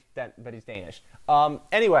right, but he's Danish.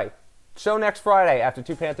 Anyway, show next Friday after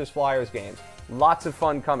 2 Panthers Flyers games. Lots of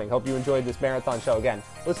fun coming. Hope you enjoyed this marathon show again.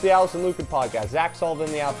 Listen to the Allison Lucan podcast, Zach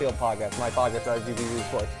Sullivan, the Outfield podcast, my podcast, RGV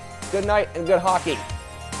Sports. Good night and good hockey.